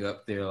giving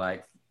up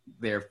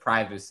their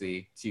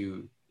privacy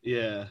to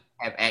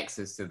have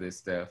access to this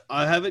stuff.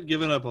 I haven't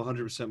given up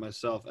 100%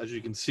 myself, as you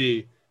can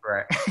see.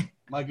 Right.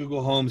 My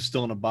Google Home is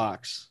still in a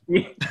box.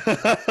 Good.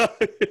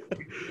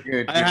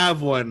 I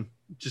have one,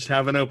 just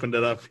haven't opened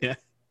it up yet.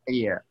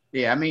 Yeah.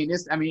 Yeah,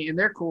 and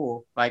they're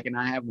cool. Like, and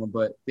I have one,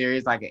 but there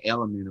is like an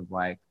element of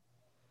that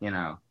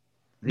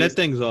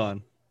thing's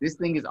on. This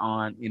thing is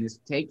on, and it's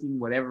taking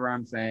whatever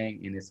I'm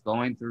saying, and it's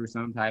going through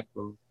some type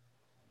of,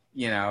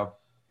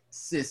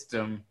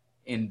 system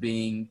and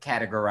being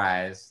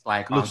categorized.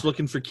 Like,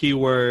 Looking for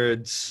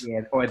keywords.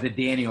 Yeah, or the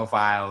Daniel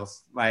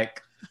files,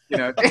 like.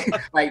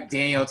 Like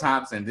Daniel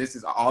Thompson. This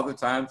is all the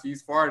times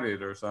he's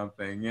farted or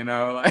something.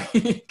 Yeah.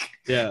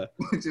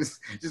 just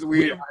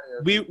weird.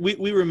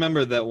 We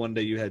remember that one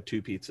day you had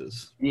 2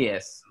 pizzas.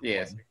 Yes.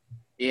 Yeah,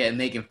 and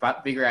they can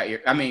figure out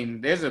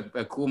there's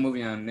a cool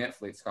movie on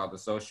Netflix called The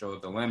Social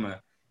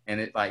Dilemma, and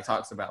it like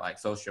talks about like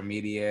social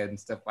media and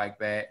stuff like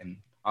that, and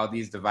all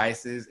these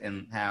devices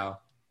and how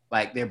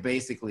like they're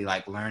basically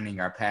like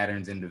learning our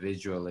patterns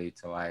individually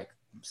to like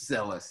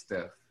sell us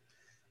stuff.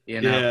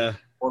 Yeah.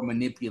 Or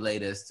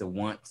manipulate us to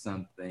want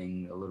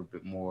something a little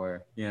bit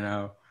more,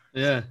 Yeah.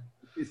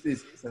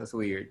 That's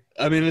weird.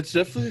 I mean, it's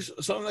definitely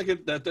something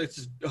like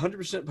that's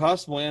 100%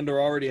 possible and are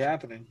already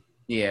happening.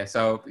 Yeah,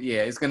 so,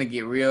 it's going to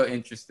get real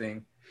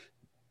interesting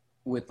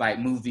with, like,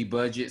 movie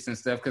budgets and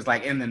stuff. Because,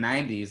 like, in the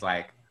 90s,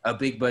 like, a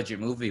big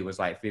budget movie was,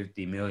 like,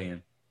 $50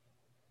 million.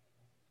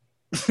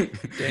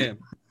 Damn.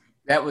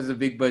 That was a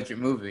big budget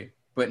movie.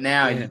 But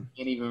now you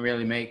can't even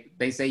really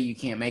they say you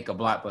can't make a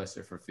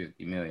blockbuster for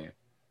 $50 million.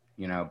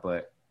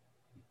 But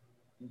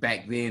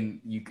back then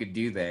you could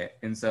do that.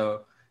 And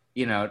so,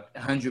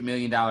 $100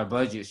 million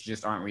budgets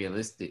just aren't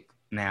realistic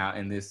now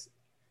in this,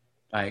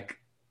 like,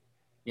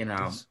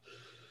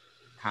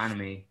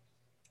 economy.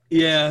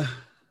 Yeah.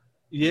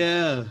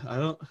 Yeah. I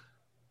don't.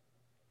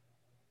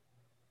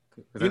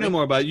 You know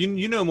more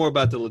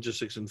about the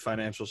logistics and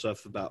financial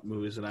stuff about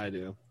movies than I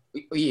do.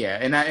 Yeah.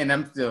 And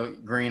I'm still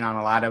green on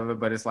a lot of it,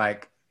 but it's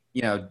like,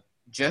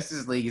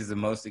 Justice League is the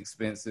most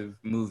expensive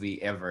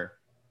movie ever.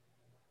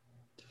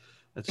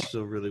 That's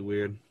still really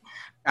weird.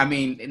 I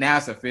mean, now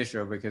it's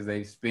official because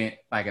they spent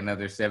like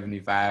another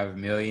 $75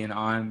 million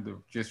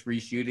on just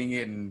reshooting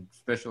it and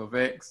special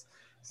effects.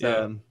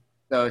 So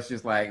it's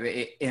just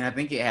like, and I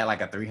think it had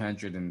like a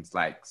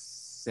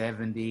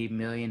 $370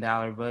 million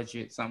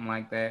budget, something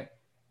like that.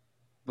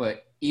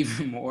 But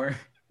even more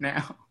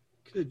now.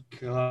 Good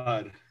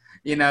God.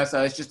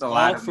 So it's just a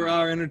lot for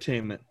our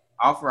entertainment.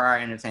 All for our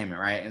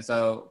entertainment, right? And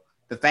so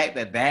the fact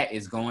that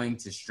is going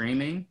to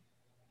streaming,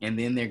 and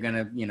then they're going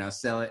to,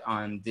 sell it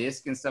on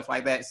disc and stuff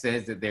like that,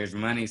 says that there's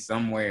money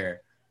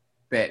somewhere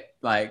that,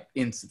 like,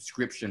 in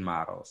subscription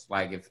models.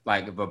 Like, if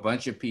a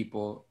bunch of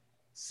people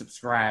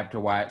subscribe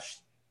to watch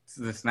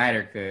the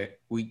Snyder Cut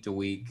week to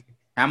week,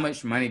 how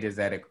much money does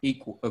that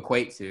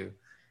equate to?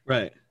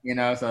 Right.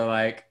 So,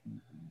 like,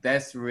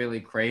 that's really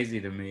crazy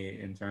to me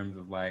in terms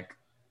of, like,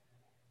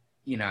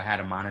 how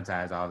to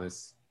monetize all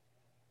this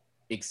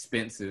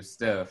expensive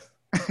stuff.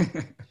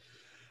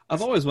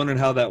 I've always wondered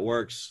how that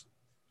works.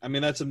 I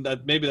mean,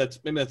 maybe that's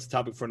a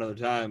topic for another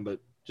time,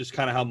 but just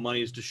kind of how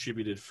money is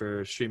distributed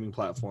for streaming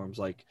platforms.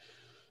 Like,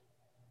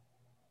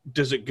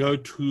 does it go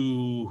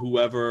to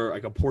whoever,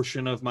 like a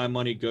portion of my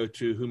money go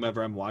to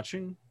whomever I'm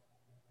watching?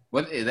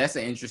 Well, that's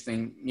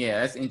interesting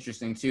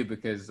too,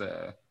 because,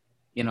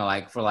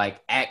 like for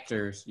like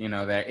actors,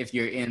 that if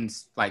you're in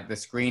like the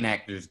Screen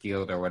Actors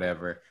Guild or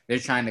whatever, they're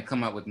trying to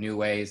come up with new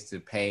ways to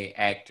pay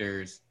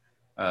actors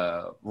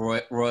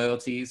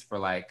royalties for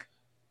like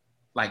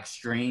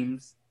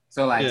streams.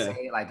 So like Yeah.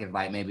 say like if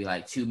like maybe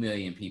like 2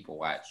 million people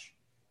watch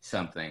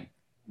something,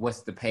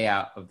 what's the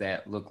payout of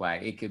that look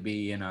like? It could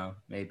be,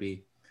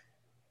 maybe,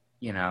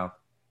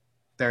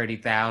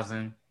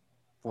 30,000,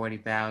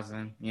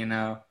 40,000,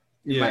 Yeah.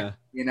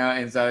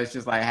 and so it's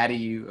just like, how do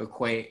you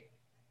equate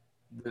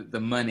the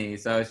money?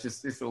 So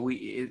it's a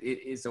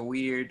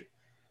weird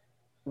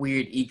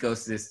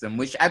ecosystem,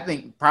 which I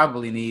think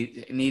probably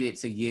needed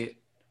to get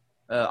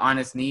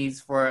honest needs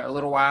for a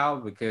little while,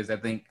 because I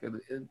think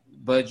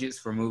budgets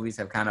for movies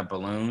have kind of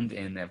ballooned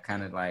and have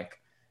kind of like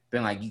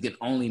been like, you can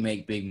only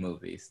make big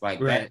movies. Like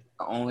Right. that's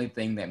the only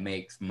thing that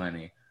makes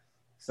money.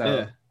 So,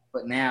 Yeah.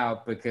 but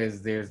now,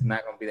 because there's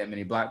not going to be that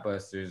many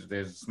blockbusters,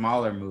 there's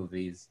smaller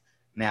movies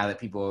now that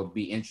people will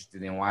be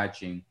interested in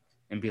watching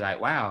and be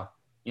like, wow,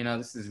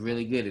 this is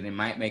really good and it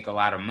might make a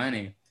lot of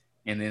money.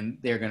 And then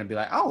they're going to be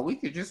like, oh, we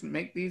could just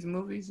make these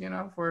movies,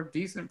 for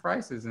decent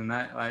prices and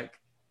not like,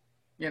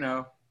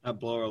 Not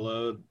blow our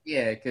load.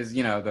 yeah, because,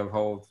 the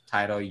whole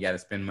title, you got to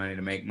spend money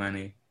to make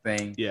money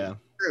thing. Yeah.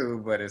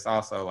 True, but it's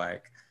also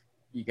like,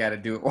 you got to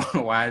do it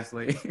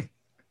wisely.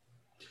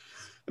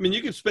 I mean,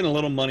 you could spend a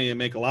little money and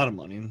make a lot of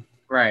money.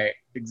 Right,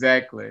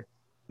 exactly.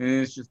 And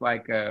it's just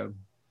like, or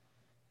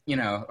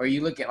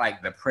you look at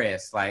like the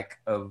press, like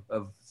of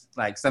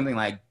like something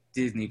like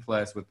Disney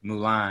Plus with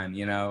Mulan,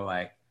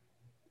 like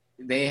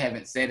they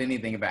haven't said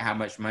anything about how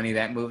much money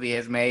that movie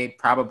has made.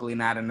 Probably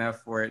not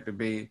enough for it to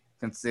be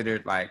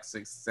considered like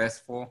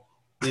successful.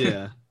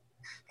 Yeah.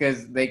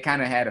 Because they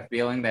kind of had a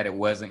feeling that it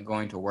wasn't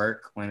going to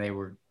work when they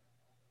were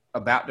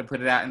about to put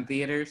it out in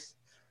theaters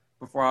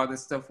before all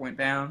this stuff went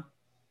down.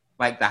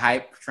 Like the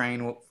hype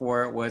train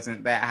for it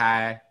wasn't that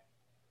high.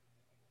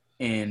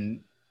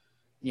 And,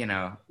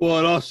 Well,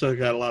 it also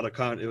got a lot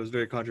of it was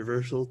very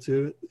controversial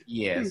to it.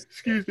 yes.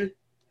 Excuse me.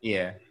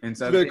 Yeah. And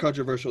so It's very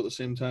controversial at the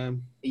same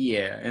time.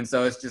 yeah. And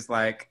so it's just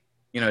like,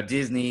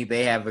 Disney,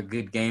 they have a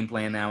good game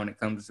plan now when it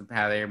comes to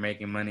how they're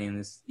making money in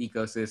this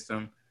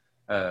ecosystem.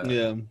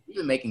 Yeah.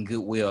 Even making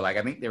goodwill. Like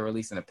I think they're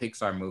releasing a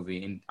Pixar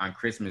movie on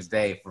Christmas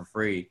Day for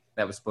free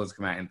that was supposed to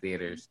come out in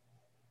theaters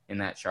and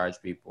not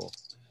charge people.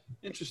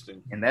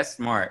 Interesting. And that's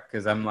smart,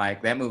 because I'm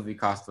like, that movie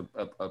cost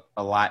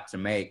a lot to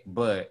make,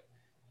 but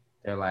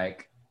they're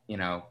like,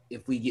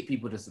 if we get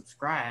people to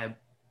subscribe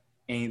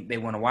and they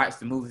want to watch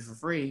the movie for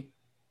free,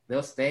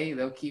 they'll stay.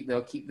 They'll keep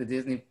the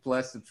Disney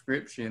Plus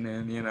subscription,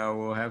 and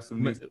we'll have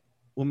some.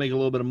 We'll make a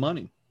little bit of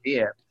money.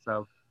 Yeah,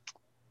 so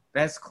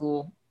that's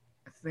cool.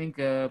 I think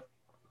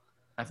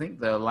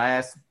the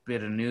last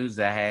bit of news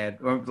I had,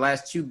 or the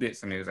last 2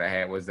 bits of news I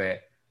had, was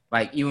that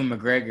like Ewan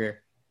McGregor,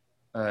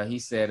 he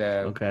said,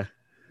 Okay.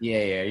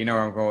 yeah, you know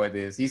where I'm going with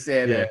this. He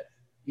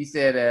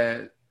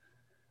said,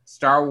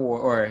 Star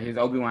Wars, or his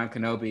Obi-Wan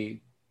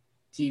Kenobi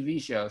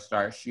TV show,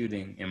 starts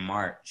shooting in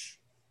March.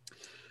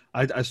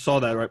 I saw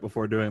that right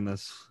before doing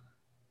this.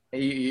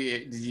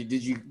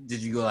 Did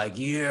you go like,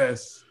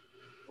 yes?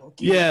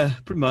 Okay. Yeah,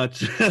 pretty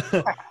much.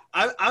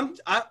 I'm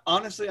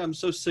honestly, I'm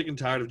so sick and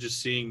tired of just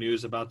seeing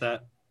news about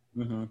that.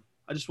 Mm-hmm.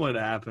 I just want it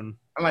to happen.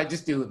 I'm like,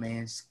 just do it,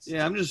 man.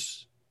 Yeah,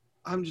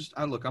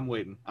 I'm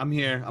waiting. I'm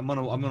here. I'm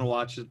gonna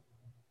watch it.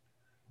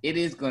 It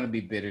is going to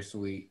be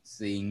bittersweet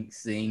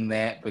seeing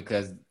that,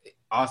 because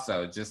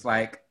also, just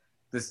like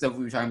the stuff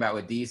we were talking about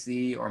with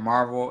DC or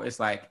Marvel, it's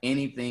like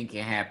anything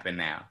can happen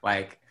now.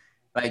 Like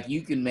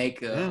you can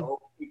make a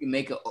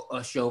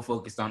show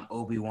focused on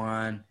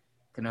Obi-Wan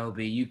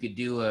Kenobi. You could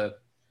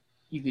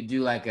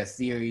do like a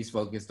series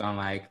focused on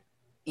like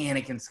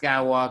Anakin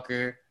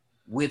Skywalker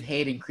with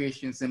Hayden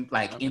Christensen,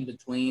 like in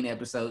between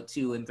episode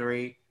 2 and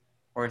 3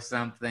 or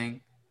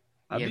something.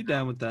 I'd be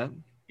down with that.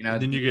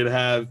 Then you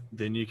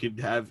could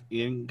have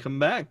Ewan come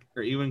back,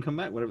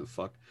 whatever the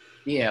fuck.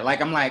 Yeah,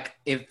 like I'm like,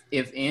 if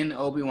in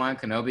Obi-Wan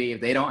Kenobi,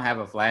 if they don't have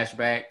a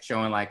flashback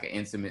showing like an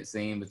intimate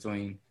scene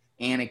between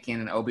Anakin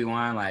and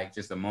Obi-Wan, like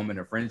just a moment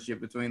of friendship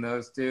between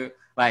those two,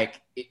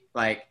 like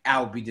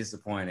I'll be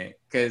disappointed,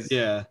 because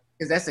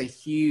that's a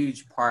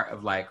huge part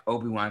of like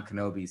Obi-Wan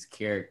Kenobi's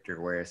character,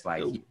 where it's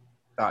like he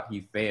thought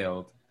he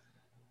failed.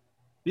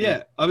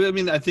 Yeah, I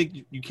mean, I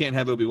think you can't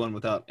have Obi-Wan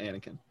without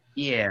Anakin.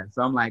 Yeah,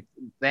 so I'm like,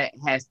 that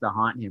has to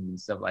haunt him and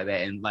stuff like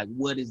that. And like,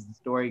 what is the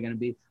story going to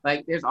be?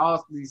 Like, there's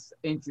all these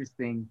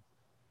interesting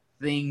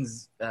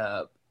things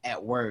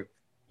at work,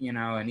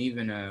 and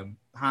even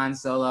Han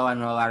Solo. I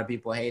know a lot of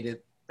people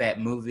hated that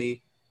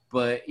movie,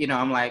 but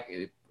I'm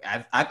like,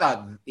 I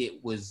thought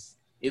it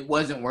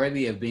wasn't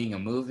worthy of being a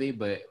movie,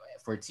 but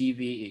for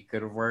TV, it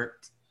could have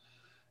worked.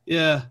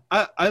 Yeah,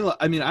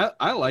 I mean,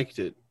 I liked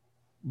it,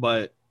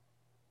 but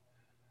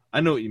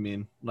I know what you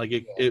mean. Like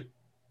it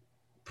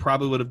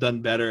probably would have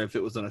done better if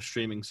it was on a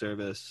streaming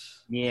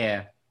service.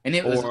 Yeah, and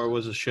it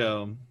was a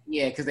show.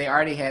 Yeah, because they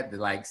already had the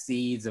like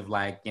seeds of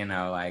like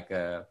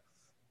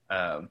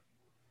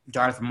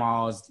Darth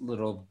Maul's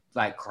little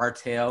like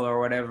cartel or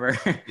whatever.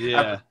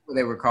 Yeah, what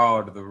they were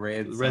called, the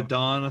Red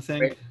Dawn, I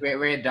think.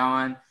 Red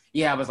Dawn.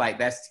 Yeah, I was like,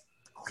 that's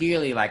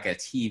clearly like a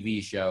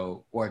TV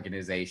show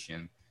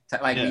organization.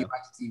 Like when you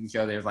watch a TV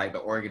show, there's like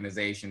the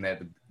organization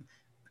that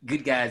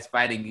good guys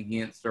fighting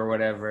against or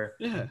whatever.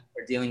 Yeah.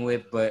 Or dealing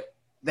with, but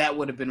that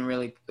would have been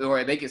really,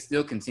 or they could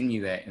still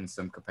continue that in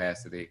some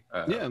capacity.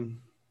 Yeah.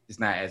 It's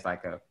not as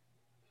like a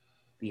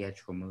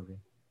theatrical movie.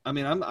 I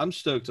mean, I'm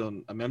stoked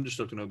on. I mean, I'm just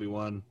stoked on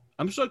Obi-Wan.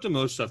 I'm stoked on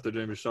most stuff they're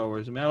doing for Star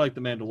Wars. I mean, I like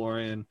The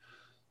Mandalorian.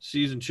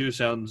 Season 2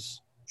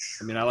 sounds.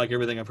 I mean, I like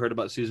everything I've heard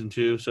about Season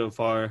 2 so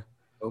far.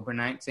 October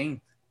 19th.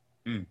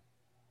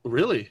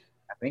 Really?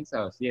 I think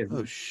so. Yeah.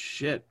 Oh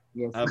shit!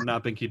 Yes. I've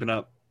not been keeping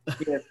up.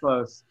 Yeah, it's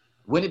close.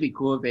 Wouldn't it be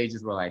cool if they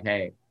just were like,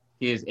 "Hey,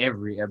 here's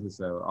every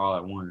episode all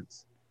at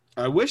once"?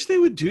 I wish they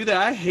would do that.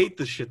 I hate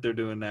the shit they're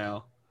doing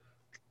now.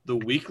 The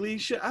weekly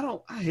shit. I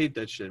hate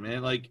that shit,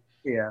 man. Like,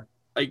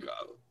 like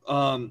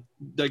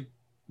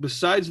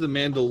besides The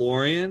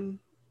Mandalorian,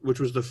 which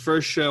was the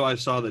first show I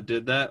saw that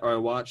did that, or I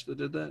watched that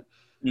did that.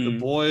 The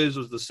Boys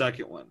was the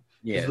second one.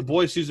 Yeah. The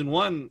Boys season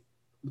 1,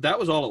 that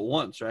was all at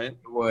once, right?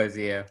 It was,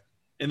 yeah.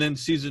 And then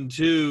season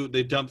 2,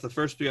 they dumped the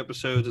first 3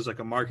 episodes as like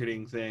a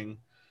marketing thing.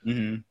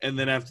 Mm-hmm. And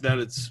then after that,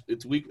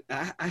 it's week.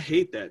 I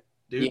hate that,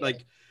 dude. Yeah.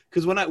 Like,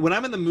 because when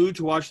I'm in the mood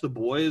to watch The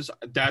Boys,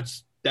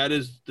 that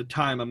is the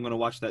time I'm going to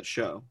watch that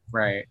show.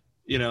 Right.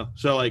 You know,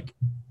 so like,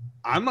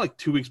 I'm like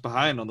 2 weeks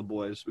behind on The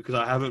Boys because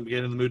I haven't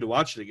been in the mood to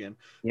watch it again.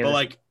 Yeah, but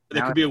like,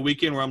 there could be a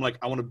weekend where I'm like,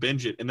 I want to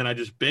binge it, and then I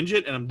just binge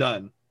it and I'm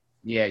done.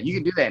 Yeah, you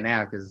can do that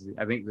now because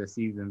I think the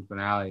season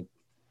finale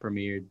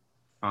premiered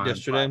on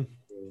yesterday.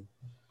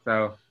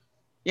 So,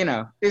 you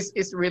know,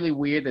 it's really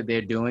weird that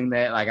they're doing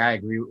that. Like, I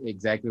agree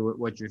exactly with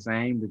what you're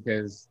saying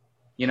because,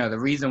 you know, the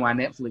reason why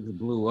Netflix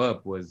blew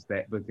up was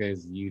that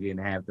because you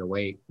didn't have to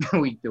wait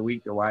week to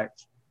week to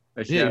watch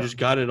a show. Yeah, you just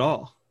got it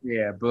all.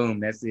 Yeah, boom,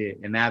 that's it.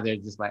 And now they're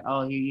just like,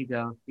 oh, here you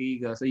go.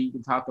 So you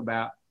can talk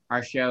about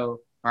our show,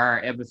 our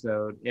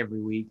episode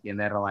every week, and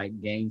that'll like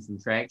gain some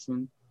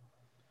traction,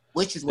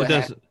 which is what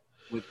happened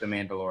with The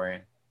Mandalorian.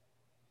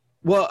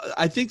 Well,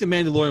 I think The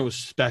Mandalorian was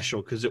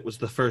special because it was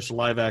the first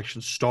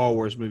live-action Star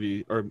Wars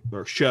movie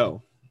or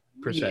show,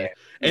 per se.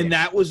 And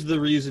that was the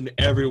reason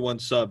everyone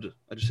subbed.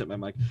 I just hit my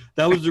mic.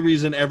 That was the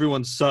reason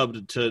everyone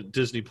subbed to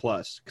Disney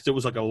Plus because it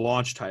was like a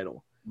launch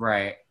title.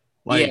 Right.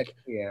 Like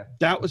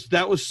that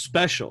was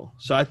special.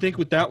 So I think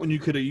with that one you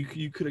could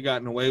have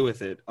gotten away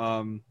with it.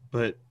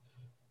 But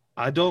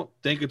I don't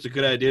think it's a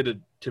good idea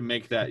to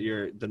make that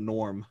the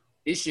norm.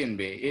 It shouldn't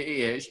be.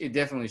 It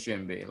definitely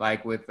shouldn't be.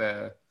 Like with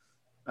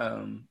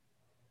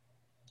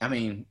I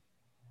mean,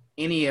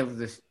 any of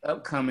the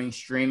upcoming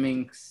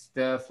streaming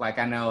stuff, like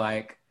I know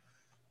like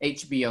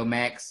HBO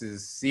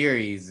Max's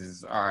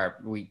series are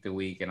week to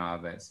week and all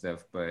that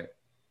stuff, but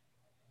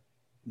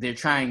they're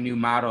trying new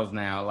models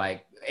now,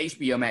 like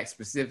HBO Max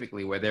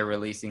specifically, where they're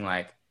releasing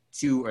like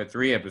 2 or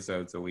 3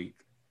 episodes a week.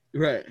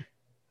 Right.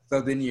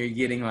 So then you're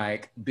getting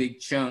like big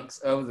chunks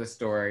of the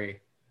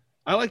story.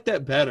 I like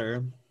that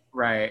better.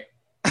 Right.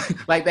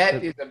 Like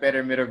that is a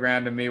better middle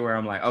ground to me where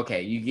I'm like,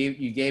 okay, you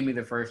gave me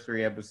the first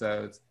 3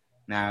 episodes.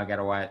 Now I got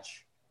to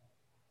watch,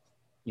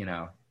 you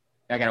know,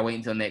 I got to wait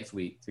until next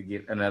week to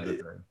get another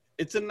 3.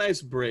 It's a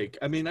nice break.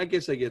 I mean, I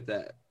guess I get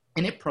that.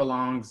 And it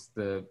prolongs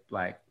the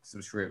like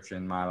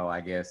subscription model,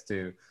 I guess,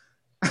 too.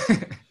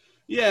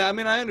 Yeah, I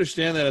mean, I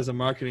understand that as a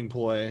marketing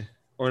ploy,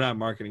 or not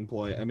marketing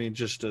ploy. I mean,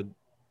 just a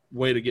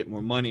way to get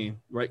more money,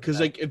 right? Because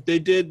like if they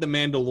did The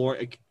Mandalorian,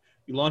 like,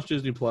 you launched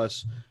Disney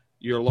Plus,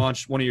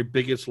 one of your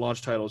biggest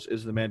launch titles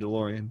is The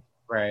Mandalorian.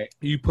 Right.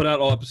 You put out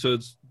all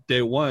episodes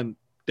day 1.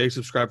 They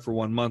subscribe for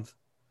 1 month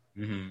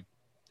and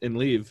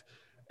leave.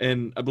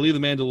 And I believe The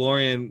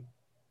Mandalorian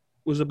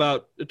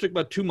it took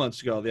about 2 months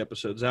to get all the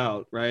episodes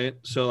out, right?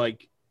 So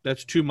like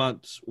that's 2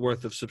 months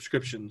worth of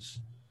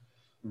subscriptions,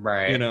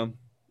 right? You know,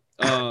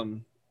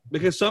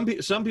 because some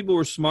people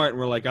were smart and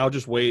were like, I'll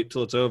just wait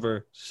till it's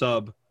over,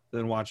 sub,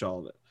 then watch all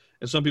of it.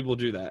 And some people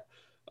do that,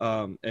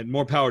 and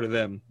more power to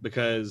them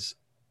because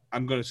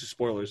I'm going to see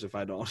spoilers if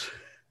I don't.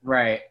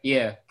 Right.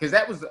 Yeah. Because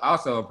that was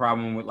also a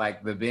problem with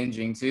like the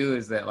binging too,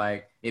 is that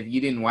like if you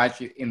didn't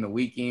watch it in the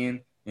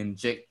weekend and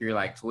check your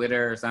like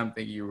Twitter or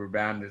something, you were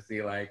bound to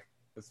see like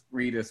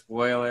read a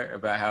spoiler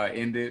about how it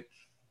ended.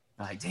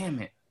 Like, damn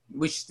it,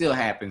 which still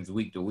happens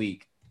week to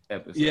week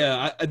episode.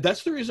 Yeah,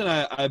 that's the reason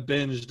I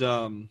binged.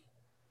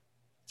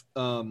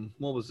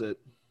 What was it?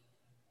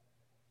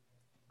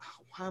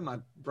 Why am I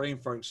brain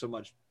farting so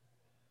much?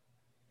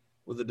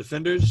 With The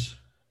Defenders.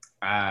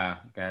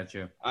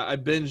 Gotcha. I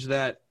binged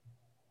that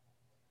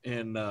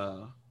in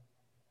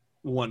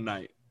one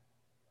night.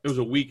 It was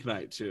a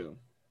weeknight too.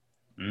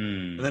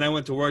 And then I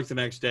went to work the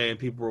next day and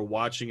people were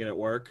watching it at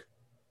work.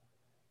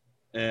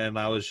 And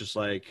I was just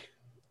like,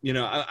 you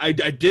know, I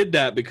did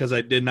that because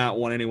I did not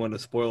want anyone to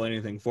spoil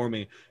anything for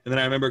me. And then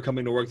I remember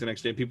coming to work the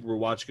next day, people were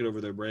watching it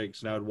over their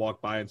breaks, and I would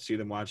walk by and see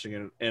them watching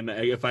it. And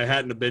if I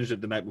hadn't binged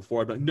it the night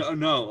before, I'd be like,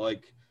 no,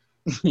 like,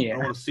 I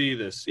want to see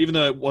this, even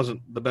though it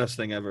wasn't the best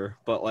thing ever.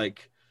 But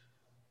like,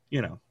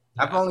 you know,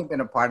 I've only been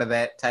a part of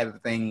that type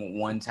of thing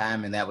one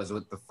time, and that was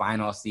with the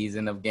final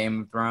season of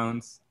Game of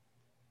Thrones.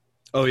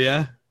 Oh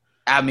yeah.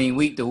 I mean,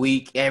 week to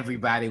week,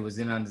 everybody was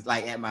in on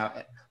like at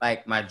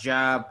my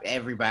job,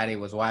 everybody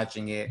was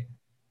watching it,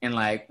 and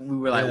like we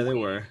were like, yeah, they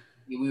were.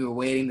 we were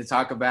waiting to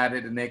talk about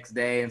it the next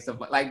day and stuff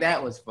like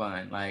that was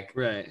fun. Like,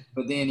 right.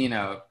 But then,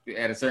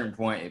 at a certain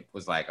point, it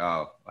was like,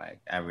 oh, like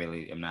I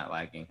really am not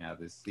liking how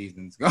this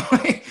season's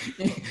going,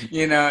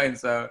 and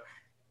so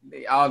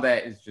all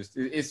that is just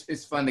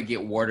it's fun to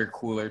get water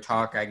cooler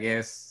talk, I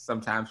guess,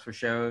 sometimes for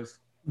shows.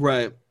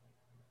 Right.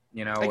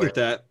 I get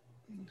that.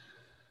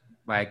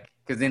 Like,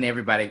 because then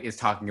everybody is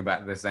talking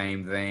about the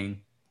same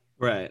thing.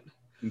 Right.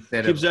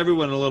 Instead Keeps of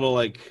everyone a little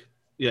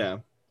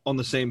on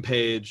the same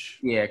page.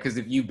 Yeah, because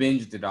if you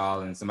binged it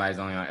all and somebody's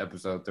only on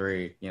episode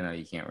 3,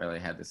 you can't really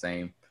have the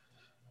same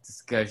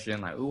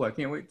discussion. Like, ooh, I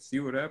can't wait to see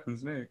what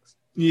happens next.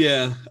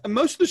 Yeah, and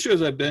most of the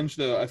shows I binge,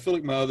 though, I feel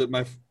like my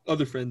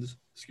other friends,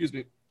 I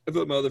feel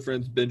like my other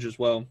friends binge as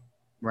well.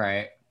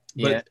 Right.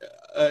 But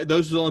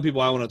those are the only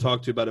people I want to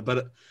talk to about it.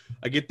 But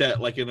I get that,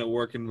 like, in a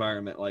work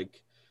environment,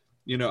 like,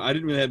 I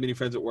didn't really have many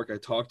friends at work I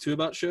talked to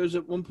about shows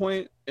at one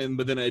point,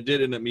 but then I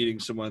did end up meeting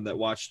someone that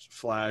watched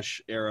Flash,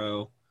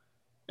 Arrow,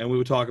 and we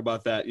would talk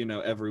about that,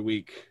 every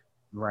week.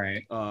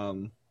 Right.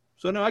 So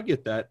no, I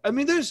get that. I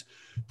mean, there's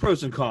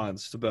pros and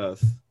cons to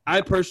both.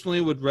 I personally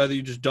would rather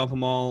you just dump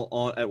them all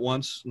on at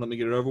once and let me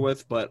get it over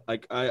with. But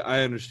like, I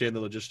understand the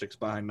logistics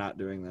behind not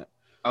doing that.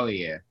 Oh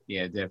yeah,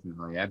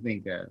 definitely. I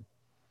think,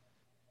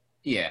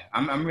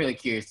 I'm really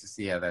curious to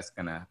see how that's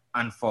gonna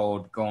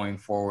unfold going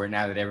forward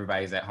now that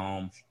everybody's at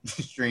home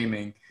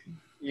streaming.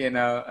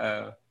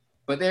 But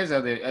there's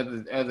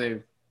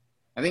other.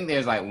 I think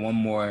there's like one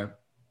more.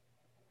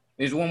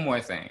 There's one more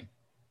thing,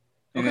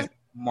 and it's a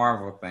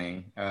Marvel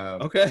thing.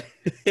 Okay.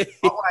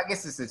 I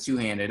guess it's a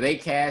two-hander. They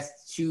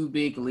cast 2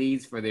 big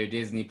leads for their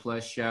Disney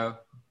Plus show,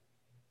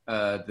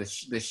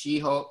 the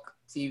She-Hulk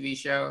TV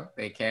show.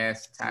 They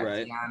cast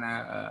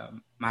Tatiana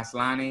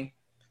Maslany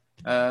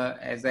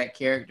as that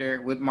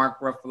character with Mark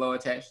Ruffalo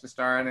attached to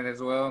star in it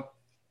as well.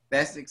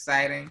 That's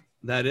exciting.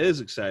 That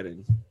is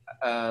exciting.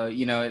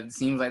 It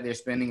seems like they're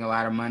spending a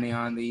lot of money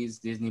on these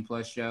Disney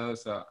Plus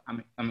shows, so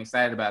I'm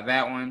excited about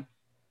that one.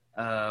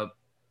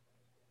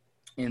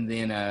 And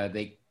then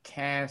they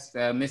cast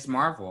Miss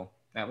Marvel.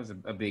 That was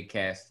a big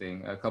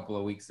casting a couple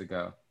of weeks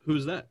ago.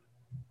 Who's that?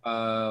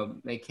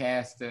 They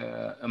cast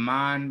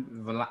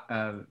Iman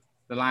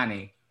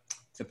Vellani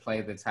to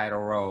play the title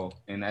role,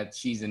 and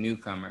she's a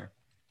newcomer.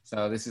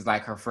 So this is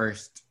like her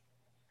first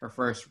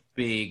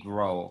big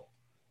role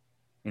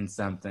in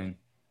something.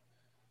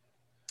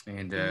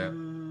 And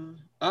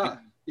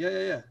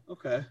yeah.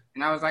 Okay.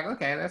 And I was like,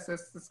 okay,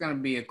 that's gonna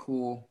be a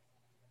cool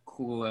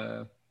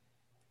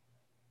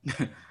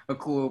a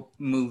cool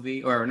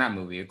movie, or not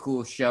movie, a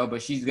cool show.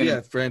 But she's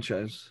gonna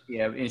franchise.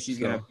 Yeah, and she's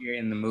gonna appear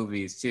in the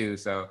movies too.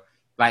 So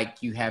like,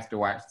 you have to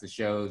watch the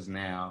shows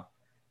now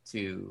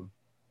to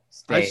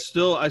stay. I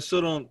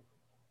still don't.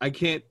 I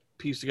can't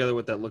piece together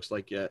what that looks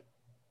like yet.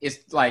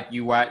 It's like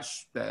you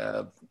watch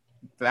the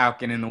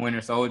Falcon and the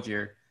Winter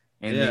Soldier,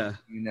 and then,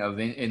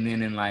 and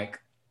then in like,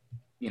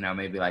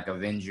 maybe like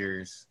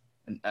Avengers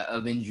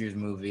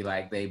movie,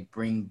 like they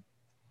bring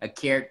a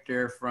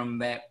character from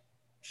that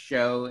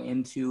show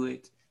into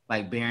it,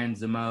 like Baron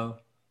Zemo.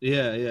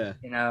 Yeah.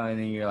 And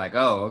then you're like,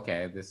 oh,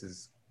 okay, this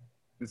is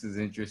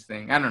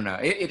interesting. I don't know.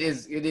 It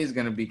is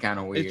going to be kind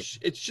of weird.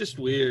 It's just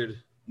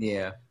weird.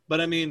 Yeah.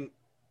 But I mean,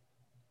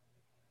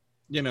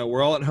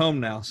 we're all at home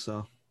now,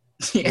 so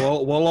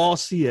we'll all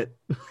see it.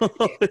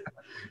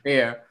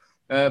 Yeah.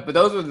 But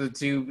those were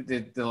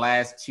the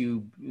last 2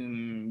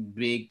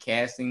 big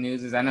casting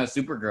newses. I know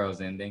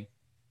Supergirl's ending.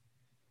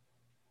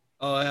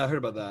 Oh, yeah, I heard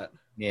about that.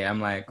 Yeah,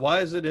 I'm like, why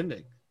is it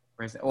ending?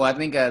 Well, I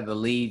think the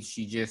lead,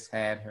 she just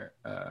had her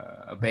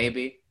a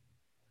baby.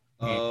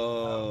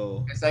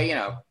 Oh. And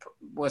so,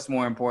 what's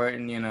more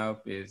important,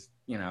 is,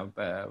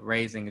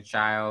 raising a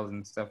child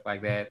and stuff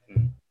like that.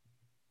 And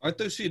aren't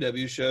those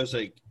CW shows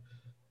like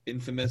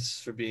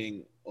infamous for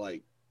being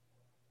like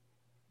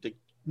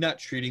not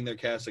treating their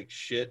cast like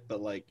shit,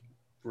 but like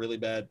really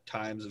bad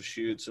times of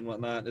shoots and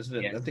whatnot?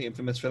 Isn't it? I think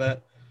infamous for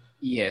that.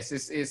 Yes,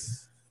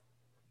 it's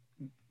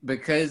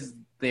because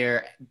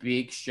they're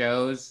big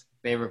shows.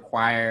 They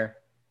require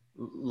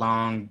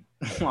long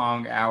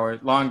hours,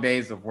 long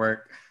days of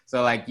work.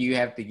 So like, you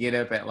have to get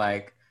up at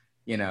like,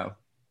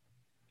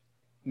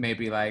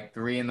 maybe like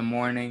 3 a.m.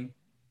 Or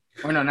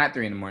no, not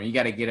 3 a.m. You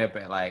got to get up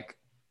at like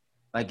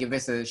if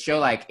it's a show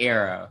like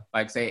Arrow,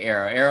 like say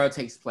Arrow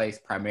takes place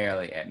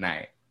primarily at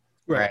night.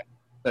 Right.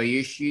 So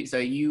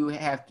you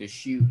have to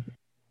shoot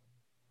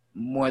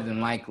more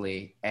than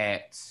likely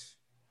at,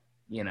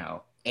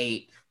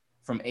 8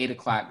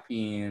 o'clock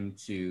p.m.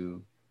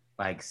 to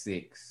like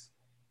 6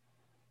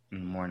 in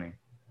the morning.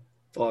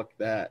 Fuck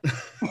that.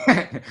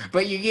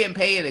 But you're getting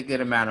paid a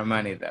good amount of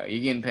money though.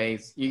 You're getting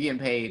paid.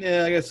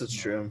 Yeah, I guess that's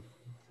true.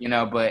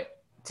 But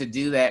to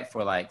do that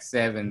for like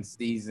 7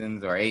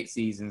 seasons or 8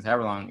 seasons,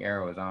 however long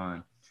Arrow is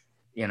on,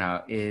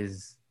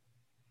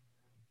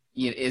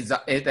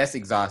 that's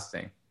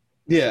exhausting.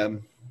 Yeah.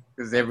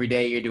 Because every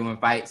day you're doing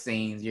fight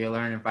scenes, you're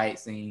learning fight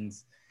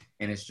scenes,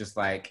 and it's just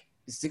like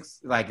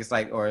 6, it's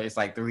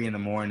like 3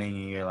 a.m.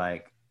 and you're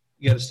like,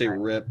 you got to stay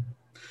ripped.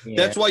 Yeah.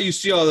 That's why you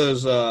see all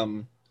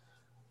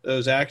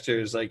those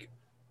actors like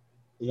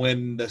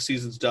when the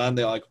season's done,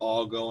 they like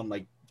all go on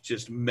like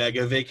just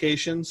mega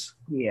vacations.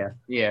 Yeah,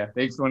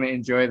 they just want to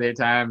enjoy their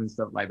time and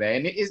stuff like that.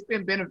 And it's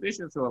been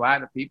beneficial to a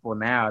lot of people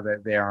now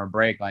that they're on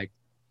break. Like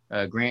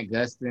Grant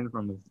Gustin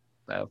from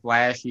the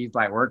Flash, he's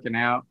like working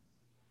out.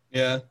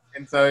 Yeah.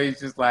 And so he's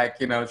just like,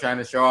 trying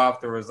to show off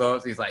the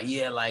results. He's like,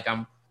 yeah, like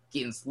I'm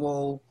getting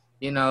swole,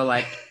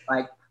 like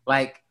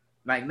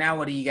now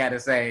what do you got to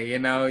say?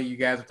 You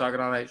guys are talking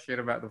all that shit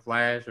about the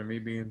Flash or me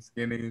being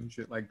skinny and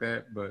shit like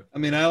that. But I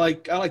mean, I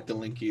like the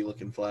Linky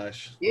looking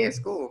Flash. Yeah, it's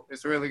cool.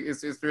 It's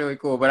really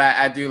cool. But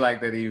I do like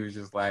that he was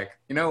just like,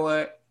 you know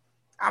what?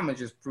 I'm gonna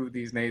just prove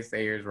these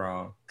naysayers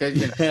wrong.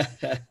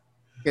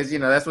 Because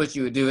that's what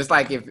you would do. It's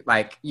like if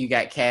like you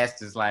got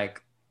cast as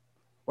like,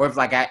 or if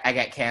like I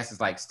got cast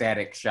as like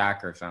Static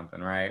Shock or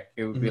something, right?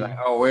 It would be like,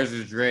 oh, where's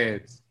his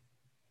dreads?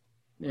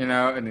 And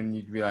then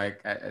you'd be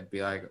like, I'd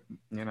be like,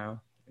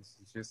 it's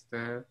just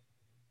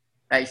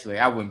actually,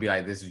 I wouldn't be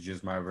like, this is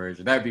just my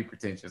version. That'd be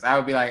pretentious. I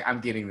would be like,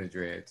 I'm getting the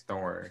dreads.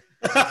 Don't worry.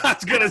 I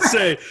was gonna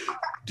say,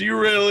 do you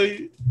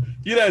really?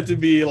 You would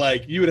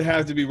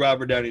have to be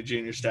Robert Downey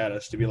Jr.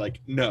 status to be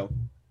like, no.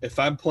 If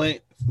I'm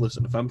playing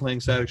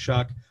Static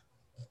Shock,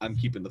 I'm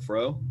keeping the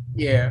fro.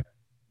 Yeah.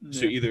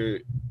 So either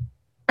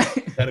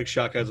Static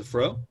Shock has a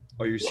fro,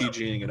 or you're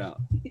CGing it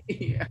out.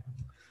 Yeah.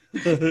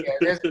 That's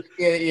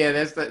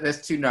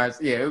too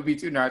narcissistic. Yeah, it would be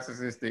too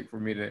narcissistic for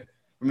me to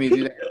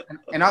do that.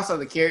 And also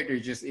the character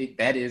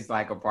that is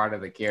like a part of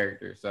the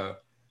character. So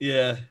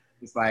yeah,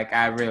 it's like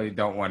I really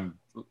don't want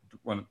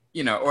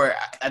or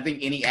I think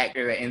any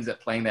actor that ends up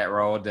playing that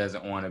role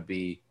doesn't want to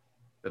be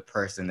the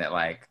person that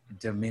like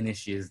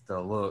diminishes the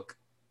look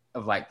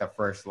of like the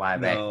first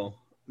live action.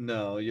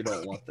 No, you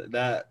don't want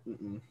that.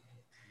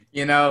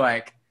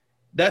 Like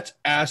that's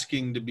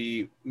asking to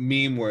be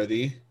meme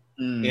worthy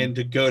and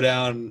to go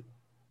down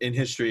in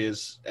history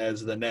as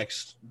the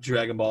next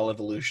Dragon Ball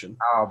Evolution.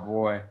 Oh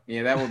boy,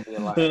 yeah, that would be a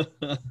lot.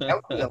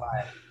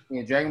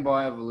 Yeah, Dragon Ball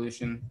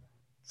Evolution.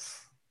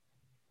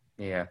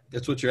 Yeah,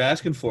 that's what you're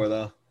asking for,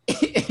 though.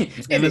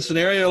 In a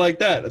scenario like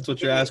that, that's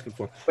what you're asking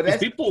for. But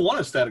people want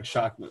a Static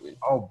Shock movie.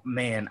 Oh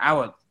man,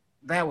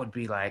 that would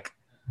be like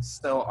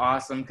so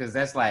awesome because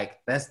that's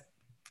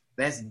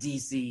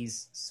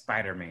DC's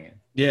Spider-Man.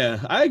 Yeah,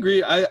 I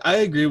agree. I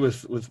agree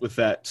with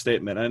that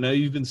statement. I know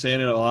you've been saying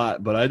it a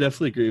lot, but I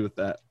definitely agree with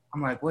that.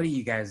 I'm like, what are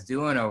you guys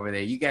doing over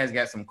there? You guys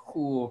got some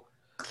cool,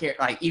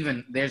 like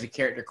even there's a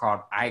character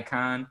called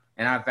Icon,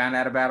 and I found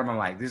out about him. I'm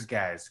like, this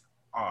guy's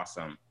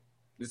awesome.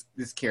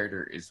 This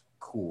character is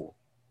cool.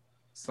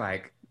 It's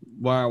like,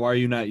 why are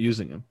you not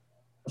using him?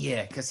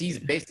 Yeah, because he's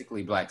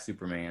basically Black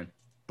Superman,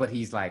 but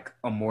he's like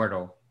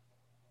immortal.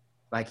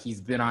 Like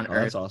he's been on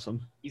Earth. That's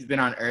awesome. He's been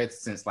on Earth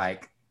since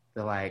like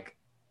the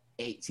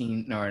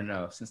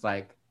since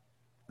like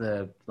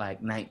the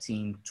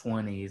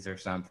 1920s or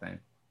something.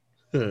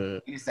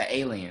 He's an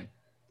alien,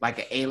 like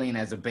an alien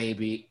as a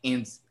baby,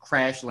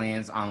 crash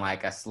lands on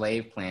like a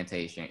slave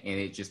plantation, and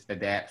it just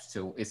adapts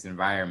to its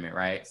environment,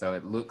 right? So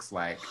it looks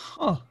like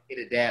it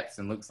adapts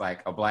and looks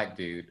like a black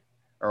dude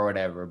or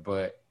whatever,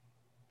 but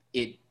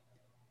it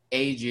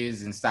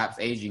ages and stops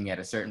aging at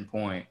a certain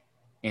point.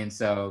 And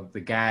so the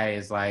guy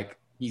is like,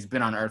 he's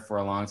been on Earth for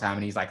a long time,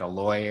 and he's like a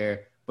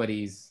lawyer, but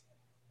he's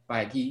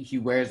like he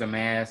wears a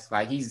mask,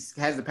 like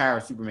has the power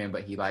of Superman,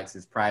 but he likes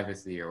his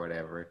privacy or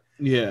whatever.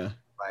 Yeah.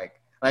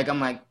 Like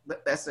I'm like,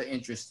 that's an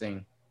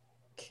interesting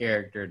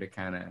character to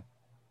kind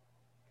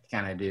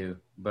of do,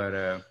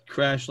 but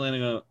crash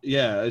landing on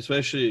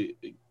especially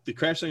the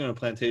crash landing on a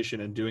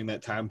plantation and doing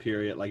that time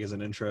period like as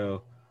an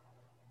intro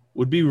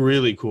would be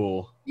really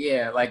cool.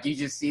 Yeah, like you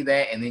just see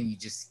that and then you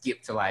just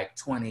skip to like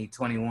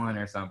 2021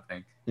 or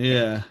something.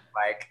 Yeah,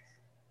 like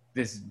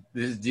this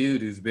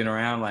dude who's been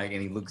around like,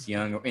 and he looks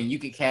young, and you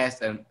could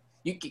cast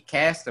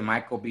a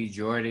Michael B.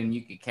 Jordan,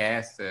 you could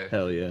cast a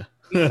hell yeah.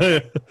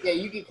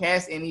 You could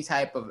cast any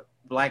type of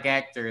black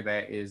actor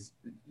that is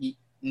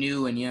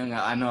new and young.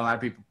 I know a lot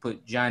of people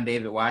put John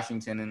David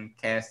Washington in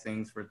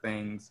castings for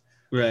things.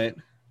 Right.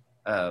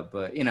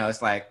 But,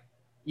 it's like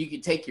you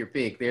could take your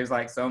pick. There's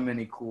like so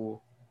many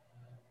cool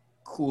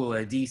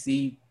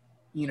DC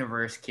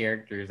universe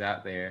characters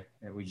out there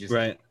that we just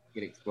get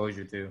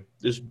exposure to.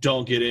 Just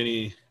don't get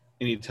any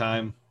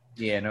time.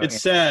 Yeah, no.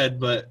 It's sad,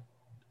 but,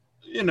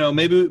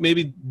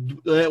 maybe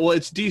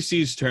it's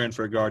DC's turn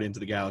for Guardians of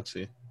the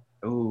Galaxy.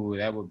 Ooh,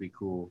 that would be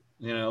cool.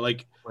 I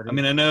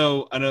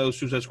know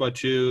Suicide Squad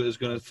 2 is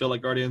going to feel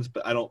like Guardians,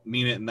 but I don't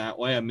mean it in that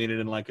way. I mean it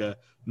in like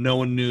no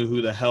one knew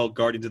who the hell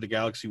Guardians of the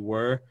Galaxy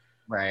were.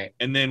 Right.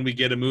 And then we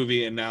get a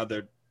movie and now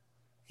they're,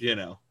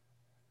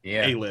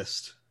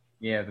 A-list.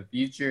 Yeah, the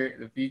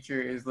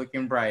future is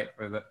looking bright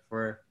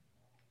for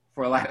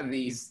a lot of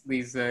these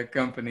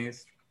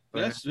companies.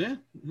 But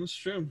That's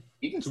true.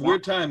 It's a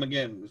weird time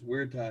again. It's a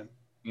weird time.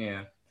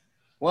 Yeah.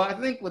 Well, I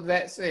think with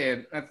that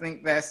said, I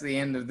think that's the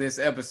end of this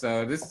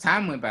episode. This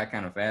time went by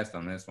kind of fast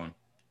on this one.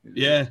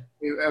 Yeah.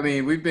 I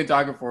mean, we've been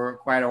talking for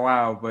quite a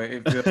while, but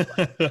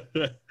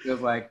it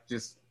feels like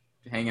just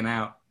hanging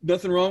out.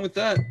 Nothing wrong with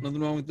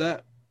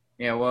that.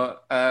 Yeah,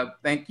 well,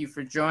 thank you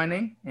for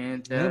joining,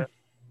 and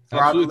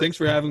Absolutely. Thanks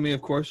for having me,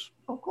 of course.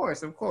 Of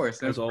course.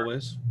 As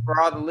always.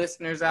 For all the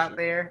listeners out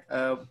there,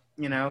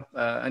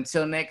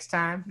 until next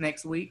time,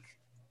 next week,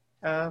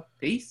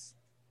 peace.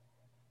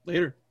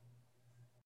 Later.